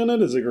Landis is in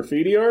it as a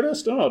graffiti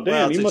artist. Oh,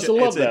 damn! You must have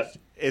loved that.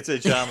 It's a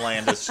John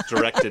Landis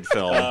directed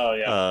film. Oh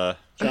yeah,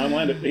 John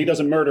Landis. He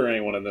doesn't murder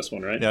anyone in this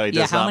one, right? No, he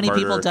does not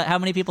murder. How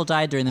many people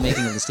died during the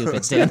making of The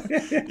Stupids, Dan?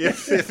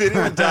 If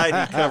anyone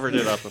died, he covered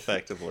it up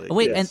effectively. Oh,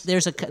 wait, yes.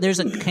 And there's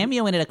a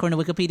cameo in it according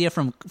to Wikipedia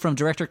from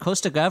director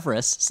Costa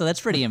Gavras, so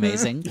that's pretty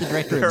amazing. The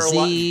director of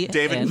Z.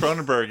 David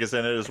Cronenberg is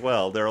in it as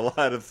well. There are a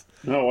lot of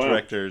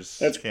directors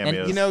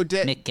cameos. And,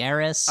 Mick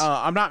Garris.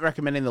 I'm not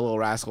recommending The Little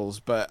Rascals,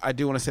 but I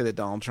do want to say that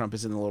Donald Trump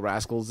is in The Little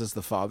Rascals as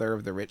the father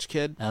of the rich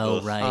kid.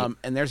 Oh, right.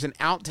 And there's an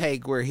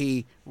outtake where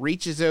he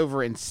reaches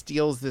over and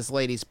steals this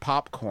lady's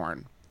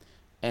popcorn,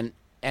 and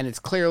it's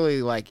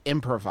clearly like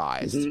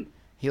improvised.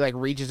 He like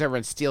reaches over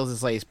and steals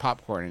this lady's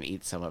popcorn and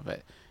eats some of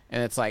it,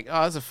 and it's like,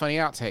 oh, that's a funny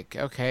outtake.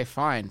 Okay,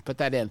 fine, put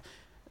that in.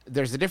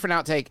 There's a different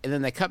outtake, and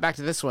then they cut back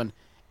to this one,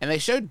 and they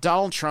showed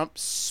Donald Trump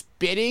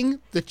spitting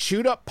the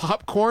chewed up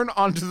popcorn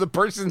onto the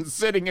person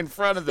sitting in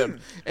front of them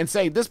and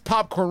saying, this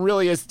popcorn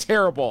really is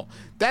terrible.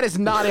 That is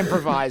not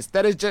improvised.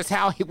 That is just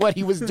what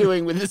he was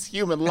doing with his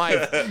human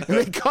life. And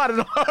they caught it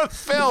on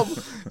film,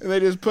 and they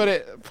just put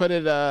it in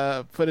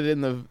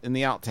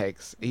the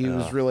outtakes. He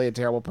was really a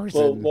terrible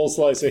person. We'll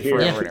slice it here.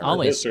 Yeah,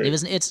 always.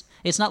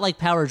 It's not like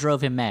power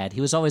drove him mad.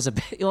 He was always a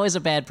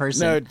bad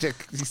person. No,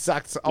 he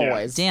sucks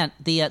always. Dan,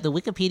 the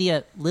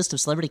Wikipedia list of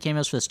celebrity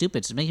cameos for The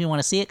Stupids, it makes me want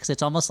to see it because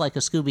it's almost like a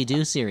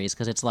Scooby-Doo series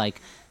because it's like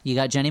you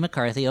got Jenny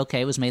McCarthy, okay,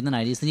 it was made in the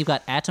 90s. Then you've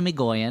got Atom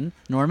Egoyan,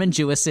 Norman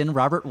Jewison,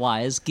 Robert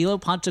Wise, Guido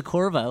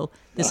Pontecorvo.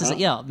 This is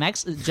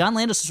John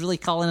Landis was really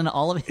calling in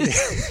all of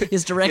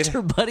his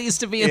director buddies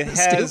to be in The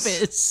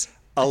Stupids.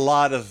 A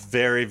lot of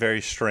very,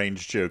 very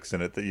strange jokes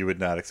in it that you would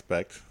not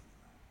expect.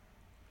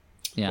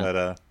 Yeah.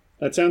 But,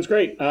 that sounds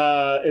great.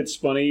 It's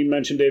funny you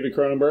mentioned David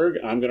Cronenberg.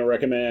 I'm going to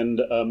recommend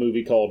a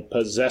movie called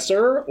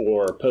Possessor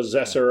or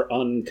Possessor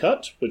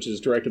Uncut, which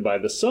is directed by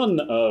the son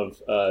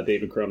of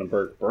David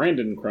Cronenberg,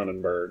 Brandon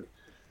Cronenberg.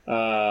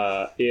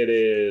 It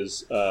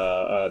is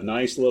a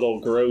nice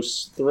little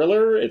gross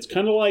thriller. It's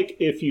kind of like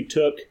if you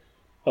took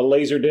a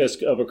laser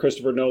disc of a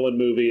Christopher Nolan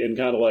movie and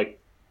kind of like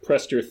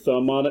pressed your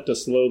thumb on it to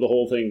slow the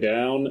whole thing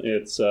down.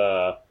 It's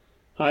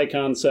high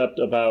concept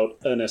about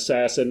an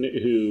assassin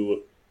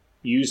who,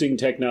 using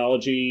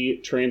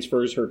technology,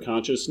 transfers her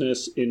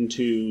consciousness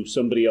into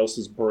somebody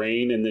else's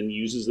brain and then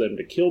uses them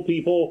to kill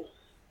people.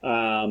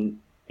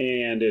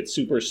 And it's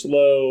super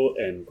slow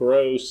and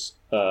gross,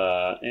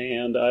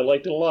 and I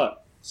liked it a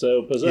lot.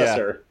 So,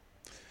 Possessor.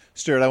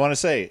 Stuart, I want to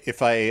say, if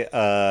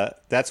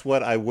that's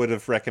what I would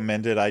have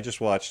recommended. I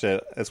just watched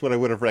it. That's what I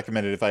would have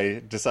recommended if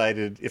I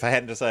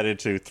hadn't decided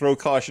to throw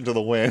caution to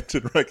the wind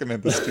and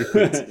recommend the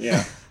Stupids.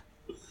 Yeah.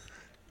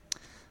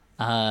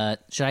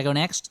 Should I go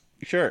next?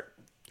 Sure.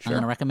 I'm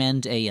going to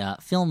recommend a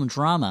film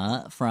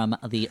drama from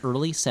the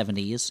early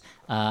 70s.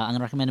 I'm going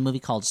to recommend a movie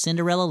called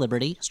Cinderella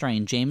Liberty,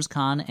 starring James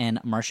Caan and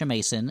Marsha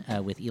Mason,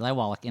 with Eli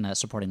Wallach in a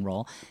supporting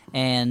role.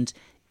 And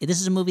this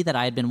is a movie that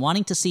I had been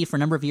wanting to see for a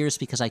number of years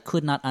because I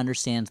could not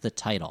understand the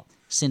title,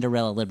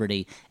 Cinderella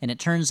Liberty. And it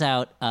turns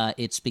out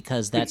it's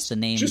because that's the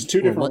name. Just two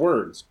different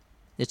words.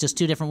 It's just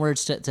two different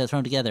words to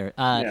throw together.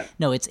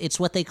 No, it's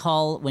what they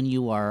call when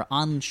you are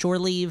on shore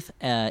leave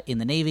in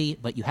the Navy,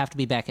 but you have to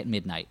be back at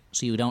midnight.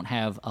 So you don't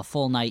have a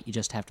full night, you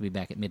just have to be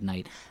back at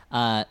midnight.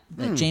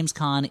 James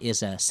Caan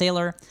is a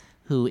sailor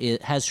who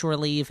has shore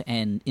leave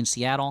in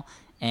Seattle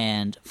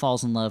and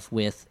falls in love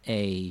with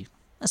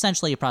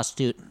essentially a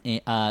prostitute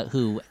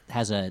who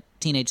has a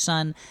teenage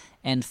son,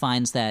 and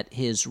finds that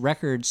his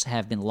records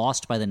have been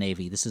lost by the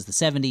Navy. This is the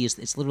 70s.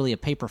 It's literally a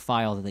paper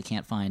file that they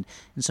can't find.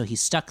 And so he's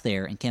stuck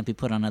there and can't be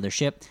put on another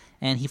ship.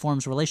 And he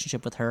forms a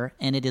relationship with her,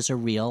 and it is a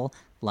real,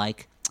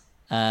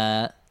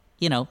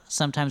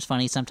 sometimes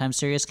funny, sometimes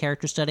serious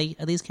character study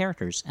of these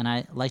characters. And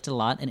I liked it a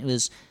lot, and it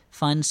was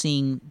fun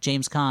seeing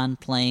James Caan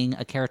playing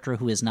a character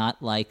who is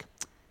not like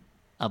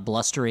a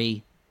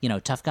blustery,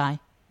 tough guy.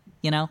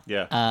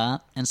 Yeah.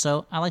 And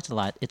so I liked it a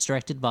lot. It's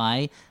directed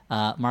by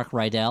Mark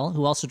Rydell,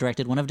 who also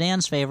directed one of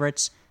Dan's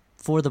favorites,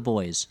 For the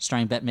Boys,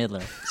 starring Bette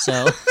Midler.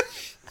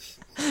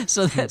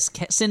 So that's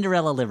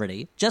Cinderella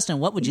Liberty. Justin,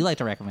 what would you like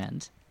to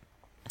recommend?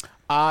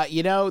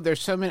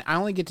 There's so many. I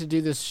only get to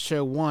do this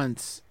show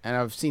once, and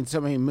I've seen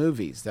so many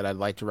movies that I'd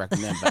like to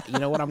recommend. But you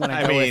know what? I'm going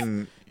to go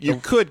with. You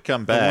could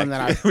come back.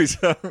 I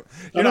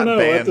don't know.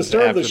 At the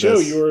start of the show,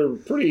 you were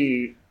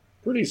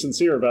pretty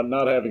sincere about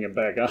not having it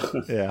back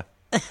on. Yeah.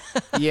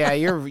 Yeah,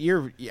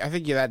 I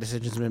think that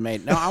decision's been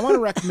made. No, I want to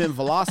recommend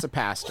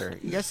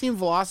Velocipaster. You guys seen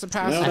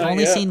Velocipaster? No, I've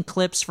only yet. seen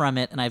clips from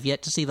it, and I've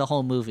yet to see the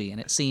whole movie, and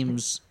it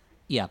seems,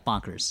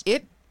 bonkers.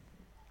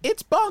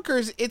 It's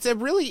bonkers. It's a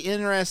really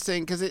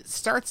interesting, because it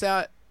starts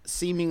out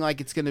seeming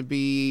like it's going to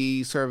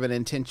be sort of an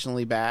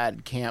intentionally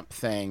bad camp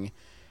thing,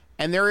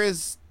 and there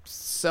is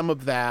some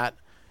of that,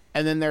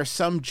 and then there's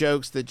some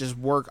jokes that just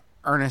work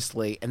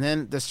earnestly, and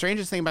then the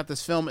strangest thing about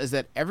this film is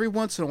that every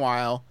once in a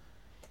while,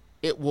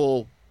 it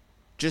will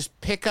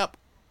just pick up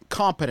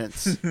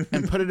competence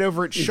and put it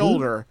over its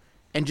shoulder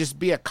and just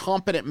be a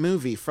competent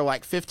movie for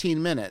like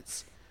 15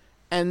 minutes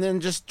and then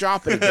just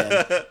drop it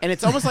again. And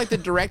it's almost like the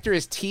director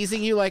is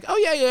teasing you like, oh,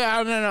 yeah,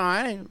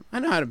 I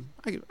know how to,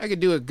 I could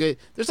do a good,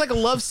 there's like a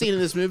love scene in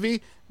this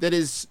movie that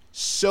is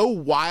so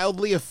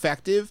wildly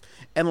effective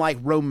and like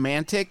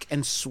romantic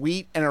and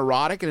sweet and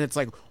erotic. And it's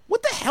like,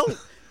 what the hell?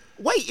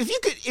 Wait,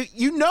 if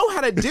you know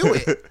how to do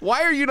it,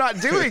 why are you not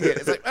doing it?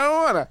 It's like, I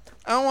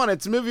don't want it.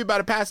 It's a movie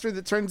about a pastor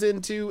that turns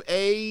into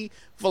a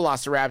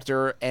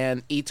velociraptor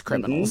and eats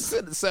criminals.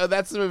 Mm-hmm. So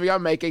that's the movie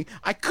I'm making.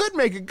 I could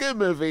make a good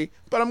movie,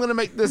 but I'm going to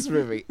make this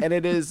movie. And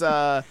it is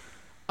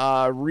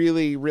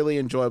really, really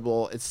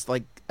enjoyable. It's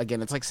like,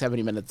 again, it's like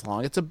 70 minutes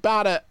long. It's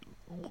about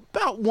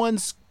one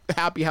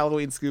Happy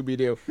Halloween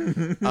Scooby-Doo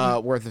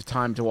worth of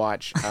time to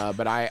watch,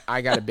 but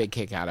I got a big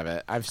kick out of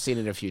it. I've seen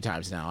it a few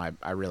times now.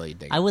 I really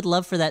dig it. I would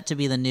love for that to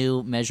be the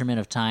new measurement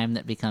of time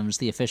that becomes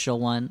the official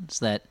one,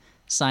 so that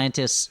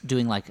scientists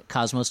doing like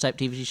Cosmos-type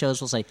TV shows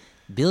will say,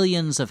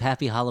 billions of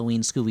Happy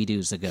Halloween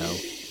Scooby-Doos ago,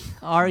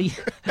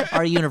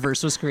 our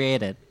universe was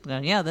created.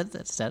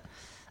 That's that.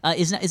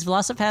 Is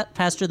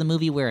Velocipaster the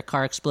movie where a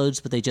car explodes,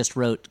 but they just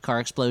wrote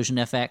car explosion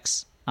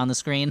FX on the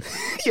screen?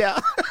 Yeah.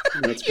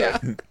 That's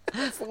great.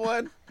 That's the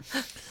one.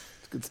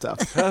 It's good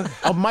stuff.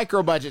 A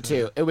micro budget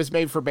too. It was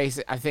made for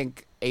basic, I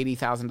think,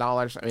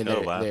 $80,000. I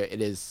mean, wow.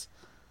 It is,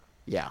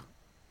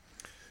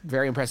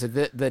 very impressive.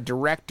 The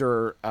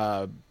director,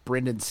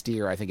 Brendan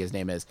Steer, I think his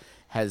name is,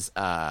 has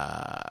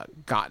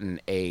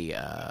gotten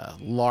a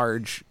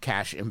large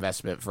cash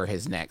investment for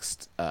his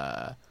next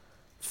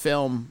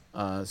film.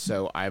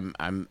 So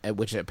I'm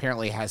which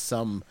apparently has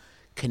some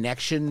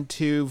connection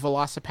to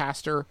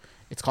Velocipaster.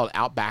 It's called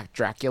Outback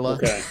Dracula.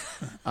 Okay.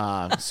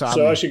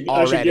 So I should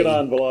get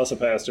on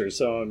Velocipaster.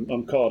 So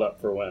I'm caught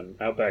up for when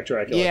Outback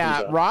Dracula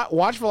comes out.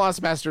 Watch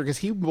Velocipaster because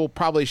he will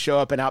probably show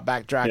up in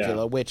Outback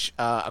Dracula, which,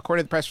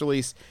 according to the press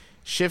release,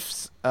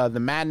 shifts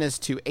the madness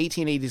to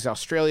 1880s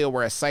Australia,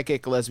 where a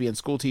psychic lesbian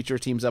schoolteacher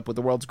teams up with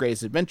the world's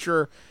greatest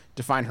adventurer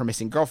to find her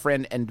missing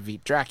girlfriend and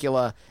defeat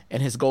Dracula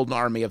and his golden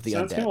army of the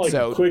Sounds undead. kinda like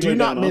So Quigley do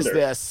not Down miss Under.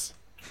 this.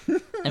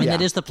 I mean,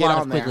 that is the plot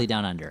of on there. Quigley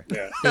Down Under.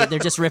 Yeah. They're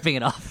just ripping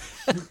it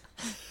off.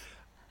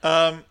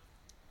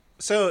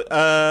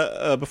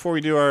 So, before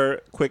we do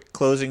our quick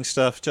closing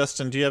stuff,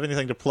 Justin, do you have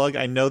anything to plug?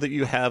 I know that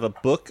you have a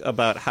book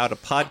about how to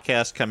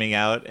podcast coming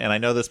out, and I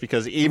know this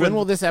because when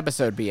will this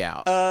episode be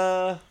out?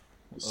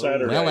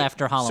 Saturday. Well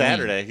after Halloween.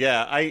 Saturday,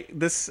 yeah.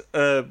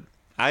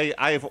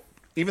 I've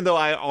even though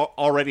I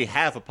already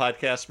have a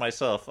podcast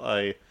myself,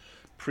 I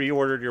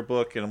pre-ordered your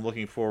book, and I'm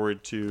looking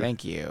forward to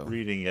Thank you.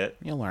 reading it.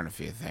 You'll learn a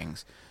few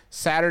things.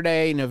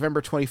 Saturday,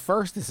 November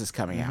 21st, this is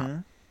coming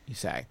out, you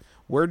say.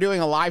 We're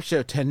doing a live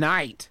show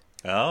tonight.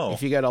 Oh.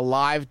 If you go to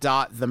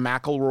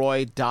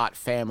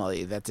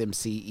live.themcelroy.family, that's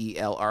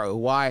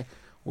MCELROY,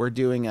 we're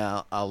doing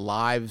a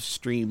live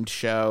streamed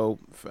show.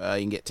 You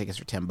can get tickets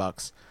for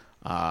 $10.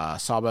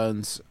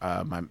 Sawbones,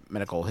 my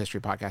medical history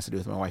podcast I do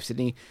with my wife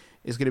Sydney,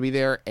 is going to be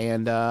there,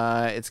 and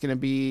it's going to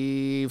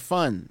be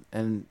fun.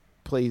 And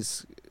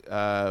please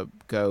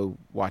go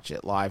watch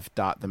it.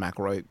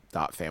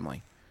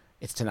 Live.themcelroy.family.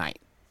 It's tonight.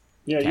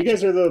 Yeah, you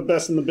guys are the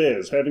best in the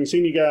biz. Having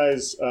seen you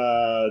guys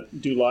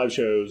do live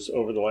shows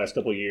over the last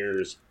couple of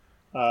years,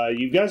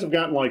 you guys have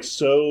gotten like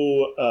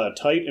so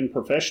tight and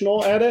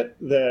professional at it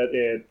that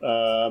it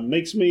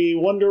makes me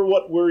wonder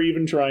what we're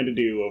even trying to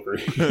do over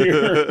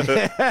here.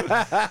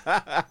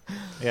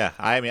 Yeah,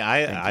 I mean,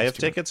 I have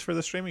tickets for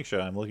the streaming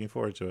show. I'm looking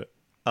forward to it.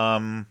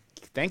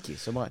 Thank you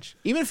so much.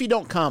 Even if you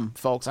don't come,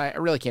 folks, I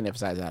really can't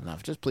emphasize that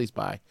enough. Just please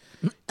buy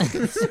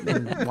tickets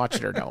and watch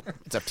it or don't.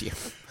 It's up to you.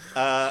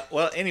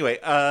 Well, anyway,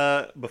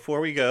 before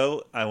we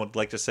go, I would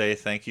like to say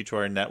thank you to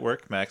our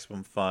network,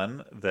 Maximum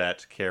Fun,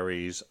 that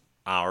carries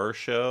our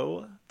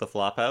show, The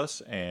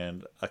Flophouse,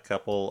 and a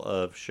couple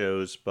of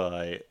shows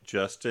by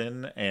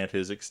Justin and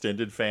his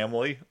extended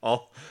family.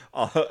 All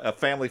a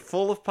family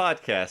full of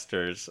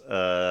podcasters,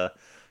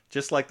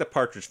 just like the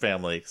Partridge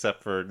Family,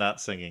 except for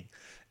not singing.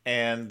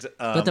 And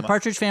But the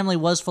Partridge Family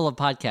was full of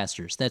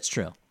podcasters. That's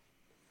true.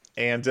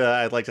 And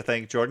I'd like to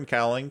thank Jordan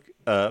Cowling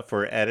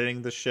for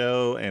editing the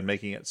show and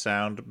making it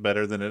sound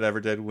better than it ever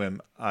did when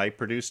I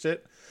produced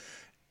it.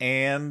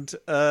 And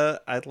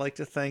I'd like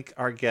to thank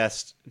our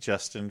guest,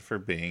 Justin, for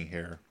being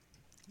here.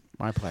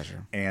 My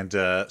pleasure. And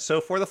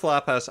so for the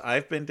Flophouse,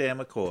 I've been Dan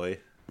McCoy.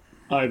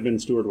 I've been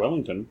Stuart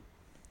Wellington.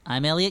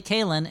 I'm Elliot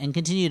Kalin and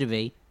continue to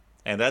be.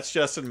 And that's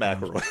Justin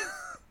McElroy.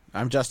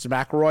 I'm Justin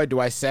McElroy. Do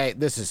I say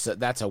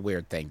that's a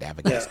weird thing to have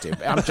a guest do?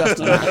 I'm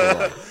Justin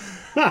McElroy.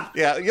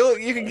 Yeah,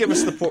 you can give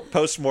us the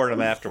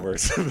post-mortem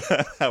afterwards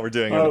about how we're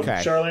doing. Oh,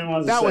 Okay. Charlene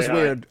wants to That say was hi.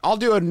 weird. I'll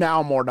do a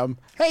now mortem.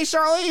 Hey,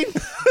 Charlene.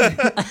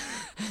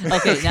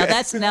 Okay, now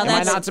that's Am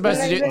I not supposed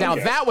to do? Now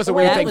that was a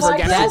weird thing for a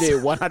guest to do.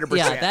 100%.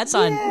 yeah, that's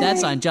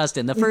on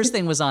Justin. The first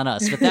thing was on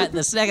us, but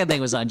the second thing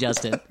was on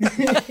Justin.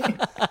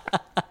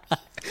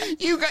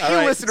 You All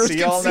right, listeners see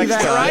can y'all see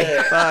next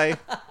that, time. right? Bye.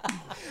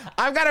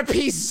 I've got a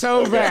piece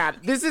so bad.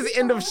 This is the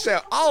end of show.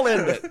 I'll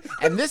end it.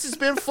 And this has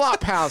been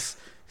Flophouse.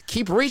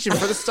 Keep reaching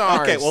for the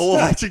stars. Okay, well, we'll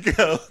let you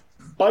go.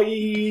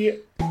 Bye.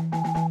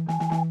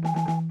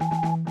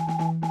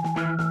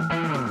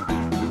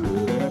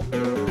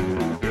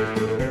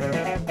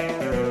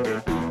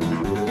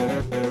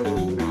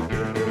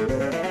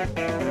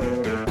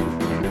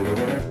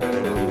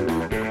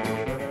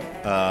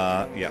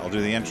 Yeah, I'll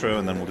do the intro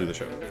and then we'll do the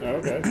show.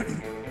 Okay.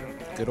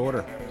 Good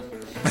order.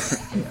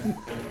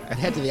 I'd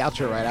head to the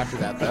outro right after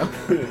that, though.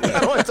 I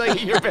don't want to tell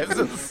you your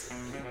business.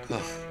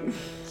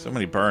 So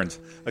many burns.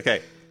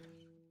 Okay.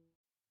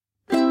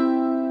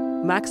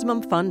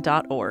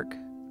 MaximumFun.org.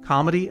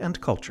 Comedy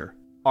and culture.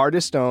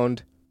 Artist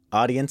owned.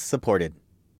 Audience supported.